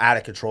people are out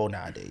of control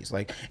nowadays.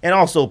 Like, and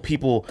also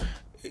people.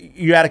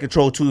 You're out of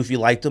control too if you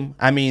liked them.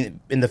 I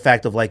mean, in the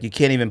fact of like you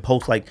can't even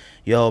post like,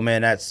 "Yo,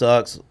 man, that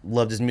sucks.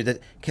 Love this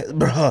music,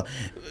 bruh."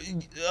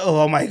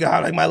 Oh my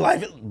god, like my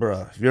life,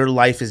 bruh. If your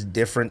life is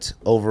different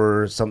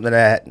over something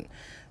that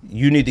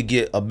you need to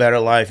get a better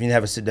life. You need to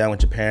have a sit down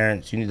with your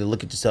parents. You need to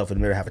look at yourself in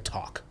the mirror, have a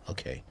talk.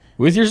 Okay.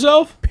 With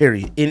yourself?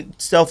 Period.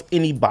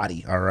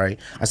 Anybody. All right.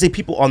 I see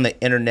people on the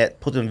internet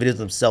putting videos of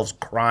themselves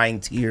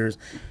crying tears.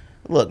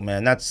 Look,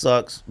 man, that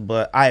sucks.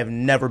 But I have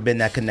never been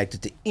that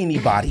connected to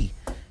anybody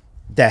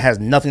that has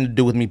nothing to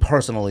do with me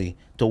personally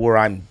to where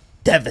I'm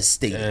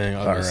devastated. Dang, I was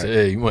All gonna right.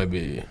 say, you might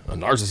be a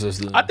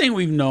narcissist. I think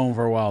we've known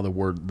for a while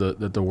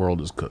that the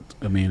world is cooked.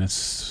 I mean,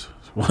 it's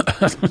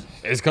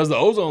It's because the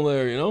ozone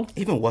layer, you know?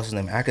 Even what's his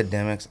name,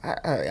 academics. I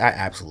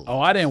absolutely. Oh,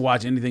 I didn't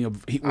watch anything of.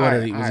 Was he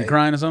I-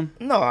 crying or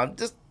something? No, I'm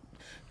just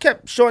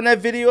kept showing that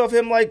video of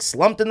him like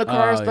slumped in the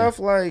car and Oh, stuff.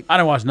 Like, I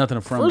didn't watch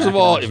nothing from. First of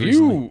all, if academics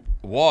recently. you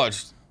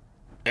watched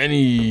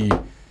any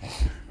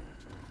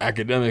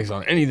academics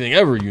on anything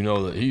ever, you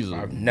know that he's a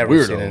I've never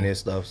weirdo. seen any of this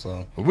stuff.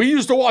 So We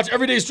used to watch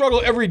Everyday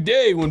Struggle every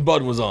day when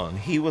Bud was on.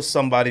 he was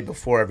somebody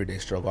before Everyday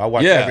Struggle. I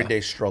watched Yeah.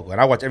 Everyday Struggle, and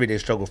I watched Everyday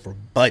Struggle for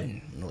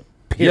Budden.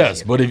 Period.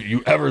 Yes, but if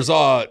you ever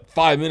saw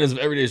 5 minutes of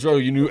Everyday Struggle,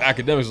 you knew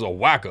academics was a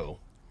wacko.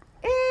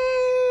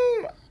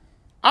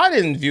 I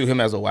didn't view him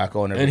as a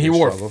wacko in Everyday And he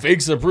wore Struggle.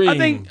 fake Supreme. I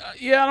think,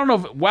 I don't know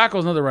if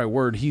wacko's not the right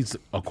word. He's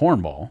a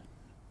cornball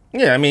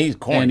Yeah, I mean he's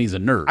corny. and he's a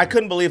nerd. I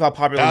couldn't believe how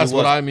popular That's he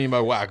was. what I mean by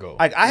wacko.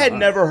 Like I had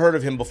never heard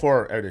of him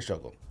before Everyday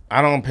Struggle.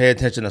 I don't pay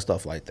attention to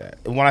stuff like that.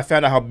 And when I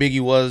found out how big he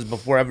was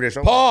before Everyday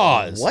Struggle,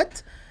 Pause.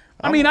 What?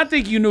 I mean, I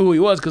think you knew who he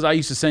was because I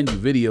used to send you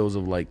videos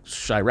of like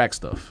Chirac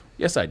stuff.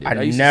 Yes, I did.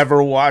 I used to-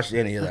 never watched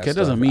any of that. Okay, it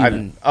stuff. doesn't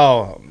mean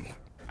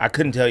I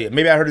couldn't tell you.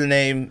 Maybe I heard the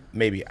name.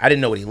 Maybe I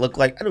didn't know what he looked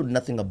like. I knew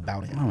nothing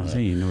about him. I don't know.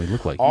 You knew what he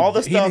looked like. All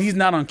the stuff- He's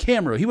not on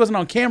camera. He wasn't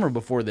on camera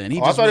before then.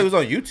 I thought he was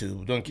on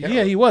YouTube doing camera.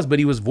 Yeah, he was, but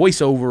he was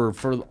voiceover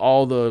for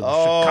all the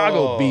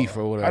Chicago beef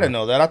or whatever. I didn't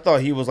know that. I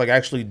thought he was like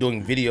actually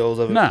doing videos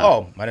of it. Nah.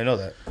 Oh, I didn't know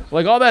that.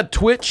 Like all that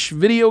Twitch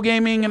video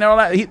gaming and all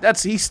that.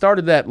 He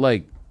started that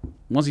like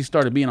once he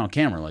started being on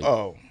camera. Like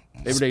Oh,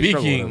 Everyday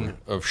Struggle, Speaking whatever.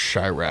 of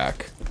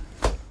Chirac,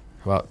 how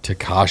about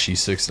Tekashi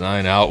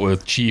 6ix9ine out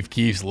with Chief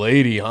Keef's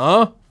lady,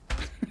 huh?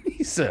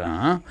 He said,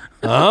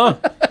 "Huh."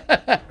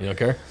 You don't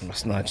care?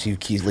 that's not Chief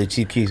Keef's.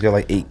 Chief Keef's got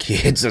like 8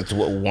 kids. That's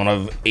what one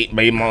of 8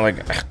 baby mom.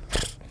 Like,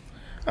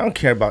 I don't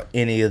care about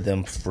any of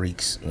them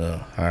freaks. All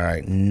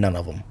right, none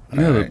of them.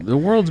 Yeah, the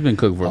world's been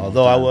cooked for.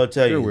 Although I will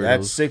tell you, They're that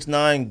weirdos.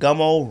 6ix9ine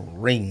Gummo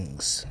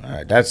rings. All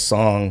right, that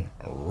song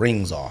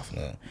rings off.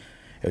 Now,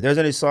 if there's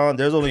any song,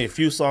 there's only a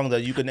few songs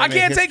that you can name I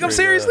can't in take him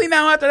history, seriously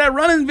now after that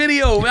running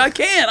video. I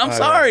can't. I'm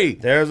sorry.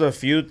 There's a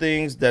few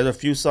things. There's a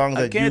few songs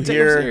that you can't take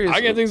him hear. serious.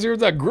 I can't think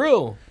serious with that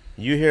grill.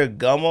 You hear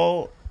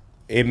Gummo,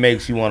 it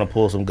makes you want to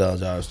pull some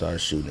guns out and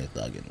start shooting and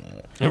thugging.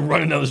 And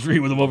running down the street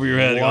with him over your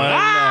head. Going,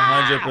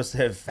 ah!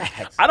 100%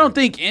 facts. I don't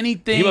think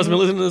anything. He must have been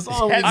listening to the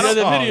song when he That did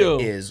that song video.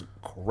 is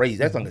crazy.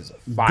 That song is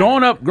fire.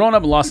 Growing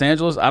up in Los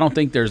Angeles, I don't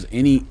think there's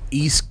any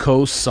East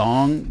Coast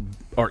song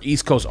or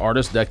East Coast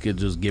artist that could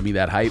just give me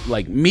that hype.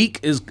 Like Meek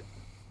is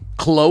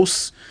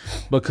close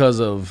because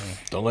of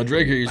Don't let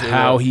Drake hear you say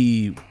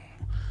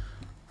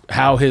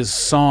how his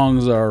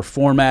songs are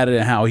formatted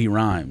and how he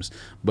rhymes.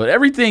 But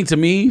everything to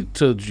me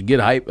to get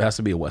hype has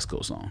to be a West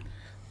Coast song.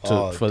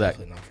 For that,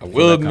 I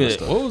will that kind of admit.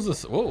 stuff.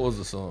 What was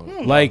the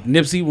song? Like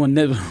Nipsey when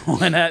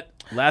that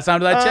last time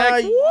that I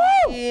checked.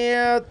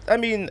 Yeah, I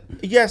mean,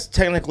 yes,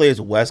 technically it's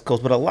West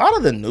Coast, but a lot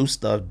of the new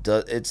stuff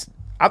does.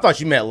 I thought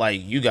you meant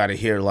like you got to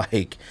hear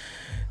like,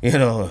 you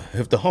know,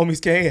 if the homies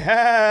can't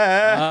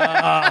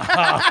have.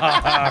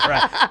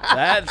 Right.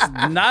 That's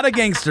not a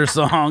gangster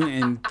song.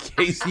 In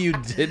case you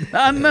did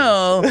not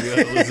know,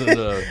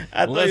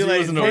 Unless you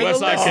listen to West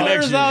Side listeners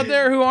Connection. out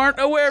there who aren't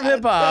aware of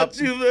hip hop.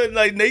 Thought you meant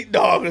like Nate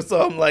Dogg or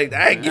something like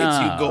that. Gets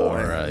you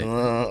going. Right.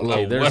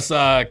 Okay, there's West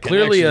Side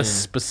clearly a Connection.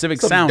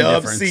 specific Some sound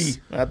Dub difference.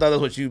 C. I thought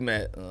that's what you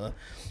meant.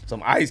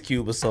 Some Ice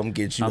Cube or something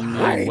gets you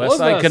high. West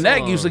Side that Connect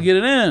song? used to get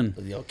it in.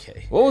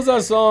 Okay. What was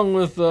that song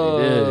with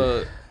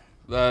did.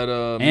 that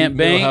Ant Meek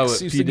Mill, how Banks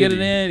it- used P. to get it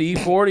Diddy? in.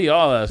 E40,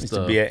 all that Used to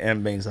stuff. be at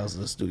M Banks' house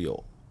in the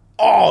studio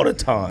all the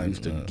time.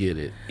 Used to get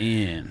it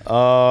in.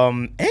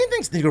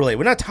 Anything sneaker related.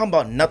 We're not talking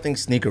about nothing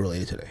sneaker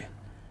related today.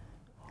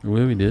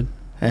 We did.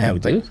 Yeah, we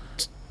like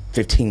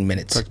 15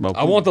 minutes. Talked about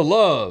I Want the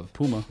Love.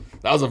 Puma.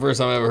 That was the first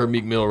time I ever heard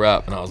Meek Mill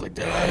rap, and I was like,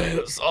 "Damn,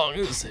 this song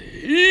is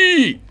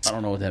heat." I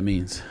don't know what that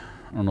means.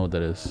 I don't know what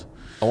that is.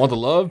 I Want the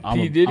Love.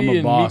 P. Diddy I'm a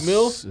and Boss Meek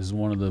Mill. is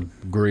one of the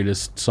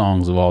greatest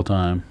songs of all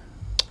time.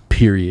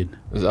 Period.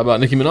 Is that about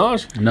Nicki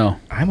Minaj? No.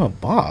 I'm a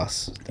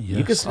boss. You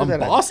Yes. consider I'm that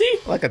bossy.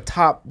 like a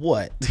top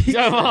what?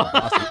 Come on.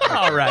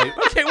 All right.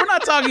 Okay, we're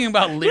not talking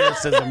about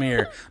lyricism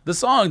here. The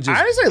song just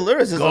I didn't say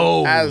lyricism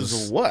goes.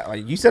 as what?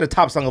 Like you said a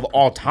top song of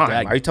all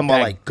time. Are you talking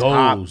about like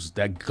top?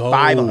 that goes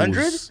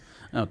 500?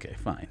 Okay,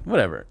 fine.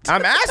 Whatever.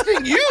 I'm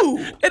asking you.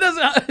 It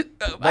doesn't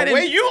The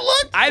way you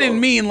look. I didn't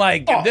mean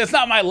like that's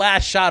not my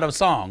last shot of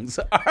songs.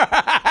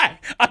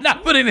 I'm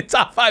not putting in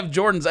top 5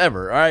 Jordans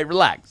ever. All right,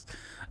 relax.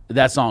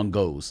 That song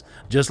goes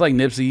just like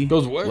Nipsey.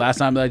 Goes where? Last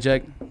time that I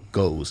checked,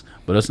 goes,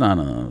 but it's not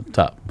a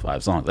top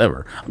 5 songs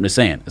ever. I'm just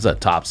saying it's a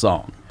top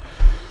song.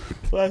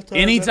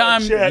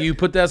 Anytime you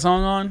put that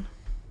song on,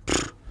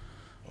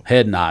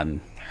 head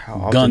nodding,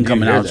 gun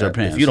coming out your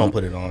pants. If you don't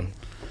put it on,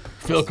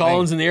 Phil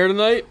Collins in the air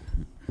tonight.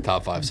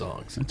 Top 5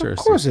 songs. of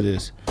Interesting. course it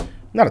is.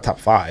 Not a top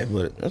 5,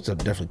 but that's a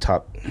definitely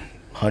top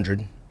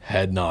 100.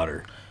 Head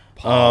nodder.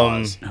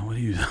 Pause. Now, what are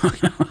you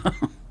talking about?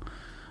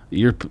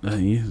 You're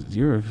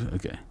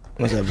okay.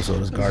 This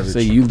episode is garbage.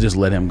 Say you just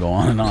let him go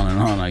on and on and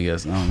on. I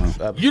guess I don't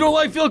know. You don't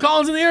like Phil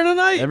Collins in the air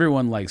tonight?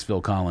 Everyone likes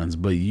Phil Collins,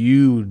 but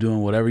you doing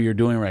whatever you're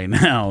doing right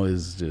now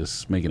is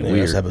just making it Yeah,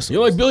 weird. this episode You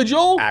don't like Billy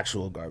Joel?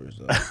 actual garbage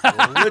though.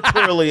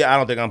 Literally, I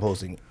don't think I'm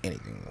posting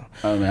anything though.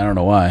 I mean, I don't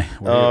know why.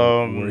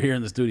 We're here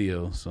in the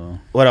studio, so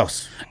What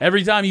else?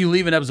 every time you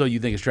leave an episode, you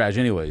think it's trash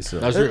anyway. So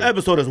That's This true.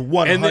 episode is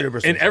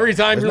 100%. And every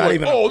time It's you're not like,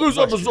 even a "Oh, this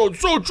question. episode's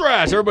so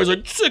trash," everybody's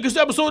like, "Sickest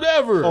episode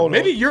ever." Oh, no.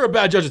 Maybe you're a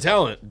bad judge of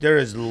talent. There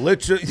is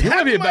literally. You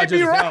might be a bad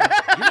judge of right. talent.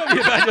 You might be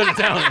a bad judge of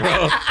talent,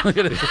 bro. look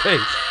at his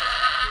face.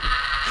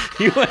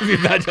 You might be a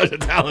bad judge of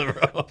talent,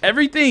 bro.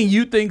 Everything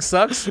you think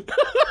sucks,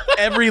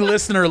 every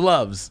listener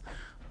loves,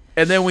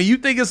 and then when you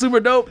think it's super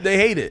dope, they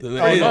hate it. Oh,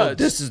 no, Much.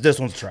 this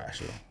one's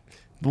trash. Yo.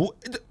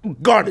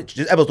 Garbage.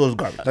 This episode is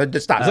garbage.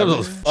 Just stop.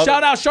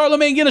 Shout out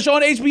Charlamagne getting a show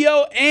on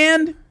HBO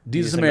and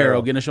Jesus Amaro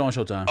Amaro getting a show on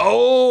Showtime.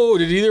 Oh,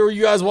 did either of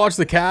you guys watch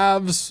the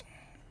Cavs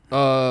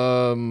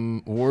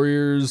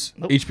Warriors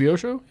HBO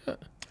show? Yeah.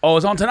 Oh,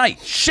 it's on tonight.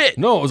 Shit.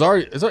 No, it was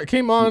already. It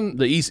came on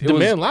The East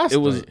demand last It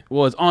was night.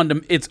 well, it's on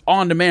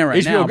demand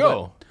right HBO now.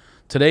 Go. but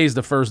Today's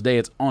the first day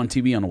it's on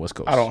TV on the West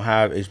Coast. I don't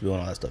have HBO and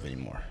all that stuff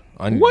anymore.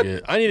 I need What?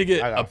 to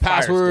get I got a a Fire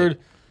password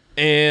Stick.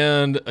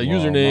 and a Well,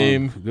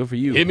 username. Mom, good for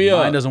you. Hit me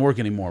Mine up. doesn't work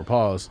anymore.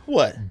 Pause.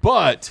 What?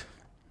 But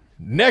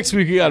next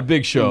week we got a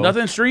big show.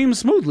 Nothing streams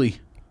smoothly.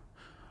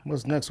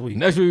 What's next week?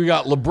 Next week we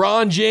got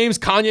LeBron James,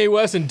 Kanye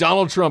West, and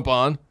Donald Trump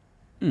on.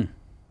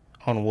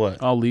 On what?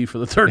 I'll leave for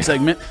the third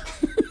segment.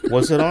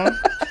 What's it on?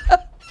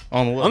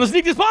 On what? On the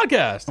Sneak This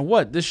podcast.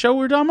 What? This show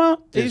we're talking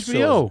about? This show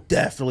HBO. is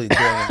definitely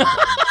doing it.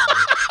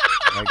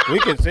 Like we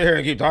can sit here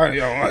and keep talking.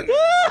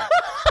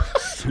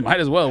 Might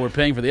as well. We're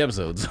paying for the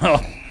episodes. So.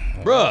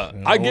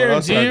 Bruh, I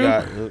guarantee I you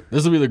got?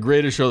 this will be the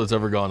greatest show that's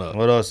ever gone up.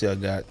 What else y'all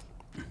got?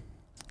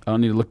 I don't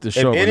need to look this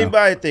If show up.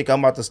 anybody think I'm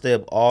about to stay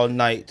up all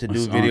night to do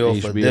It's on video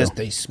for HBO. this,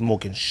 they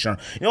smoking sherm.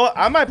 You know what?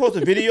 I might post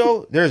a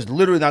video. There's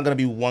literally not going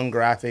to be one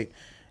graphic.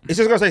 It's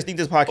just going to say Sneak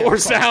This Podcast. Or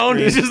across the sound.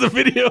 screen. It's just a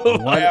video.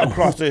 Right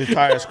across the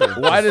entire screen.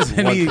 Why does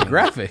it One need thing.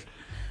 graphic?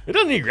 It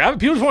doesn't need graphic.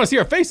 People just want to see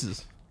our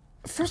faces.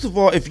 First of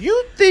all, if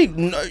you think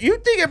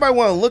everybody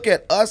want to look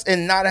at us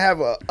and not have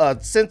a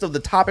sense of the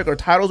topic or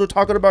titles we're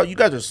talking about, you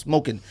guys are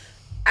smoking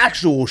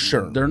actual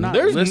sherm. They're not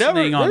There's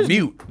listening never on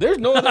mute. There's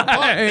no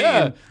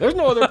other there's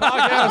no other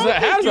podcast that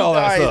has all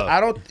that stuff. I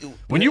don't.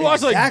 When you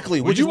watch like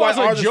exactly, when which you is why watch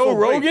like ours is Joe so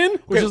great. Rogan,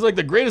 which Okay, is like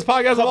the greatest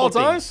podcast of all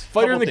couple time, things,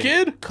 Fighter and the couple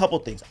Kid. things, couple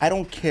things. I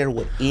don't care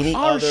what any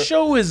Our other.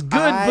 show is good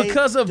I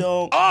because of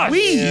don't us.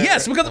 We care.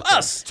 yes, because of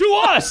us.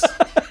 To us.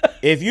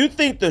 If you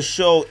think the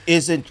show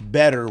isn't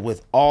better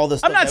with all the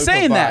stuff I'm not that we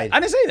saying provide, that. I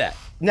didn't say that.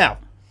 Now,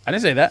 I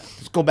didn't say that.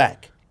 let's go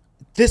back.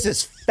 This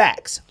is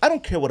facts. I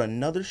don't care what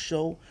another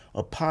show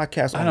or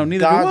podcast on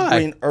neither do God's I.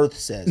 green earth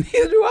says.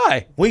 Neither do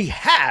I. We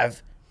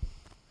have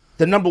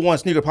the #1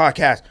 sneaker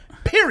podcast,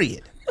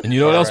 period. And you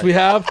know what else we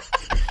have?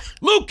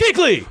 Luke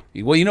Kuechly.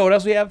 Well, you know what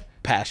else we have?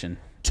 Passion.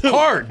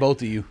 Hard.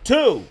 Both of you.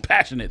 2.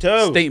 Passionate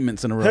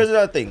statements in a row. Here's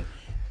another thing.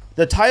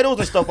 The titles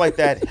and stuff like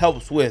that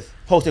helps with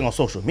posting on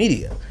social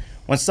media.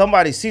 When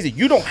somebody sees it,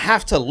 you don't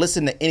have to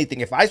listen to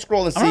anything. If I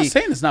scroll and see... I'm not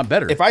saying it's not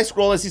better. If I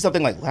scroll and see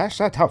something like last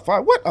shot top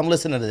 5, what? I'm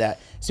listening to that.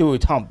 See what we're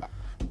talking about.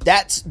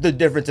 That's the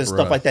difference and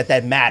stuff like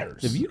that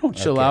matters. If you don't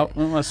chill out,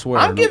 I swear.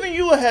 I'm giving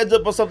you a heads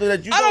up on something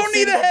that you don't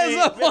need a heads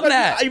up on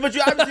that. But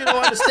you obviously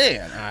don't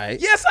understand. All right.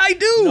 Yes, I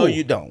do. No,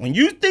 you don't.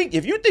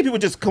 If you think people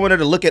just come in there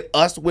to look at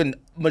us when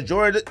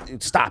majority,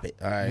 stop it.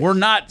 All right. We're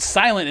not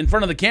silent in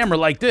front of the camera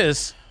like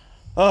this.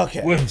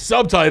 Okay. With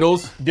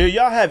subtitles. Do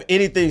y'all have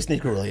anything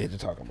sneaker related to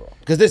talk about?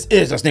 Because this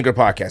is a sneaker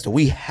podcast, so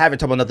we haven't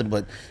talked about nothing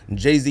but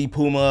Jay-Z,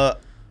 Puma.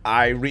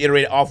 I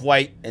reiterated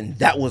Off-White, and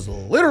that was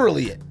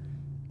literally it.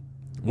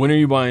 When are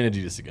you buying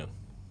Adidas again?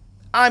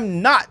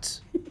 I'm not.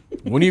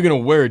 When are you gonna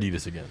wear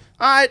Adidas again?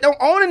 I don't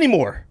own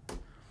anymore.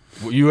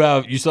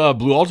 You still have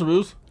blue Ultra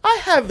Boosts? I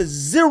have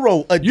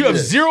 0 Adidas. You have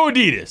 0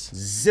 Adidas.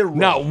 0.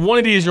 Not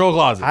one Adidas in your whole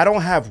closet. I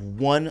don't have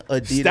one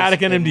Adidas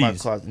Static in my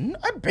NMDs. closet.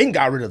 I've been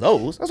got rid of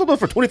those. I sold those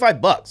for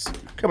 $25.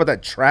 Care about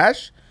that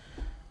trash?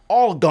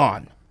 All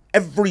gone.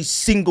 Every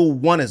single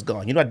one is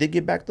gone. You know what I did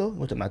get back though?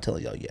 Which I'm not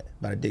telling y'all yet,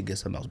 but I did get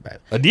something else back.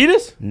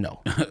 Adidas?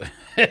 No.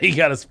 He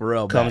got his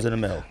Pharrell back. Comes in the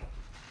mail.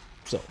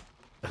 So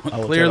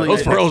Clearly,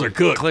 Those Pharrells are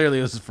cooked. Clearly,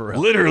 this is Pharrell.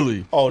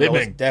 Literally. Oh, They've no,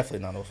 it's been,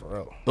 definitely not no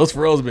Pharrell. those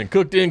Pharrells have been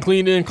cooked in,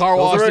 cleaned in, car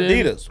Those washed are in.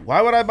 Adidas.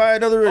 Why would I buy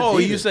another Adidas? Oh,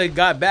 you said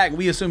got back.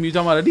 We assume you're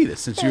talking about Adidas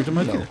since you were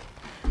talking about Adidas.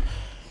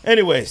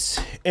 Anyways,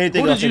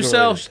 anything Who else did you sneaker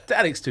sell related?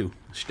 statics to?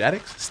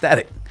 Statics?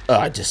 Static.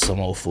 Just some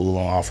old fool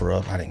on offer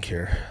up. I didn't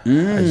care.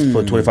 I just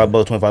put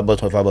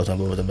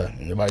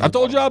 $25. I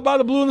told you I'd buy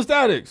the blue and the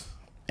statics.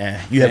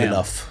 You have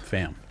enough.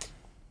 Fam.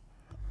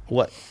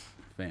 What?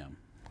 Fam.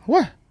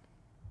 What?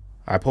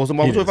 I posted them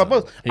all for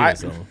 $25. He didn't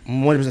sell them.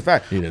 100%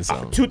 fact. He didn't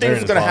sell them. Two They're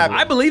things in are gonna his happen.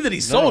 closet. I believe that he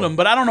sold them,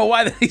 but I don't know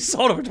why that he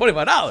sold them for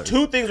 $25.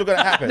 Two things were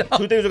gonna happen.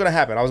 Two things were gonna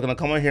happen. I was gonna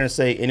come on here and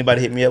say,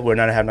 anybody hit me up, we're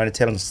not have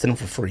 9010, I'm gonna send them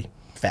for free.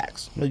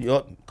 Facts.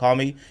 You call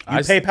me. You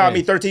PayPal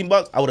me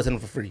 $13, I would have sent them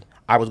for free.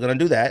 I was gonna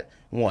do that.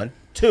 1.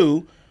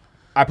 2,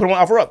 I put them on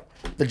offer up.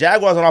 The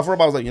Jaguars on offer up.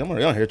 I was like, I'm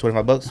already on here.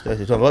 $25.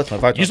 $25.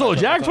 25. You sold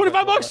a Jag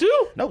 $25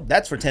 too? No,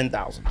 that's for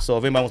 $10,000. So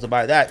if anybody wants to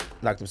buy that,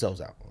 knock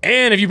themselves out.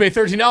 And if you pay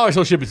 $13,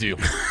 he'll ship it to you.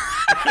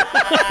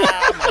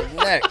 My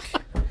neck.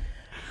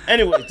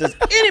 Anyway, does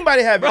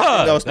anybody have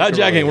anything else? That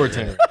Jag ain't worth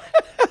 10.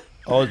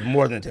 Oh, it's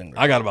more than 10.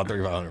 I got about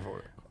 $3,500 for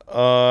it.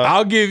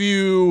 I'll give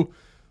you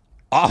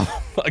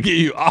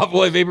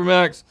Off-White Vapor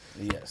Max,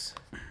 Yes.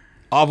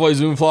 Off-White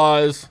Zoom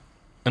Flies,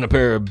 and a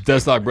pair of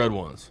Deadstock Bread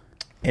ones.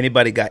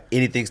 Anybody got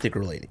anything sticker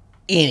related?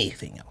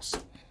 Anything else?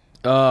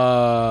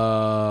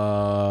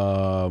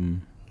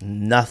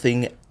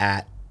 Nothing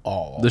at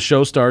all. The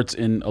show starts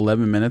in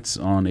 11 minutes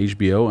on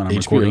HBO, and I'm HBO.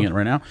 recording it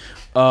right now.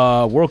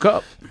 World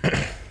Cup.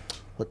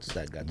 What's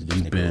that got to do?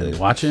 You've been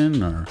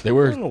watching, or They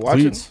wear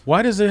watching. cleats.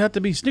 why does it have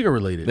to be sneaker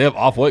related? They have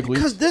Off-White cleats.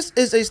 Because this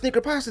is a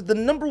sneaker podcast. The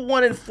number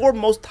 1 and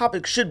foremost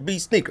topic should be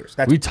sneakers.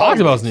 That's We talked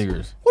all about it is.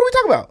 sneakers. What are we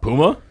talking about?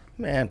 Puma,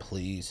 Man,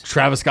 please.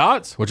 Travis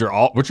Scott's, which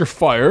are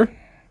fire.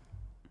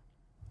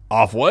 I'm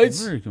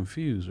Off-Whites, very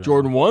confused. Right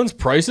Jordan 1s,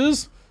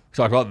 prices. We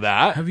talked about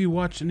that. Have you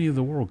watched any of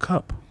the World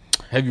Cup?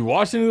 Have you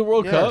watched any of the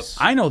World Yes.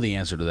 Cup? I know the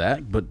answer to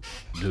that, but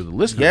do the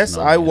listeners Yes,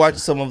 know I the watched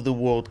answer? some of the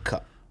World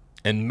Cup.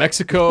 And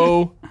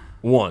Mexico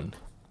won.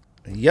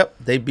 Yep,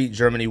 they beat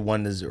Germany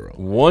 1-0.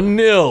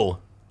 1-0.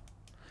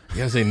 You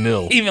gotta say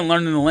nil. Even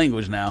learning the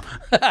language now.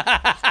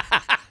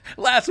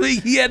 Last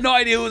week, he had no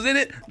idea who was in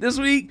it. This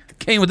week,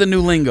 came with a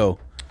new lingo.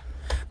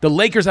 The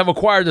Lakers have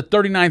acquired the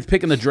 39th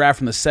pick in the draft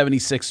from the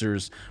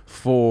 76ers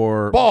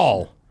for...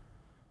 Ball.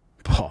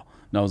 Paul.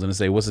 No, I was going to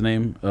say, what's the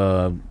name?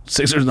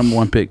 Sixers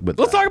 #1 pick, but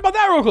Let's talk about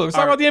that real quick. Let's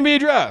talk about the NBA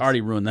draft. I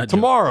already ruined that joke.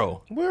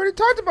 Tomorrow. We already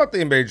talked about the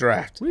NBA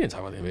draft. We didn't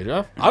talk about the NBA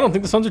draft. I don't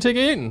think the Suns are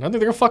taking Ayton. I think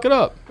they're gonna fuck it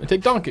up and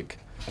take Doncic.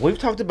 We've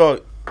talked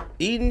about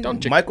Eden,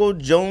 Doncic. Michael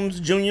Jones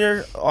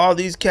Jr., all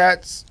these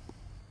cats.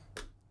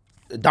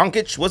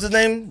 Doncic, what's his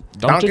name?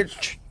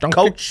 Doncic.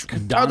 Coach.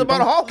 We talked about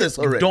all this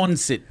already.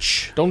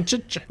 Doncic.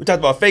 Doncic. We talked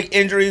about fake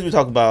injuries. We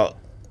talked about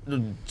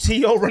the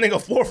T.O. running a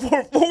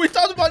 4.44. We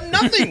talked about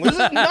nothing. This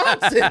is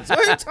nonsense. What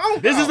are you talking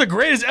about? This is the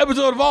greatest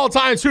episode of all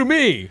time to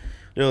me.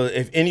 Yo,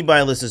 if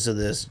anybody listens to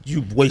this,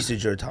 you've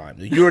wasted your time.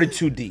 You're already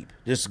too deep.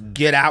 Just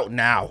get out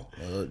now.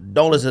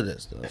 Don't listen to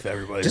this. If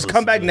everybody just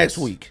come listens back to next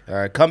this. week. All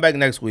right, come back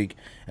next week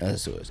and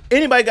listen to us.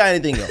 Anybody got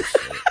anything else?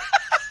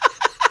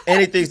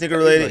 Anything sneaker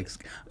related?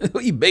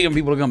 You begging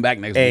people to come back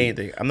next week.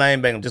 Anything. I'm not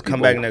even begging. Just come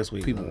back next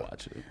week. People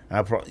watch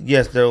it.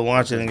 Yes, they're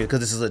watching it because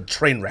this is a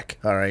train wreck.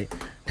 All right,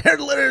 they're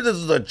literally this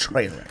is a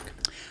train wreck.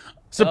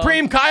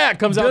 Supreme Kayak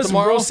comes out Does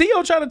tomorrow.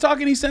 Rocio try to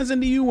talk any sense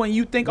into you when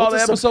you think all the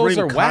What's a episodes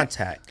Supreme are whack?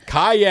 Contact?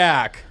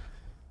 Kayak.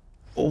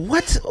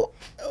 What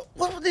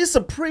was this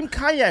Supreme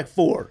kayak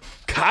for?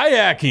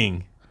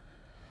 Kayaking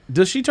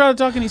Does she try to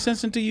talk any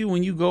sense into you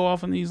when you go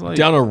off on these like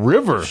down a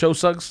river. show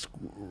sucks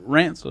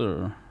rants?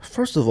 Or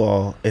First of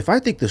all, if I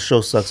think the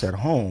show sucks at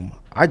home,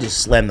 I just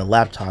slam the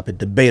laptop and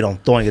debate on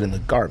throwing it in the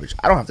garbage.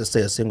 I don't have to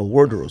say a single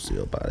word to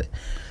Rocio about it.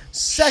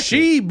 Second,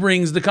 she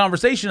brings the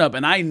conversation up,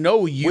 and I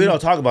know you. we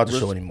don't talk about the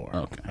show anymore.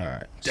 Okay. All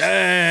right.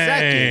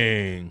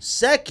 Dang.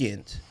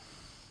 Second,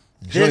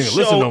 don't this even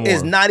listen show no more.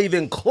 is not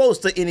even close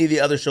to any of the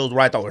other shows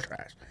where I thought were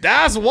trash.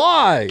 That's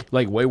why.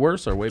 Like way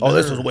worse or way better? Oh,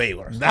 this was way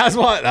worse. That's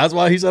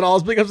why he said all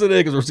his pickups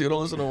today because Rocio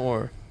don't listen no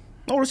more.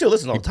 Oh, Rocio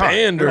listens all the time.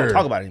 banned We don't her.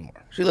 talk about it anymore.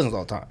 She listens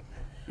all the time.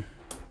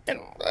 And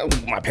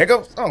my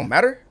pickups, don't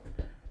matter.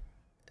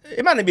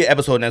 It might not be an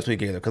episode next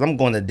week either because I'm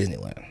going to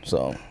Disneyland.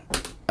 So,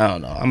 I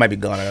don't know. I might be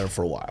gone out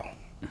for a while.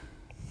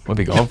 We'll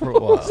be gone for a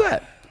while. What's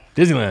that?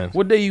 Disneyland.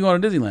 What day you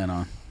going to Disneyland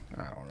on?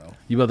 I don't know.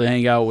 You about to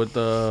hang out with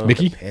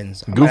Mickey?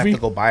 Depends. I might Goofy? have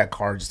to go buy a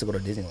car just to go to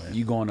Disneyland.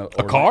 You going to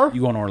A car?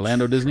 You going to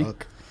Orlando Disney? No.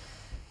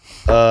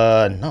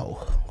 I'm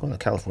going to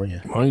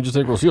California. Why don't you just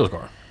take Rocio's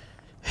car?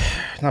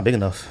 It's not big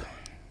enough.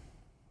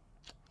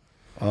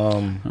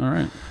 All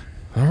right.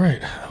 All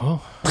right.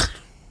 Well,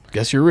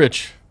 guess you're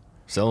rich.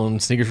 Selling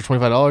sneakers for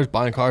 $25,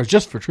 buying cars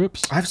just for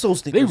trips. I've sold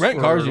sneakers They rent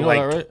for cars, you know like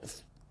that,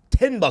 right?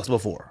 $10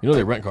 before. You know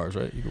they rent cars,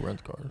 right? You can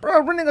rent cars.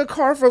 Bro, renting a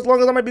car for as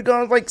long as I might be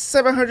gone is like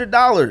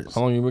 $700.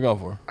 How long you been gone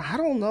for? I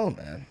don't know,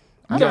 man.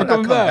 I never might not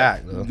coming come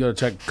back. back though. You got to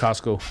check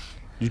Costco.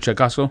 You check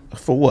Costco?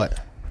 For what?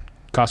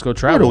 Costco What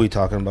travel. are we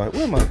talking about?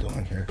 What am I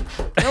doing here?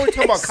 Now we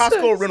talking about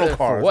Costco rental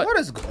cars. what? What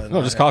is going on?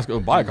 No, just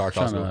Costco. Buy a car,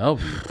 Trying to Costco. help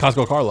you.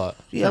 Costco car lot.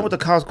 Yeah, I went to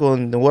Costco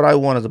and what I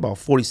want is about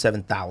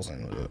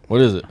 $47,000. What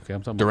is it? Okay,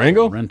 I'm talking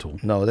Durango? about rental.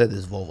 No, that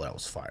is Volvo that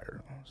was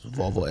fired. It's a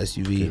Volvo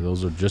SUV. Okay,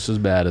 those are just as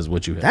bad as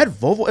what you have. That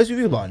Volvo SUV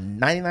is about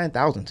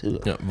 $99,000 too.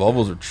 Yeah,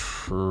 Volvos are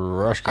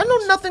trash. I know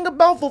nothing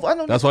about Volvo. I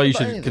know That's nothing why you about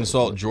should anything.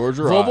 consult George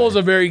or Volvos I.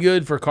 are very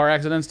good for car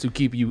accidents to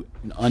keep you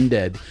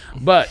undead,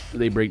 but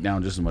they break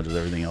down just as much as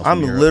everything else. I'm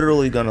in Europe.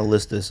 literally gonna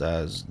list this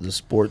as the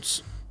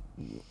sports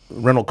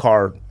rental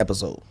car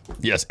episode.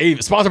 Yes,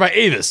 Avis. Sponsored by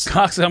Avis.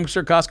 Costco, I'm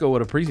sure Costco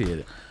would appreciate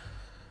it.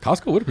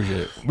 Costco would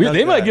appreciate it.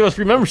 They might give us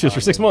free memberships for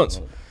 6 months.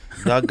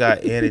 Y'all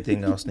got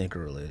anything else sneaker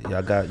related?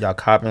 Y'all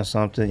copping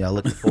something? Y'all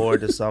looking forward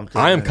to something?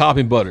 I am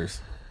copping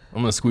Butters. I'm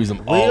gonna squeeze them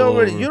We all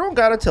already. over. You don't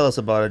gotta tell us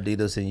about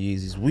Adidas and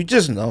Yeezys. We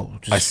just know.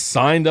 I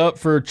signed up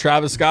for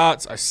Travis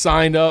Scott's. I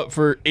signed up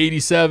for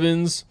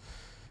 87s.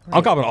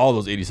 I'm copping all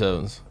those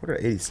 87s. What are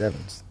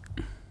 87s?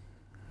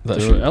 That The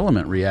shit.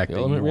 element react.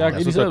 Element that you React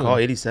want. That's what they're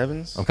 87.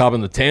 called. 87s. I'm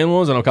copping the tan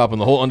ones and I'm copping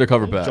the whole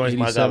undercover pack. Joints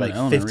might got 87 like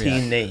Element 15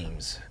 React.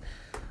 names.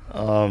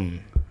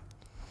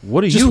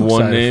 What are Just you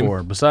one excited name.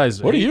 for?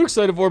 Besides, What are you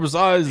excited for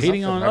besides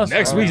hating on us?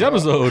 next week's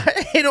episode?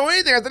 I ain't know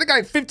anything. I said they got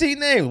like 15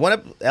 names.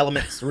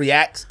 Elements,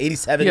 Reacts,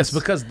 87s. Yes,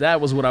 because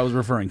that was what I was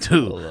referring to.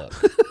 Look,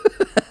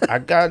 I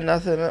got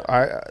nothing.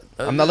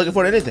 I'm not looking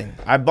forward to anything.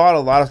 I bought a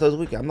lot of stuff this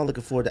weekend. I'm not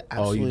looking forward to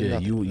Oh, absolutely you did.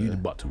 nothing. You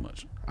bought too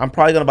much. I'm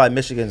probably gonna buy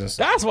Michigans and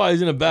stuff. That's why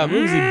he's in a bad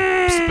mood.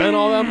 He spent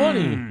all that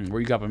money. Where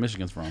you got my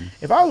Michigans from?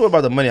 If I was worried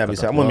about the money, I'd be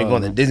saying I'm gonna be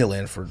going to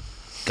Disneyland for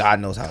God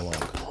knows how long.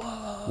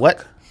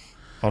 What?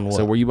 On what?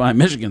 So where you buying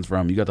Michigans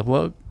from? You got the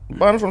plug?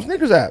 Bought them from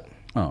Sneakers app.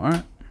 Oh, all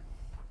right.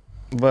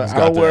 But He's I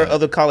don't got wear that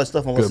other college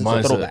stuff unless good it's a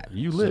mindset. throwback.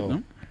 You lit, So,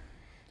 no?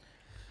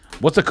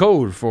 What's the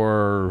code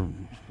for?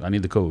 I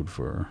need the code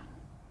for.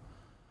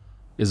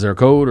 Is there a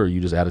code, or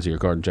you just add it to your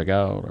card and check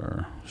out,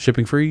 or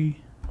shipping free?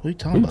 What are you What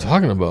talking are you about?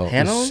 talking about? The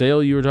Hannah?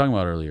 sale you were talking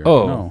about earlier.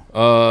 Oh,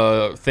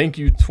 no. thank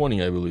you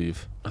 20, I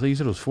believe. I think you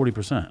said it was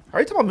 40%. Are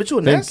you talking about Mitchell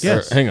and Thank, Ness?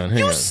 yes. Hang on.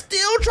 You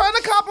still trying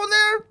to cop on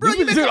there? Bro,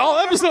 You've been doing all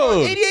copping for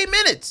episode. 88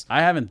 minutes.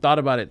 I haven't thought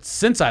about it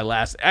since I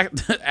last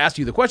asked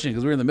you the question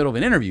because we were in the middle of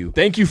an interview.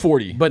 Thank you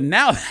 40. But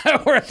now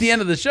that we're at the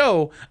end of the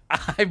show,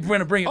 I'm going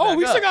to bring it back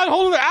we up. still got a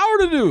whole other hour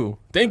to do.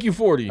 Thank you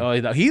 40.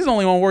 Oh, he's the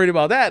only one worried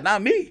about that,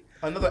 not me.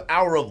 Another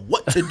hour of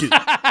what to do.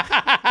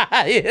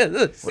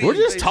 We're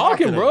just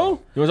talking, bro. You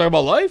want to talk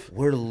about life?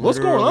 We're What's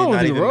going literally on with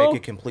not you, even bro?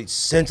 making complete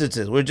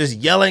sentences. We're just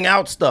yelling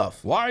out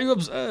stuff. Why are you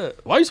upset?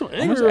 Why are you so I'm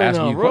angry just right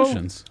asking now, you bro?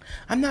 questions.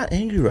 I'm not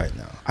angry right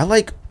now. I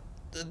like.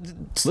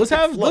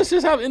 Let's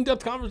just have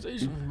in-depth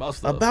conversation about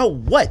stuff. About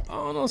what? I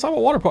don't know. Let's talk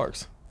about water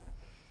parks.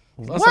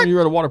 Last What? time you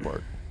were at a water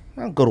park.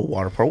 I don't go to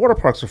water park. Water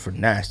parks are for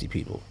nasty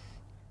people.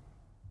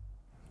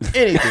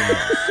 Anything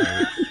else?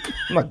 Man.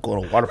 I'm not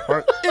going to water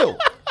park. Ew.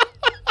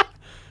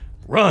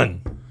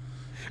 Run.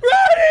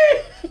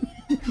 Ready?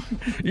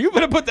 You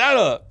better put that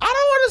up. I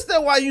don't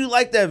understand why you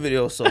like that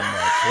video so much.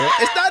 Bro.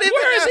 It's not even.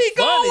 Where is that he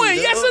funny, going?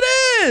 dude. Yes,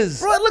 it is.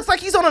 Bro, it looks like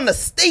he's on an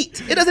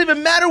estate. It doesn't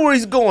even matter where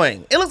he's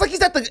going. It looks like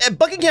he's at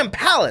Buckingham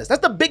Palace.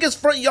 That's the biggest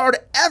front yard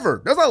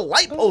ever. There's a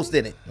light post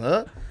in it.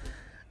 Huh?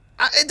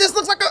 It just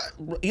looks like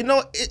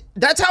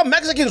that's how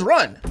Mexicans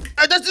run.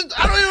 I don't even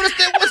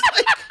understand what's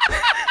like.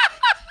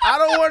 I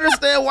don't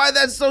understand why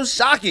that's so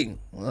shocking.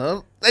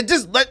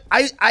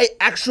 I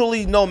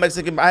actually know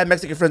Mexican. I have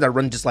Mexican friends that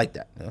run just like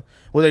that.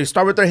 Where they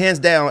start with their hands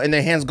down and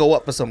their hands go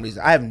up for some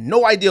reason. I have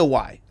no idea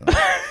why.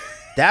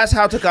 That's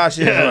how Tekashi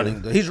is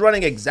running. He's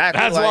running exactly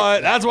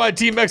That's why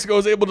Team Mexico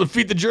was able to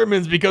defeat the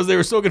Germans because they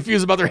were so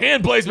confused about their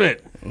hand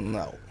placement.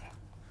 No.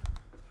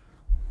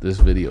 This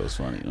video is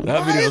funny. That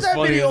Why is that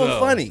video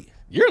funny?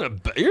 You're in a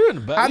bad.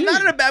 I'm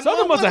not in a bad mood.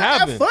 Something must have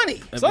happened. Funny.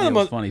 That video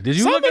was funny. Did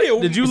you look at all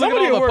the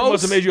posts?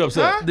 Must have made you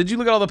upset. Huh? Did you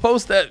look at all the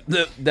posts that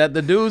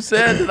the dude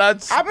said?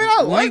 That's I mean,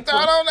 I liked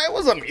that. It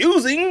was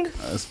amusing.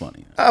 That's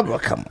funny. But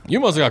come on. You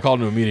must have got called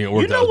into a meeting at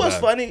work. You know what's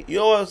funny? You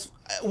know what?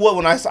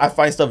 When I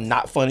find stuff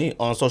not funny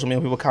on social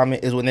media, people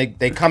comment is when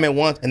they comment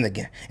once and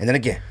again and then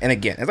again and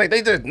again. It's like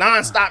they just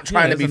nonstop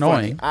trying to be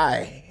annoying. funny.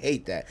 I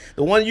hate that.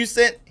 The one you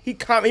sent, he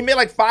made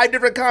like 5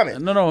 different comments.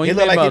 No, he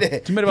made about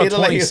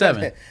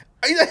 27.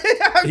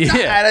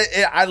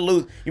 I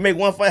lose. You make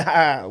one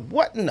fun.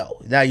 What? No.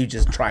 Now you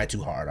just try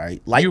too hard.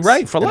 Right? Likes You're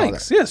right for and all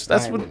likes. that. Yes,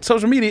 that's what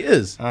social media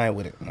is. I ain't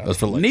with it. That's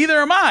for likes. Neither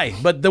am I.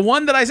 But the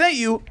one that I sent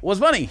you was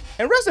funny.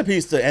 And rest in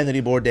peace to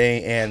Anthony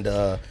Bourdain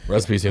and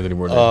Recipes, Anthony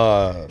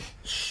Bourdain.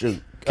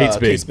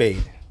 Kate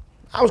Spade.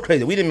 I was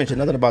crazy. We didn't mention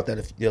nothing about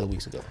that the other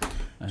weeks ago.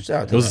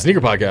 Shout out to It was a that.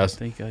 sneaker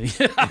podcast.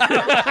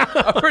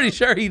 I'm pretty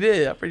sure he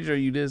did. I'm pretty sure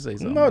you did say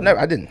something. No, never.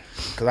 I didn't.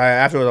 Because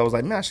afterwards I was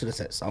like, man, I should have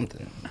said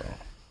something.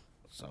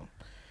 So,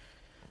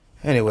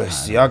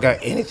 anyways, y'all got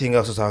anything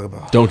else to talk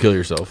about? Don't kill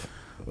yourself.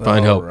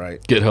 Find help.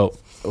 Right. Get help.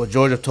 Well,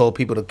 Georgia told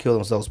people to kill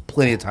themselves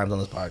plenty of times on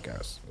this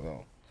podcast.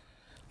 So,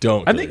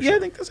 Don't. I kill think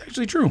yourself. that's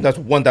actually true. that's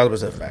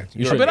 1,000% fact.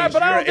 should- You're I an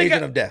don't think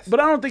agent of death. But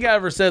I don't think I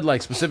ever said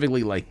like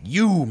specifically like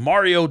you,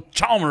 Mario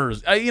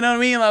Chalmers. You know what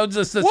I mean? I was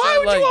just Why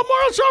would you want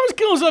Mario Chalmers to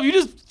kill himself? You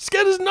just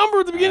said his number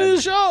at the beginning of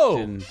the show.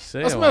 didn't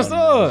say That's I messed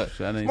wanted up.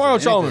 to- I didn't Mario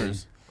say anything.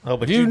 Chalmers. Oh,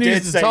 but You you needed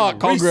did to say talk,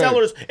 call Greg.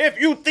 resellers, if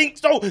you think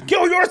so,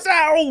 kill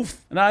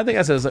yourself. No, I think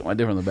I said something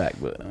different in the back,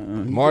 but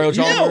Mario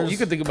Chalmers. you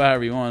can think about it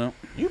however you want.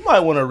 You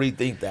might want to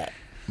rethink that.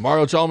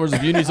 Mario Chalmers.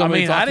 If you need I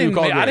somebody mean, to talk to,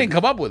 call Greg. I didn't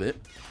come up with it.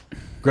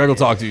 Greg will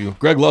talk to you.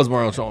 Greg loves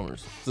Mario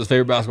Chalmers. It's his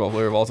favorite basketball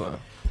player of all time.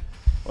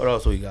 What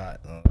else we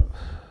got?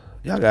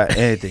 Y'all got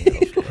anything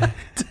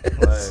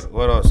else? Like,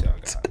 what else y'all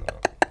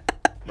got?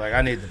 Like,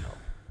 I need to know.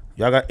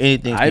 Y'all got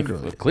anything?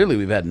 Clearly,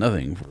 we've had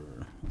nothing for.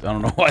 I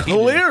don't know why.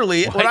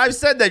 Clearly, when I've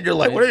said that, you're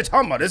like, what are you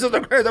talking about? This is the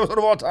greatest episode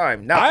of all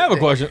time. Now I have a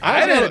question.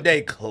 I didn't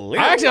today, clearly.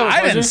 I actually have a I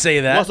didn't question. say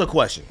that. What's the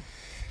question?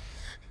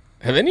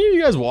 Have any of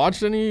you guys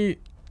watched any?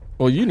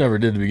 Well, you never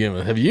did to begin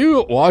with. Have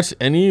you watched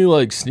any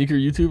like sneaker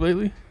YouTube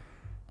lately?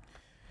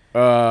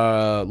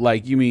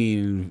 Like you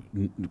mean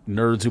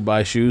nerds who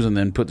buy shoes and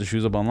then put the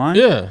shoes up online?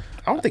 Yeah,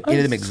 I don't think any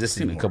of them exist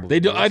seen a anymore. couple. they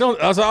do. I don't.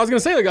 That's what I was gonna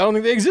say. Like, I don't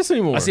think they exist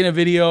anymore. I seen a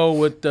video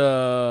with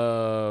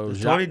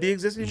Tony D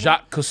exist anymore?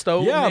 Jacques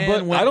Cousteau. Yeah, man,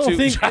 but went I don't to-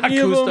 think Jacques any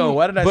of them. Cousteau.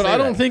 Why did I but say I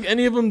don't that? think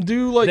any of them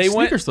do like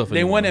sneaker stuff. They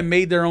anymore. went and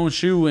made their own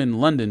shoe in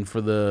London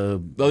for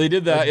the Oh, they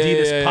did that.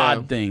 Adidas yeah.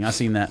 pod thing. I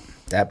seen that.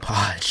 That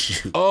pod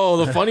shoot.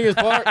 Oh, the funniest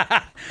part.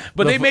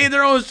 But they made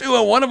their own shoe,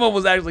 and one of them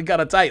was actually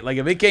kind of tight. Like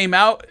if it came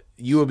out,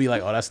 you would be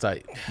like, "Oh, that's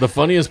tight." The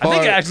funniest I part.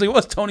 think it actually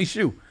was Tony's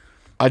shoe.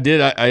 I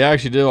did. I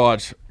actually did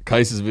watch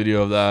Kais's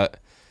video of that,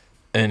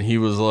 and he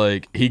was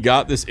like, he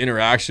got this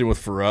interaction with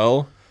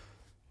Pharrell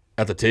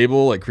at the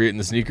table, like creating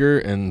the sneaker,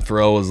 and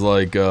Pharrell was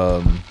like,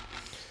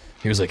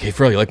 he was like, "Hey,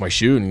 Pharrell, you like my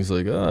shoe?" And he's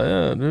like,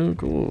 "Oh yeah, dude,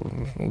 cool.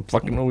 I don't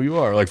fucking know who you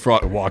are." Like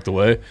Pharrell walked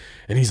away,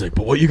 and he's like,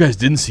 "But what you guys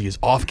didn't see is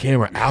off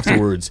camera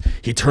afterwards,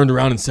 he turned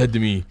around and said to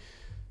me,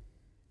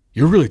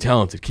 'You're really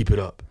talented. Keep it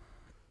up.'"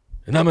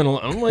 And I'm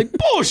like,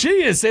 bullshit, he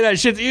didn't say that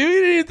shit to you. He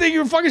didn't even think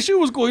your fucking shoe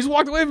was cool. He just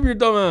walked away from your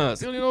dumb ass.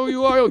 He don't even know who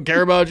you are. He don't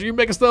care about you. You're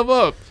making stuff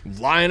up.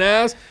 Lying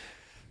ass.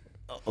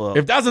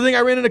 If that's the thing,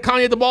 I ran into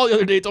Kanye at the ball the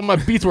other day. Told him my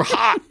beats were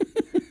hot.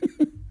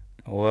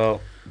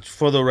 Well,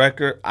 for the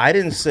record, I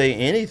didn't say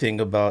anything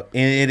about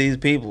any of these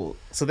people.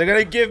 So they're going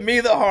to give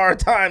me the hard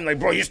time. Like,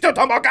 bro, you still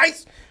talking about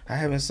guys? I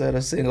haven't said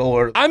a single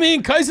word. I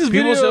mean, Kais's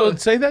People video. still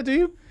say that to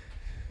you,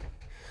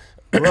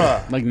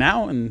 Bruh. like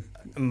now, and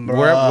Bruh.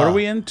 what are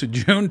we in to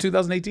June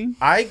 2018?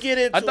 I get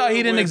it. I thought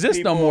he didn't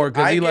exist no more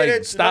 'cause he,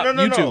 like, stopped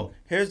YouTube. No.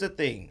 Here's the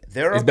thing.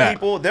 There He's are back.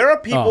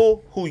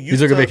 people who used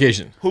took a to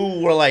vacation.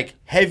 who were like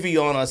heavy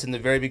on us in the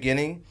very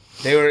beginning.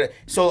 They were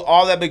so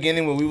all that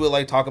beginning when we would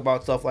like talk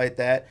about stuff like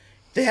that.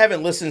 They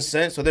haven't listened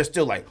since, so they're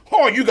still like,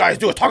 all you guys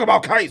do is talk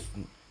about Kais.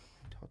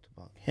 Talked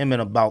about him in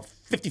about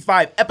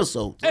 55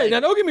 episodes. Hey, now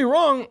don't get me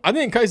wrong. I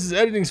think Kais's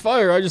editing's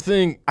fire. I just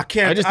think I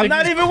can't. we're we're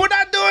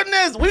not doing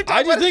this.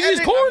 I just think he's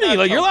corny.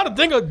 Like, you're allowed to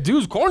think a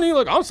dude's corny.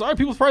 Like, I'm sorry,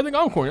 people probably think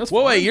I'm corny. That's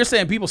Well, fine. wait, you're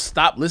saying people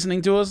stopped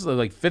listening to us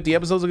like 50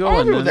 episodes ago, I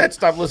and, know then- that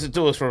stopped listening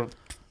to us for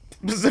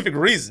specific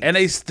reasons. and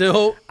they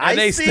still at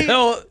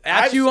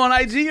I've- you on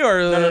IG or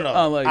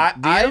No. like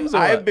DMs?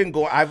 I've been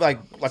going. I've like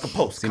a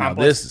post. now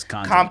Complex, this is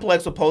content.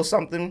 Complex will post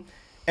something,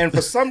 and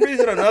for some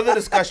reason another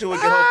discussion would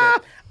get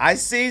open. I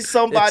see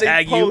somebody They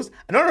tag you? post.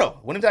 No.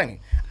 What I'm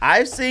tagging.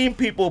 I've seen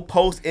people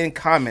post in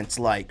comments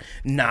like,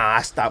 "Nah,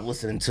 I stopped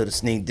listening to the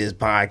Sneak This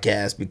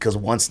podcast because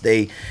once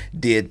they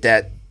did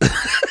that,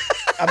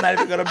 I'm not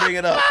even gonna bring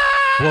it up."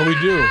 What we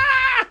do?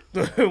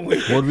 What do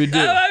we do?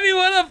 That might be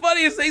one of the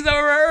funniest things I've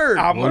ever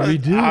heard. What do we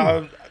do?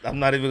 I'm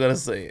not even gonna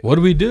say it. What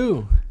do we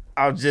do?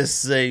 I'll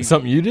just say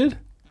Something you did?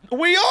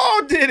 we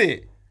all did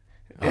it.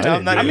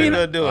 I'm not even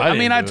gonna do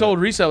it. I told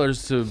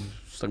resellers to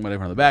stuck my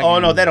name on the back. Oh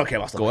no, they don't care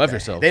about stuff. Go like F that.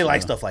 yourself. They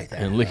like stuff like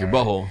that And lick your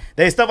butthole.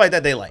 They stuff like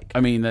that. They like.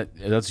 I mean,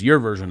 that's your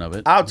version of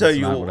it. I'll tell That's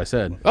you not what I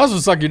said. Also,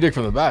 suck your dick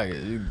from the back.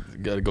 You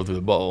got to go through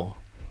the butthole.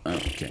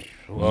 Okay.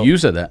 Well, you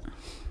said that.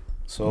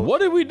 So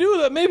What did we do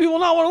that maybe will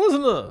not want to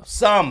listen to?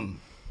 some,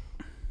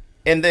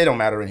 and they don't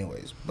matter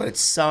anyways. But it's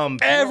some.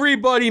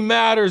 Everybody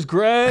matters,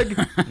 Greg.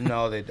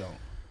 No, they don't.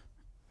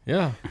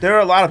 Yeah. There are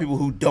a lot of people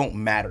who don't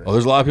matter. Oh,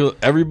 there's a lot of people.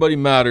 Everybody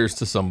matters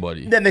to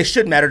somebody. Then they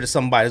should matter to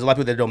somebody. There's a lot of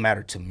people that don't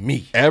matter to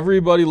me.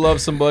 Everybody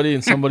loves somebody,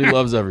 and somebody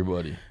loves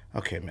everybody.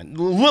 Okay, man.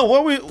 Look,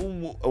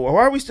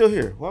 why are we still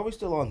here? Why are we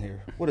still on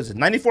here? What is it?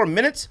 94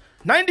 minutes?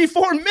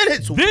 94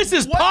 minutes. This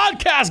is What?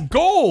 podcast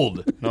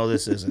gold. No,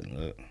 this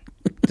isn't.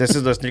 This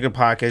is the Sneaker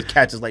Podcast.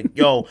 Catch is like,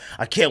 yo,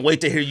 I can't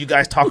wait to hear you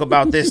guys talk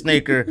about this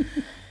sneaker.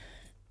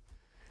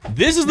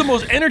 This is the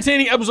most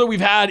entertaining episode we've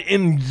had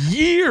in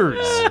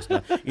years.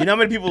 You know how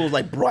many people was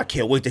like, bro, I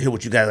can't wait to hear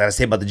what you guys got to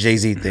say about the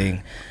Jay-Z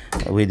thing.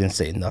 We didn't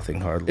say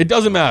nothing hardly. It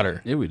doesn't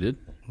matter. Yeah, we did.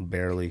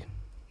 Barely.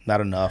 Not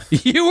enough.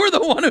 You were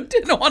the one who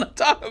didn't want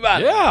to talk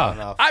about it.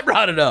 Yeah. I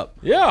brought it up.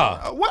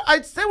 Yeah. What?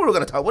 I said we were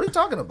going to talk. What are you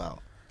talking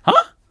about?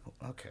 Huh?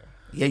 Okay.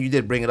 Yeah, you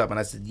did bring it up, and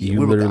I said, yeah,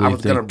 You I literally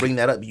was going to think- bring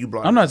that up. You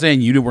brought I'm it up. not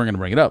saying you weren't going to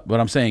bring it up, but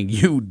I'm saying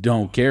you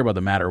don't care about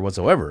the matter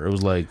whatsoever. It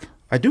was like,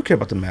 I do care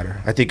about the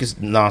matter. I think it's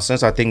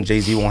nonsense. I think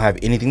Jay-Z won't have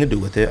anything to do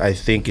with it. I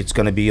think it's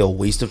going to be a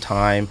waste of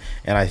time.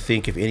 And I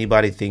think if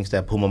anybody thinks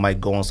that Puma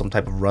might go on some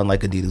type of run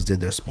like Adidas did,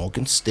 they're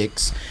smoking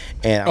sticks.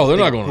 And Oh, they're I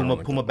not think going on a run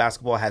like Puma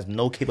basketball has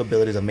no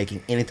capabilities of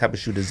making any type of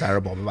shoe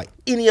desirable like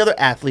any other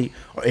athlete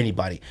or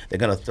anybody. They're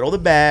going to throw the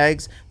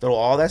bags, throw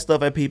all that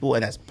stuff at people,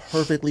 and that's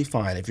perfectly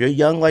fine. If you're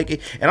young like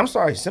it, and I'm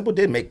sorry, Simple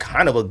did make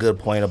kind of a good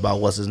point about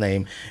what's his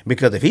name,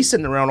 because if he's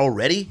sitting around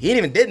already, he ain't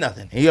even did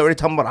nothing. He already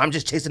talking about, I'm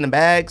just chasing the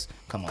bags.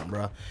 Come on,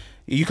 bro.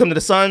 You come to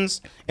the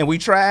Suns and we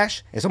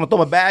trash, and someone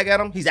throw a bag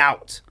at him, he's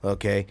out.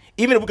 Okay,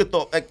 even if we could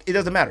throw, like, it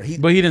doesn't matter.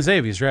 but he didn't say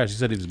if he's trash. He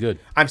said he was good.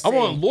 I'm saying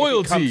want if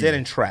loyalty. He comes in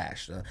and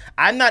trash.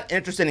 I'm not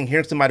interested in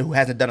hearing somebody who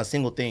hasn't done a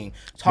single thing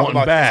talk Wanting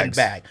about bags. chasing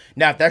bag.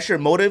 Now, if that's your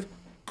motive,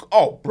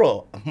 oh,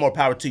 bro, more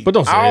power to you. But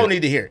don't say I don't it.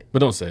 need to hear it. But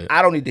don't say it.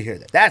 I don't need to hear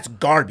that. That's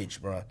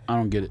garbage, bro. I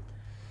don't get it.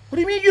 What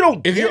do you mean you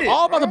don't If get you're it,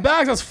 all about bro? the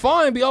bags, that's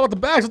fine. Be all about the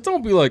bags. But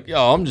don't be like,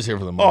 yo, I'm just here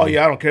for the money. Oh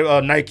yeah, I don't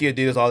care. Nike,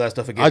 Adidas, all that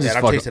stuff again. I just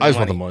I'm fuck- chasing I just the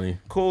want the money. money.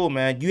 Cool,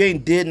 man. You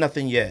ain't did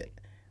nothing yet.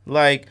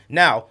 Like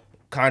now,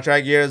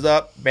 contract year is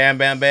up. Bam,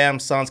 bam, bam.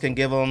 Suns can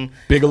give him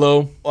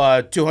Bigelow,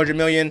 200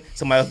 million.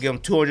 Somebody else give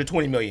him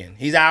 220 million.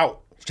 He's out.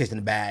 He's chasing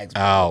the bags.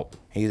 out.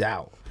 He's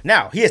out.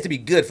 Now he has to be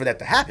good for that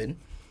to happen,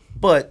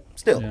 but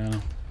still. Yeah.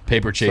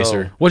 Paper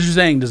chaser. What you're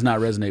saying does not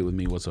resonate with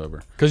me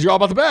whatsoever. Because you're all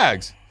about the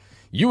bags.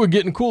 You were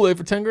getting Kool-Aid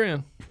for 10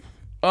 grand.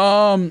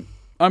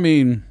 I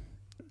mean,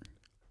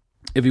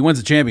 if he wins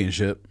a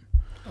championship,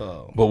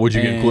 But would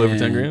you get Kool-Aid for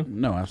 10 grand?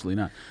 No,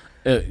 absolutely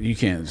not. You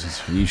can't.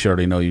 You should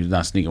already know you're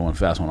not sneaking one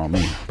fast one on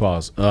me.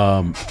 Pause.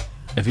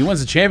 If he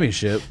wins a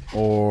championship,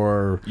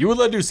 or You would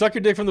let dude suck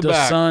your dick from the the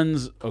back.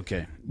 Suns,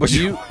 okay, but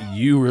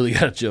you really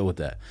gotta chill with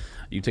that.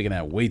 You taking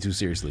that way too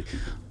seriously.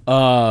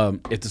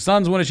 If the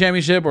Suns win a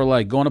championship, or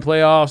like going to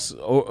playoffs,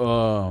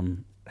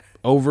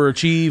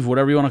 overachieve,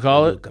 whatever you want to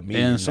call it,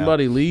 comedian and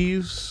somebody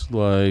leaves,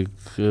 like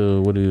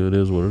it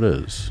is what it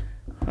is.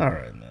 All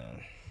right,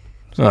 man.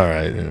 All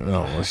right.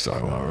 No, let's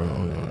talk about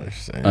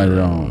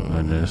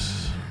I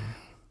just.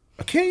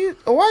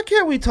 Why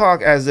can't we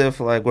talk as if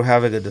like we're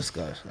having a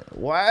discussion?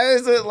 Why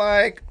is it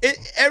like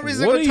every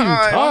single What are you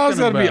time? talking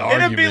gotta be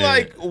about? It'd be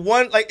argument. like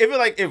one, like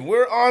if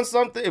we're on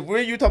something, if we're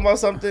you talking about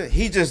something,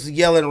 he just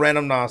yelling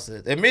random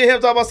nonsense. And me and him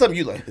talking about something,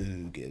 you like,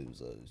 who gives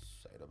a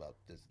shit about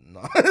this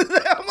nonsense?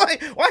 I'm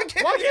like, why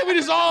can't we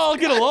just all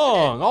get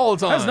along all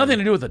the It time? has nothing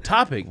to do with the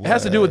topic. It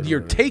has to do with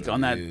your take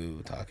on that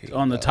you talking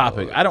on the about?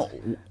 topic. I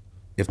don't.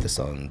 If the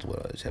Suns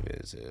were a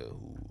championship,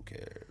 who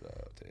cares?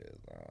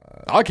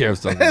 I care if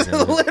something. That's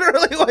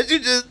literally what you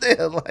just did.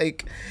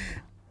 Like,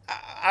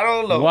 I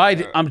don't know.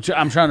 Why? I'm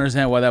trying to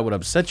understand why that would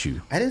upset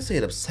you. I didn't say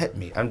it upset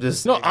me. I'm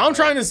just No, I'm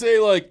trying to say,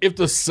 like, if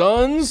the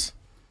Suns,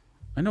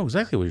 I know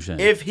exactly what you're saying.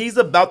 If he's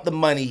about the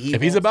money,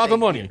 if he's about the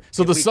money.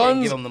 So the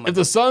Suns, if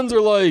the Suns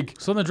are like,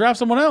 so then draft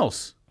someone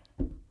else.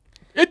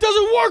 it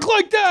doesn't work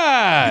like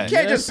that. you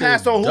can't just Yes,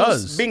 pass it on who's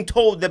does. being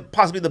told that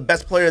possibly the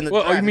best player in the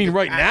Well, draft. you mean Just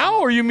right pass now,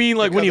 him or you mean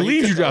like when he because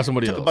leaves, you took draft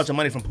somebody took else? a bunch of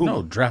money from Puma.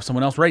 No, draft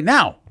someone else right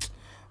now.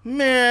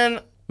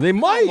 Man, They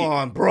might. come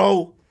on,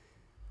 bro.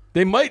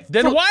 They might.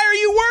 Then why are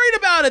you worried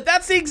about it?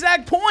 That's the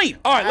exact point.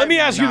 All right, let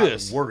me I'm ask you not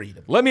this. worried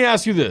about Let me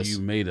ask you this. You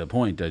made a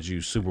point that you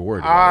super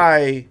worried about.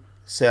 I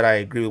said I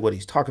agree with what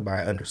he's talking about.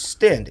 I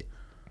understand it.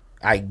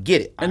 I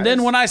get it. And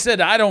then when I said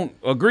I don't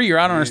agree or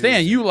I don't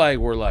understand, you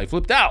were like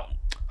flipped out.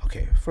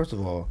 Okay, first of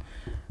all,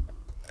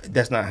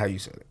 that's not how you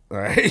said it. All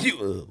right,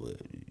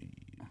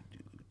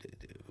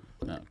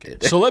 Okay.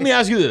 So let me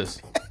ask you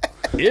this.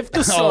 If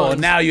the Suns, Oh,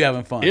 now you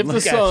having fun. if the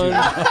Look at Suns,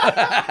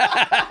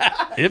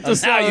 you. if the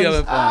Now you having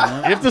Suns,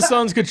 fun. Huh? if the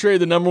Suns could trade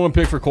the #1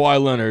 pick for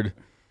Kawhi Leonard,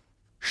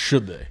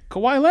 should they?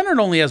 Kawhi Leonard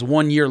only has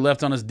 1 year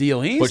left on his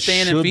deal. He ain't But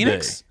staying in should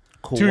Phoenix.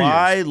 they? 2 years.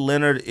 Kawhi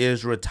Leonard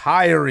is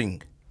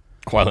retiring.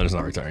 Kawhi Leonard's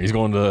not retiring. He's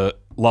going to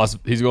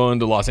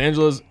Los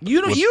Angeles.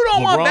 You with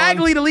don't want LeBron.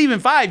 Bagley to leave in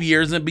 5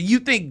 years, but you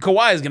think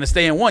Kawhi is going to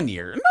stay in 1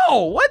 year.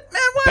 No, what,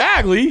 man? What?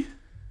 Bagley?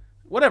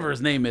 Whatever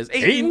his name is.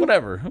 Ayton?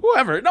 Whatever.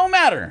 Whoever. It don't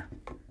matter.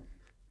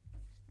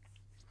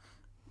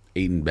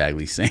 Ayton,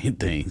 Bagley, same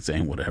thing,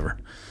 same whatever.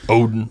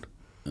 Odin?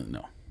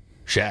 No.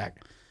 Shaq?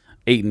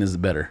 Ayton is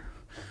better.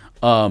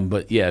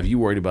 But yeah, if you're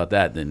worried about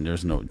that, then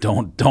there's no,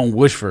 don't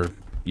wish for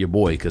your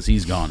boy because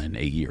he's gone in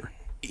a year.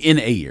 In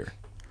a year.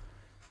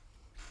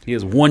 He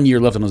has 1 year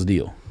left on his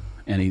deal.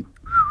 And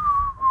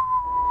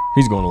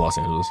He's going to Los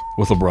Angeles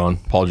with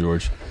LeBron, Paul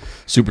George.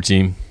 Super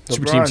team.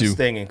 Super team LeBron's 2.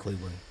 staying in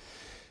Cleveland.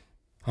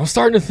 I'm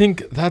starting to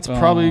think that's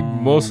probably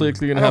most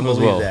likely going I to don't happen as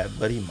believe well. that,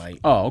 but he might.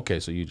 Oh, okay,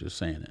 so you're just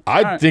saying it.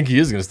 I think he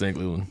is going to stay in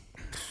Cleveland.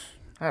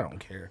 I don't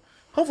care.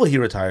 Hopefully he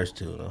retires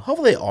too. Though.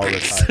 Hopefully they all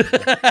retire.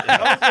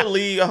 I hope the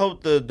league. I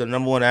hope the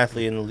number one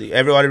athlete in the league.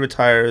 Everybody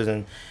retires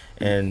and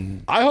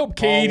I hope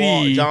Paul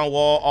Wall, KD. John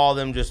Wall, all of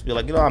them just be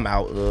like, I'm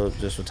out.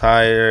 Just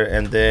retire,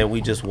 and then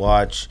we just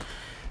watch,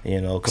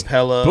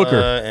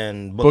 Capella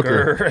and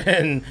Booker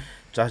and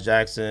Josh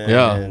Jackson.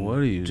 Yeah. and What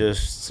are you-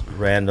 just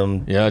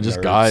random? Yeah, just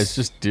nerds. guys,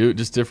 just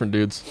different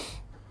dudes.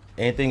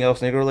 Anything else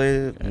nigga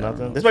related?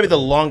 Nothing. This might be the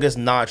longest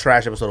not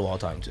trash episode of all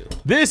time too.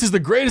 This is the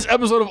greatest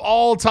episode of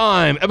all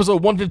time. Episode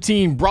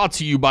 115 brought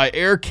to you by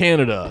Air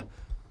Canada.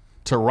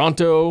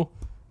 Toronto,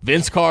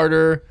 Vince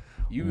Carter.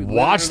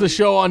 Watch the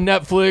show on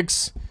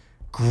Netflix.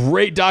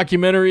 Great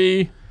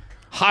documentary.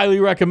 Highly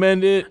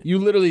recommend it. You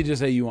literally just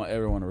say you want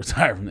everyone to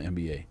retire from the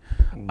NBA.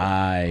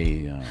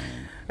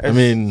 I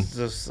mean,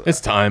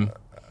 it's time.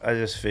 I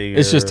just figured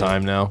It's just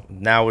time now.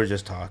 Now we're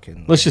just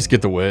talking. Let's just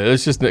get the way.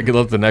 Let's just let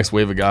the next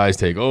wave of guys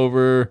take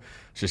over.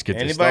 Let's just get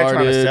this Anybody started.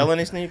 trying to sell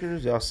any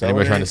sneakers? Y'all selling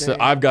Anybody trying to anything?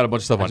 sell? I've got a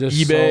bunch of stuff on just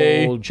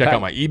eBay. sold Check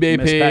out my eBay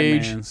Miss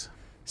page. Pac-Mans.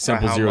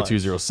 Simple How much?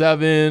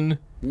 0207.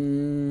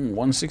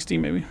 160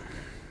 maybe.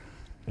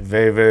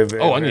 Very, very,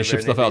 very. Oh, I need very, to ship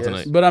very stuff out nifty,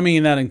 yes. tonight. But I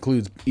mean that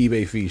includes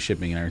eBay fees,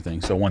 shipping, and everything.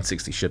 So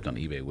 160 shipped on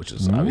eBay, which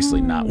is obviously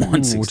not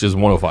 160. Which is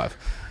 105.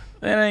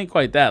 It ain't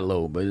quite that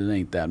low, but it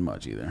ain't that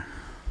much either.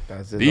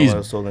 That's it. These- No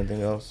one sold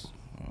anything else.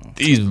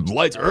 These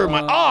lights hurt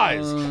my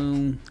eyes.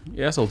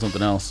 Yeah, I sold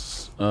something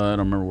else. I don't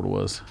remember what it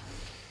was.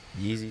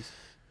 Yeezys.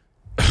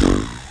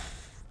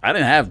 I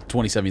didn't have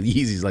 27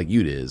 Yeezys like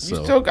you did, You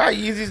so still got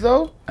Yeezys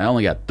though? I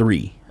only got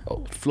 3.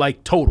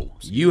 Like total.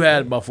 You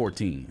had about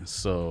 14.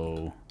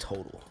 So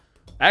Total.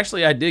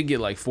 actually, I did get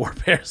like 4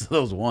 pairs of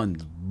those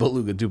ones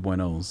Beluga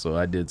 2.0s. So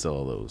I did sell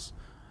all those.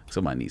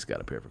 So my niece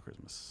got a pair for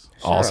Christmas.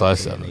 All Shout out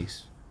size to your 7.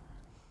 niece.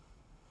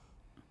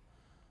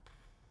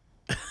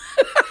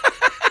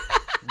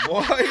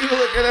 Why are you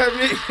looking at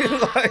me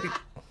like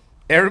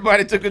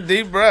everybody took a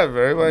deep breath?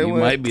 Everybody You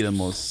went. might be the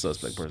most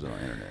suspect person on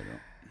the internet.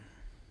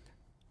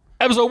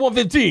 Though. Episode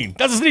 115.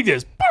 That's a sneak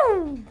this.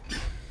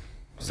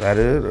 Is that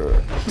it? Or...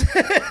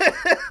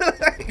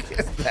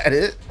 Is that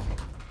it?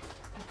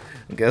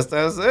 I guess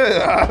that's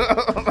it. I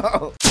don't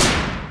know.